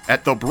only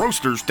at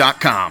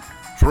thebroasters.com.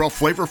 For a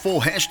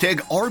flavorful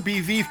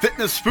 #RBV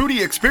Fitness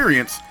Foodie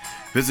experience,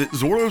 visit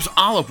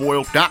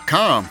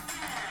ZordosOliveOil.com.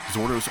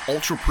 Zordo's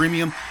Ultra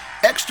Premium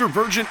Extra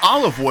Virgin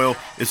Olive Oil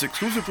is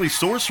exclusively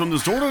sourced from the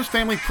Zordos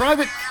family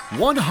private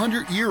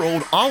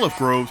 100-year-old olive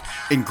groves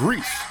in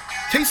Greece.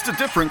 Taste the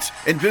difference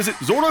and visit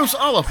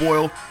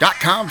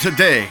ZordosOliveOil.com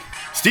today.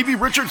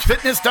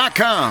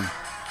 StevieRichardsFitness.com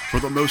for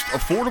the most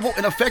affordable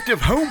and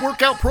effective home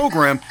workout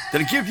program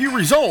that'll give you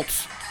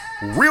results,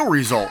 real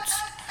results.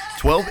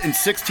 12 and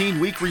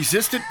 16-week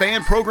resistant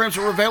band programs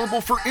are available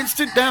for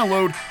instant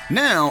download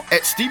now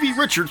at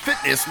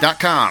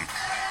StevieRichardsFitness.com.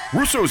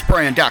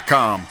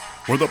 Russo'sBrand.com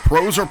where the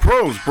pros are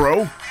pros,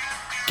 bro.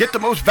 Get the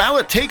most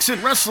valid takes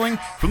in wrestling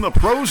from the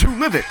pros who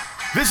live it.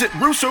 Visit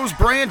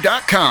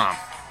russosbrand.com.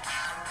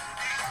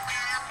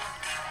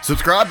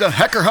 Subscribe to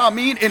Hecker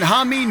Hameen and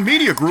Hameen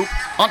Media Group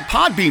on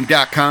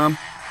podbeam.com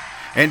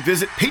and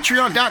visit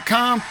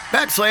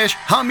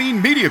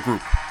patreon.com/Hameen Media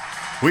Group.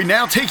 We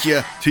now take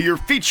you to your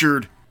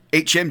featured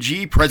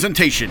HMG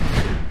presentation.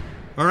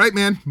 All right,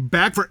 man,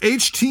 back for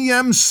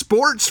HTM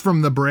Sports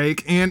from the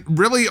break, and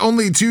really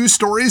only 2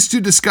 stories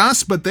to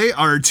discuss, but they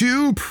are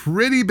 2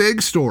 pretty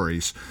big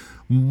stories.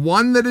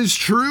 One that is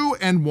true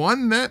and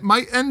one that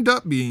might end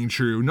up being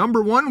true.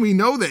 Number 1, we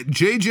know that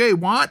JJ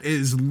Watt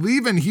is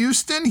leaving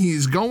Houston.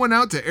 He's going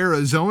out to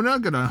Arizona,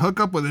 going to hook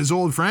up with his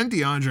old friend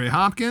DeAndre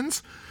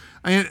Hopkins.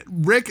 And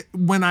Rick,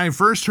 when I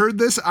first heard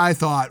this, I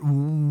thought,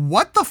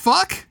 what the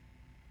fuck?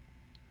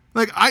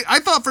 Like, I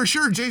thought for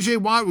sure JJ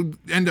Watt would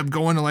end up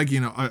going to, like,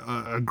 you know,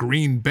 a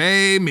Green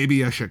Bay,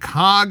 maybe a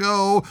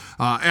Chicago.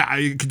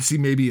 I could see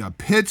maybe a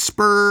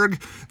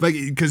Pittsburgh, like,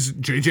 because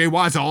JJ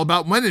Watt's all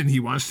about winning. He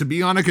wants to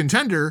be on a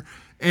contender,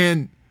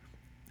 and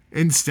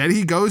instead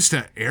he goes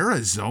to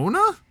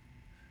Arizona.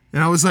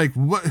 And I was like,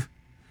 what?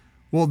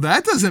 Well,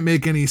 that doesn't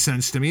make any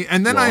sense to me.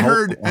 And then I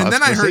heard,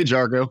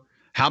 Jargo,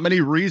 how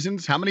many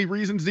reasons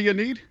do you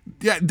need?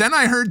 Yeah, then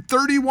I heard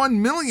 $31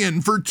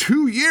 million for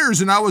 2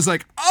 years, and I was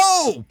like,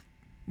 oh,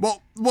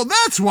 well,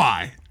 that's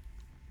why.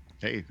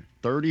 Hey,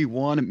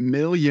 31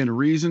 million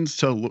reasons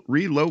to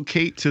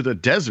relocate to the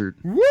desert.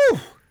 Woo!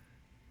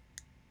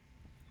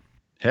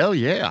 Hell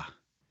yeah.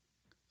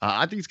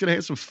 I think it's going to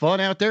have some fun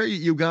out there.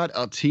 You got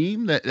a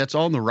team that's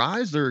on the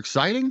rise. They're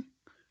exciting.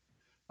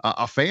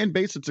 A fan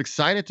base that's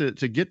excited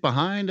to get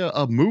behind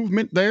a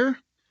movement there.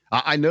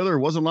 I know there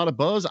wasn't a lot of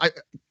buzz.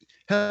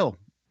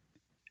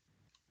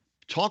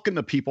 Talking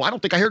to people, I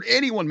don't think I heard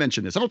anyone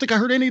mention this. I don't think I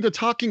heard any of the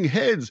talking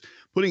heads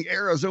putting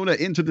Arizona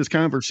into this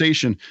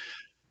conversation.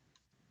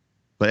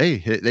 But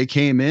hey, they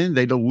came in,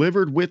 they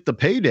delivered with the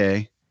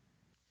payday.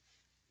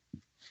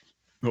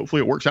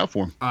 Hopefully it works out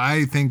for them.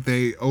 I think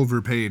they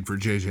overpaid for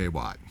JJ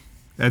Watt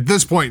at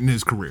this point in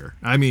his career.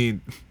 I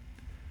mean,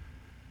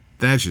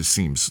 that just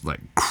seems like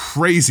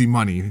crazy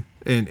money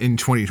in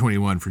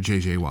 2021 for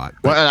JJ Watt.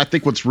 Well, I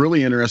think what's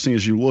really interesting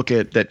is you look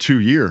at that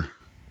 2-year.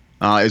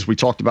 As we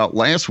talked about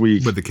last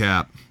week with the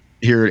cap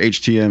here at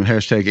HTM,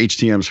 hashtag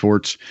HTM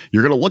Sports,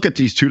 you're going to look at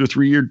these 2 to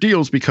 3 year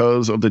deals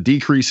because of the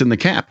decrease in the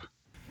cap.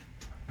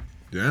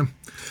 Yeah.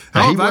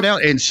 He went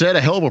out and set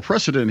a hell of a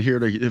precedent here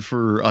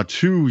for a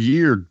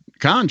 2-year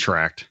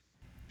contract.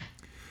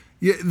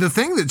 Yeah, the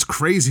thing that's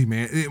crazy,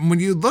 man, when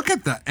you look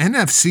at the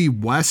NFC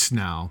West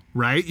now,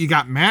 right? You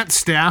got Matt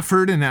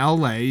Stafford in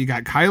LA, you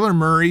got Kyler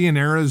Murray in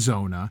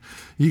Arizona,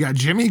 you got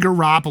Jimmy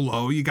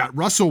Garoppolo, you got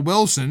Russell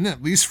Wilson,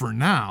 at least for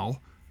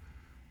now.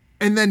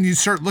 And then you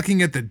start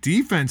looking at the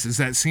defenses.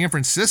 That San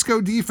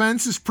Francisco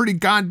defense is pretty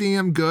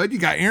goddamn good. You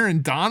got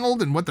Aaron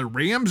Donald and what the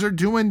Rams are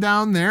doing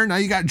down there. Now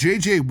you got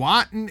J.J.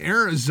 Watt in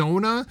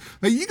Arizona.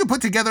 Like, you could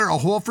put together a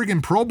whole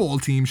freaking Pro Bowl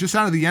team just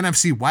out of the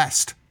NFC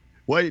West.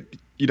 Well,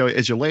 you know,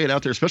 as you lay it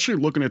out there, especially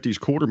looking at these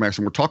quarterbacks,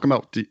 and we're talking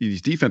about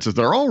these defenses,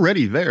 they're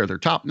already there. They're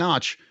top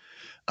notch.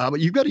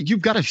 But you've got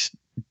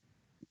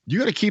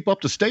to keep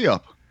up to stay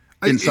up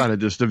inside of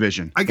this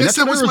division. I guess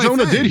that's what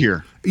Arizona did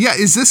here. Yeah,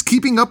 is this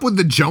keeping up with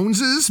the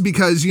Joneses?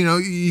 Because, you know,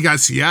 you got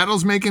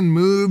Seattle's making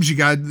moves. You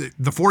got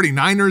the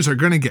 49ers are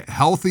going to get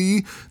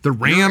healthy. The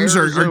Rams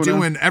are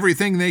doing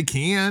everything they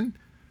can.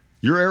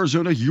 You're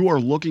Arizona. You are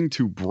looking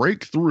to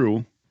break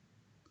through,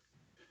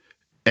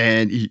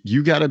 and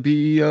you got to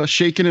be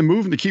shaking and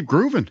moving to keep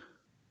grooving.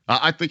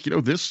 I think, you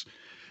know, this.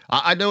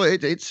 I know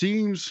it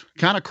seems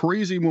kind of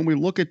crazy when we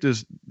look at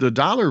the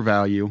dollar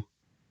value.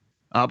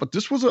 But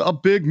this was a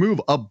big move,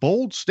 a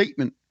bold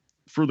statement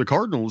for the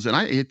Cardinals. And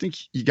I think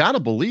you got to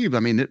believe, I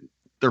mean,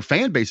 their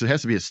fan base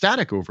has to be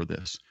ecstatic over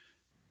this.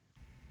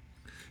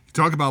 You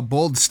talk about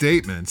bold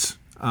statements.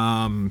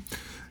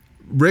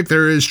 Rick,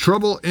 there is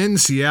trouble in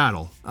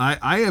Seattle.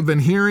 I have been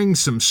hearing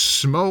some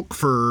smoke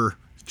for,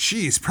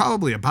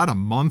 probably about a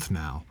month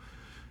now,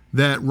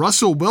 that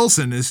Russell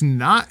Wilson is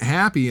not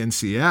happy in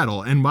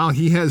Seattle. And while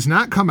he has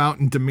not come out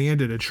and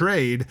demanded a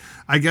trade,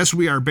 I guess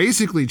we are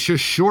basically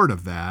just short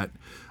of that.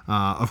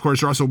 Of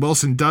course, Russell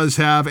Wilson does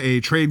have a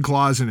trade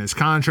clause in his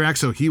contract,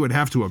 so he would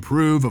have to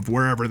approve of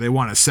wherever they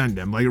want to send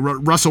him. Like,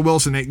 Russell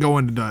Wilson ain't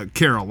going to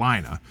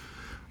Carolina.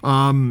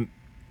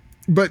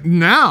 But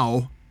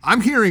now I'm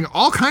hearing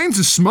all kinds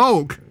of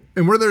smoke,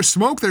 and where there's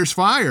smoke, there's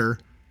fire.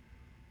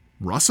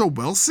 Russell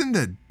Wilson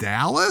to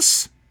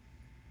Dallas?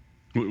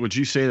 Would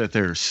you say that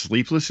they're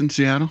sleepless in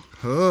Seattle?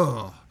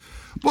 Oh.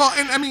 Well,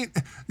 and I mean,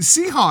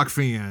 Seahawk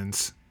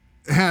fans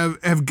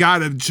have got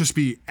to just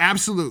be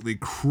absolutely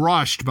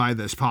crushed by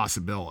this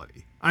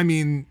possibility. I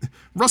mean,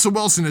 Russell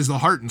Wilson is the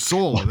heart and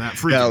soul of that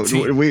freaking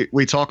team.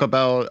 We talk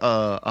about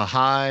a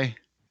high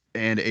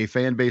and a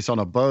fan base on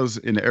a buzz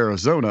in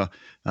Arizona,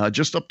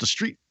 just up the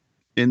street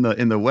in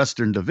the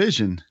Western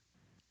Division,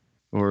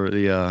 or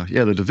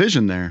the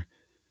division there.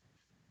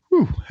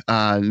 Whew,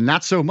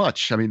 not so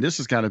much. I mean, this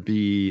has got to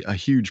be a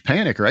huge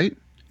panic, right?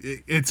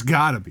 It's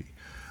got to be.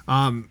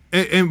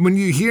 And when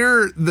you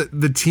hear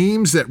the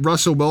teams that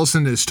Russell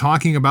Wilson is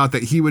talking about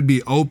that he would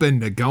be open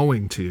to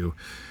going to,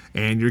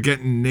 and you're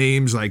getting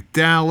names like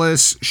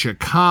Dallas,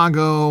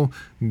 Chicago,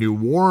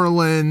 New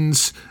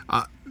Orleans,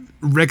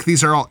 Rick,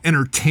 these are all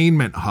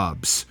entertainment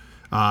hubs.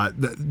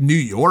 New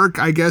York,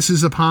 I guess,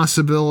 is a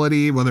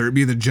possibility, whether it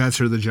be the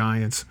Jets or the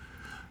Giants.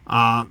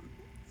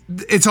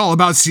 It's all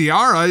about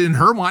Ciara and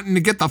her wanting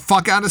to get the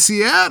fuck out of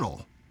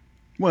Seattle.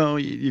 Well,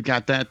 you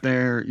got that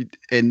there,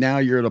 and now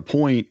you're at a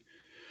point.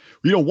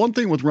 One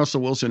thing with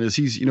Russell Wilson is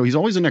he's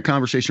always in that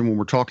conversation when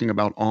we're talking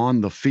about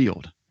on the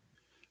field,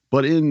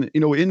 but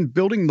in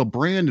building the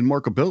brand and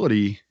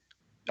markability,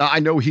 I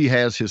know he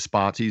has his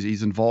spots.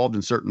 He's involved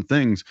in certain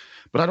things,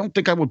 but I don't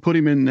think I would put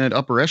him in that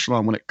upper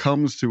echelon when it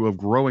comes to of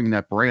growing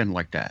that brand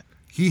like that.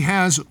 He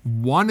has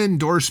one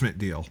endorsement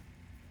deal,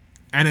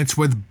 and it's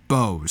with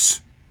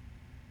Bose.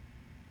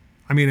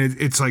 I mean,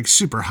 it's like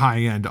super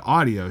high-end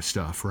audio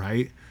stuff,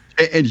 right?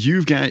 And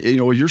you've got,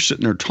 you're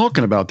sitting there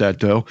talking about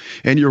that, though,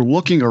 and you're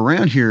looking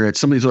around here at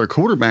some of these other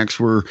quarterbacks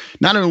where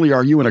not only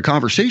are you in a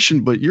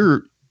conversation, but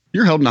you're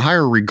held in a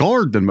higher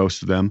regard than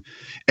most of them,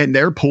 and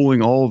they're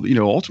pulling all,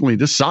 ultimately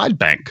this side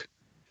bank,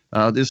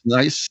 this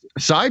nice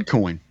side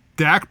coin.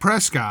 Dak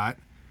Prescott,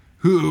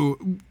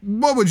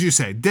 what would you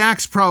say?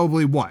 Dak's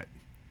probably what?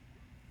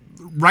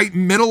 Right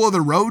middle of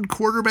the road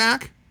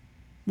quarterback?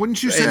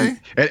 Wouldn't you say?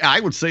 And I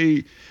would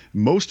say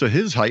most of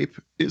his hype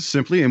is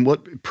simply, and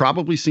what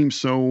probably seems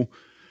so,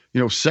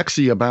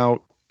 sexy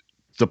about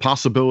the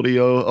possibility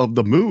of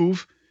the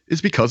move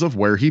is because of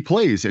where he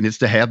plays, and it's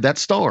to have that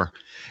star.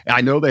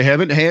 I know they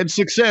haven't had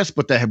success,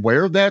 but to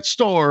wear that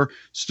star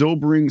still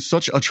brings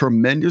such a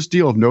tremendous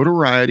deal of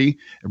notoriety,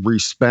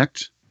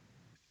 respect,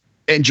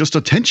 and just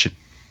attention.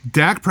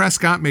 Dak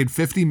Prescott made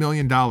 $50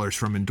 million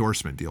from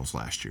endorsement deals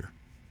last year.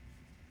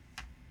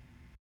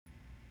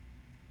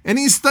 And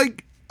he's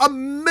like a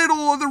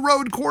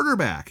middle-of-the-road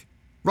quarterback.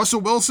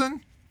 Russell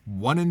Wilson,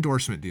 one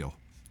endorsement deal.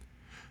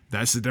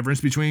 That's the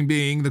difference between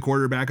being the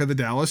quarterback of the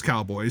Dallas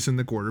Cowboys and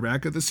the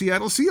quarterback of the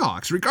Seattle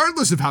Seahawks,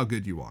 regardless of how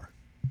good you are.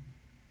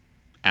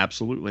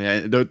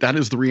 Absolutely. That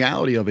is the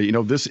reality of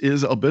it. This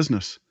is a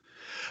business.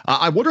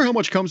 I wonder how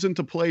much comes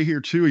into play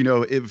here, too.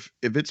 If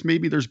it's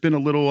maybe there's been a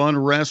little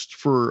unrest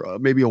for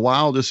maybe a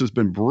while, this has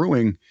been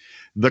brewing,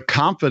 the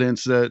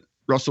confidence that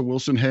Russell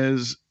Wilson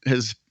has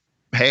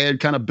had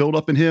kind of built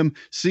up in him,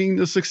 seeing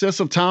the success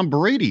of Tom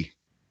Brady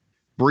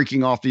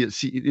breaking off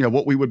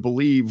what we would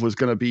believe was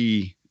going to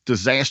be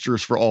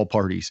disastrous for all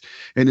parties,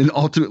 and then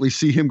ultimately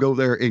see him go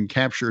there and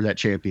capture that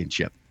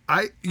championship.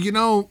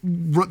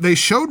 They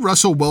showed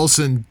Russell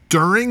Wilson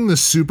during the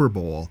Super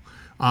Bowl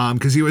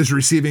because he was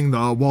receiving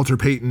the Walter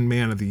Payton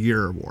Man of the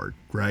Year award,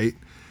 right?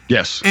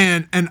 Yes.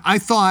 And I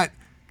thought,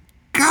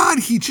 God,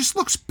 he just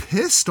looks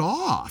pissed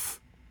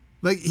off.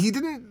 Like, he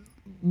didn't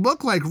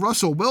look like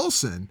Russell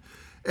Wilson.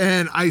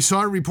 And I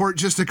saw a report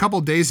just a couple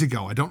days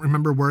ago, I don't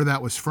remember where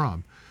that was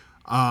from,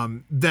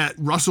 that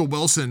Russell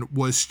Wilson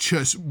was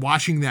just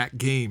watching that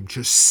game,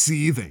 just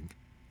seething,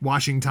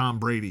 watching Tom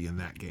Brady in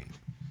that game.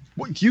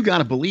 Well, you got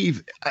to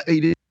believe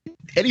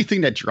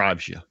anything that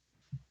drives you.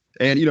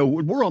 And,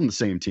 we're on the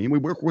same team. We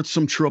work with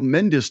some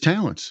tremendous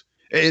talents.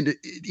 And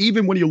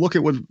even when you look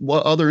at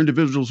what other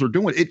individuals are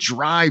doing, it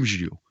drives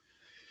you.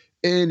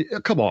 And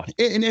come on,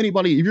 and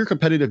anybody, if you're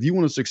competitive, you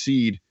want to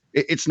succeed.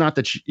 It's not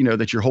that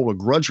that you're holding a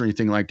grudge or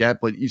anything like that,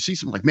 but you see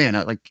something like, man,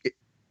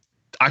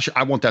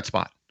 I want that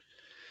spot.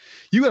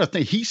 You got to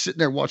think he's sitting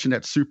there watching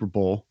that Super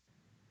Bowl.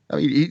 I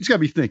mean, he's got to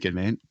be thinking,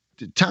 man,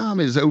 Tom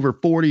is over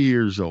 40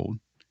 years old.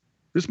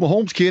 This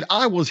Mahomes kid,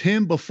 I was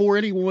him before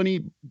anyone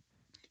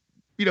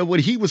when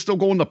he was still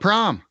going to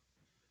prom.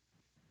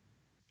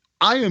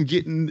 I am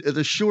getting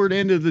the short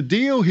end of the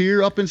deal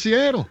here up in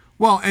Seattle.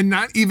 Well, and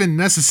not even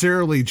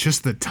necessarily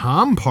just the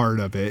Tom part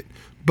of it,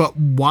 but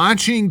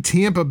watching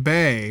Tampa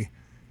Bay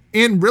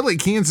and really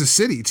Kansas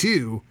City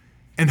too,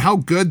 and how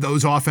good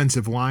those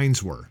offensive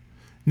lines were.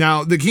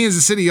 Now, the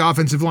Kansas City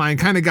offensive line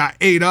kind of got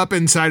ate up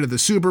inside of the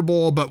Super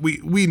Bowl, but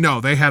we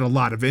know they had a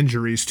lot of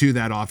injuries to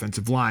that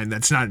offensive line.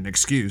 That's not an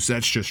excuse.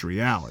 That's just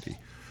reality.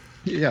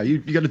 Yeah, you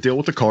got to deal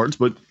with the Cards,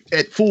 but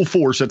at full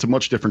force, that's a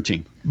much different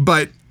team.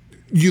 But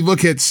you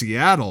look at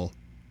Seattle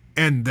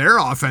and their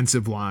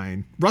offensive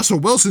line, Russell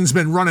Wilson's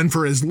been running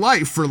for his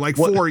life for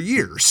 4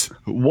 years.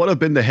 What have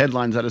been the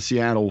headlines out of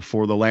Seattle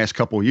for the last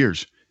couple of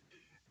years?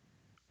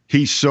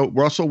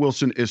 Russell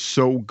Wilson is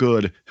so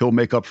good, he'll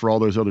make up for all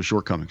those other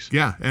shortcomings.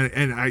 Yeah,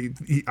 and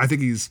I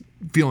think he's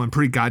feeling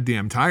pretty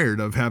goddamn tired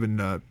of having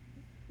to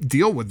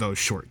deal with those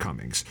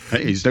shortcomings.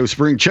 Hey, he's no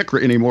spring chick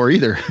anymore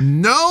either.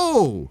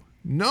 No,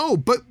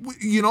 but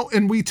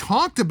and we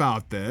talked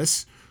about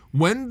this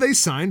when they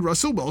signed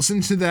Russell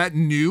Wilson to that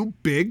new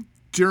big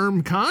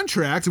term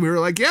contract, and we were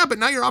like, yeah, but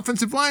now your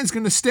offensive line is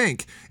going to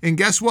stink. And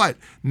guess what?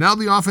 Now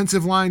the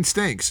offensive line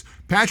stinks.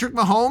 Patrick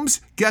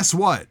Mahomes, guess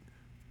what?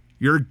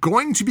 You're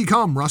going to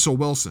become Russell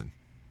Wilson.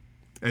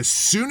 As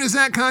soon as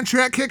that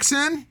contract kicks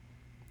in,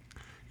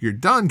 you're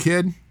done,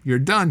 kid. You're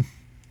done.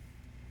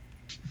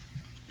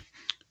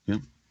 Yeah,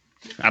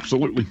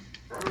 absolutely.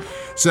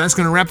 So that's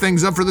going to wrap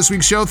things up for this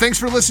week's show. Thanks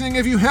for listening.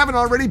 If you haven't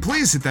already,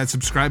 please hit that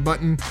subscribe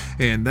button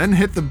and then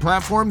hit the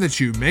platform that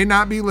you may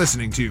not be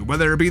listening to,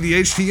 whether it be the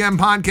HTM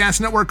Podcast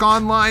Network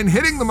online,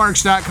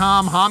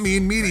 hittingthemarks.com,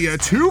 Hameen Media,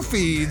 2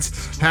 feeds,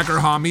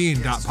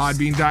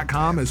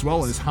 hackerhameen.podbean.com, as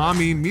well as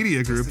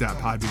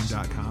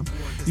hameenmediagroup.podbean.com.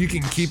 You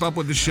can keep up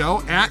with the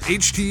show at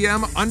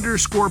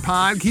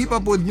HTM_pod. Keep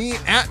up with me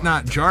at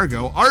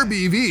NotJargo.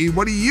 RBV,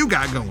 what do you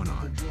got going on?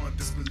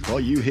 Well,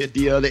 you hit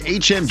the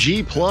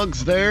HMG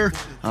plugs there.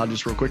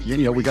 Just real quick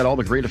again, we got all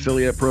the great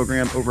affiliate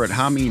program over at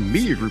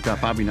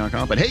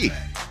hameenmediagroup.podbean.com. But hey,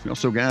 we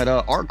also got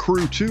our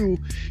crew too,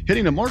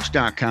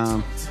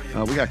 hittingthemarks.com.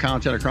 We got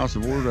content across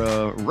the board,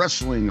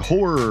 wrestling,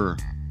 horror,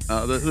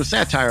 the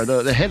satire,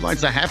 the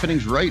headlines, the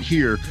happenings right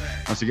here.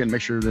 Once again,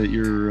 make sure that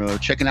you're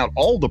checking out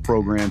all the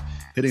program,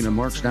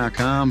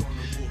 hittingthemarks.com.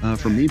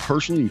 For me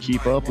personally, you can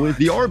keep up with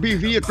the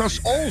RBV across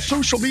all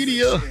social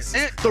media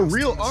at The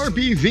Real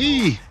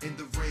RBV.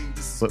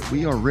 But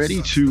we are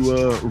ready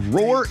to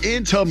roar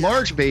into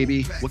March,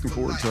 baby. Looking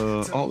forward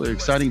to all the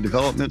exciting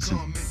developments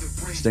and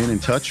staying in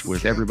touch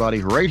with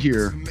everybody right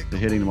here, the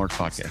Hitting the Marks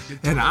podcast.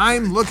 And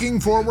I'm looking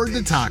forward to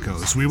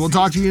tacos. We will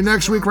talk to you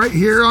next week right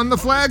here on the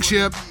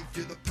flagship.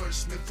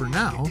 For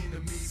now,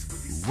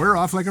 we're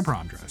off like a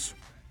prom dress.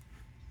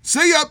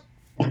 See ya!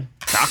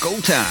 Taco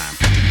time.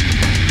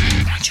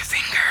 Watch your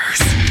fingers.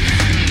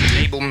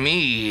 Label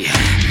me.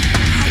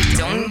 I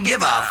don't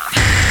give a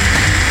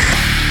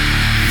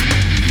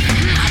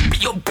I'll be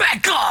your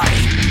bad guy.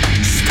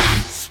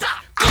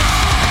 Stop. Go!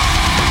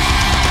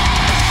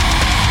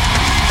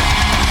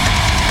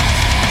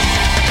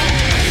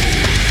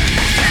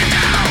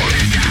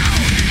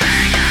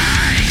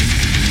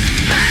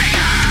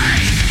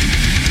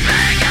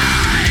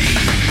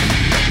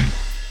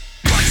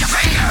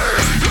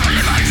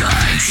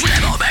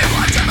 Label me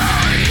what you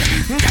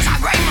mean. Cause I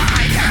bring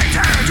my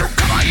character to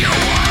cover your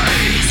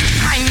ways.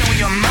 I know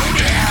your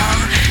motive,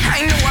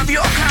 I know of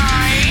your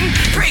kind.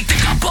 Break the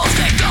couples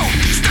that go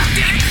stuck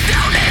deep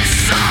down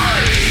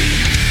inside.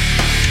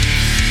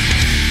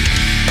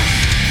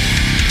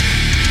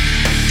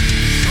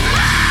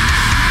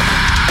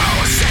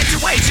 Wow,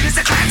 situation is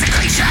a classic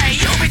cliche.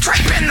 You'll be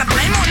draping the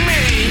blame on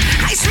me.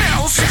 I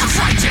smell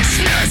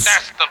self-righteousness.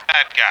 That's the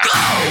bad guy.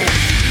 Go!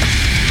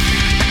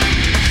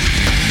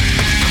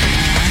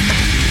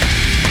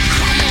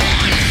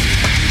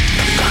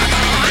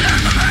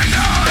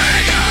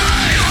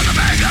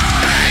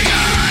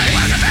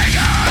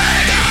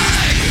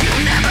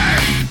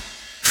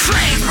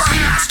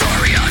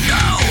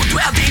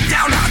 Well, deep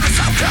down on the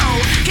South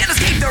Coast, can't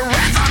escape the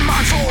wrath on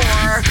March 4.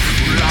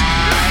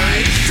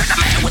 Right, trick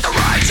the man with the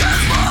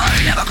righteous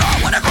mind. Never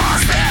caught when I cross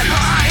that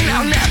line.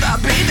 I'll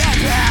never be that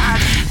bad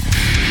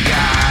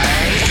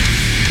guy.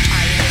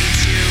 I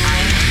hate you.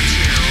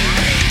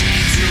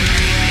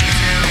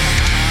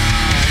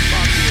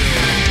 Fuck you.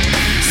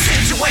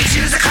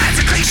 Situation is a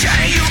classic cliche.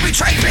 You'll be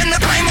draping the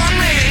blame on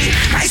me.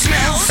 I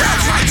smell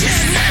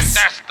self-righteousness.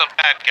 That's the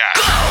bad guy.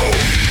 Go!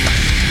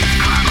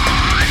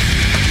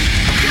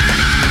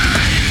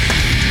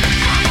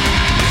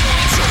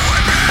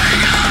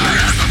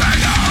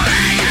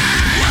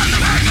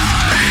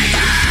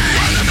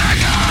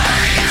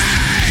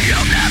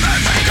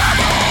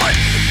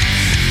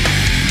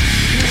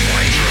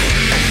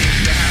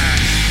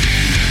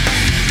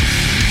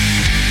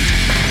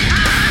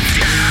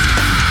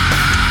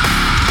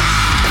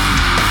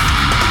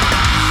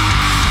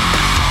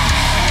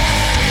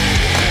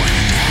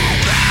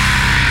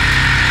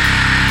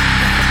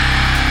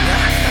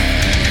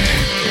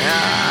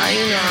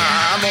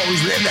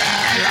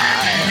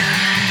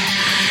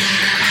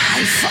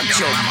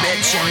 Your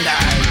bitch and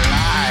I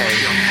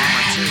lied.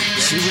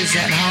 She was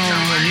at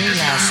home with me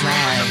last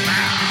night.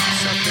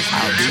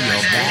 I'll be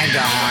your bad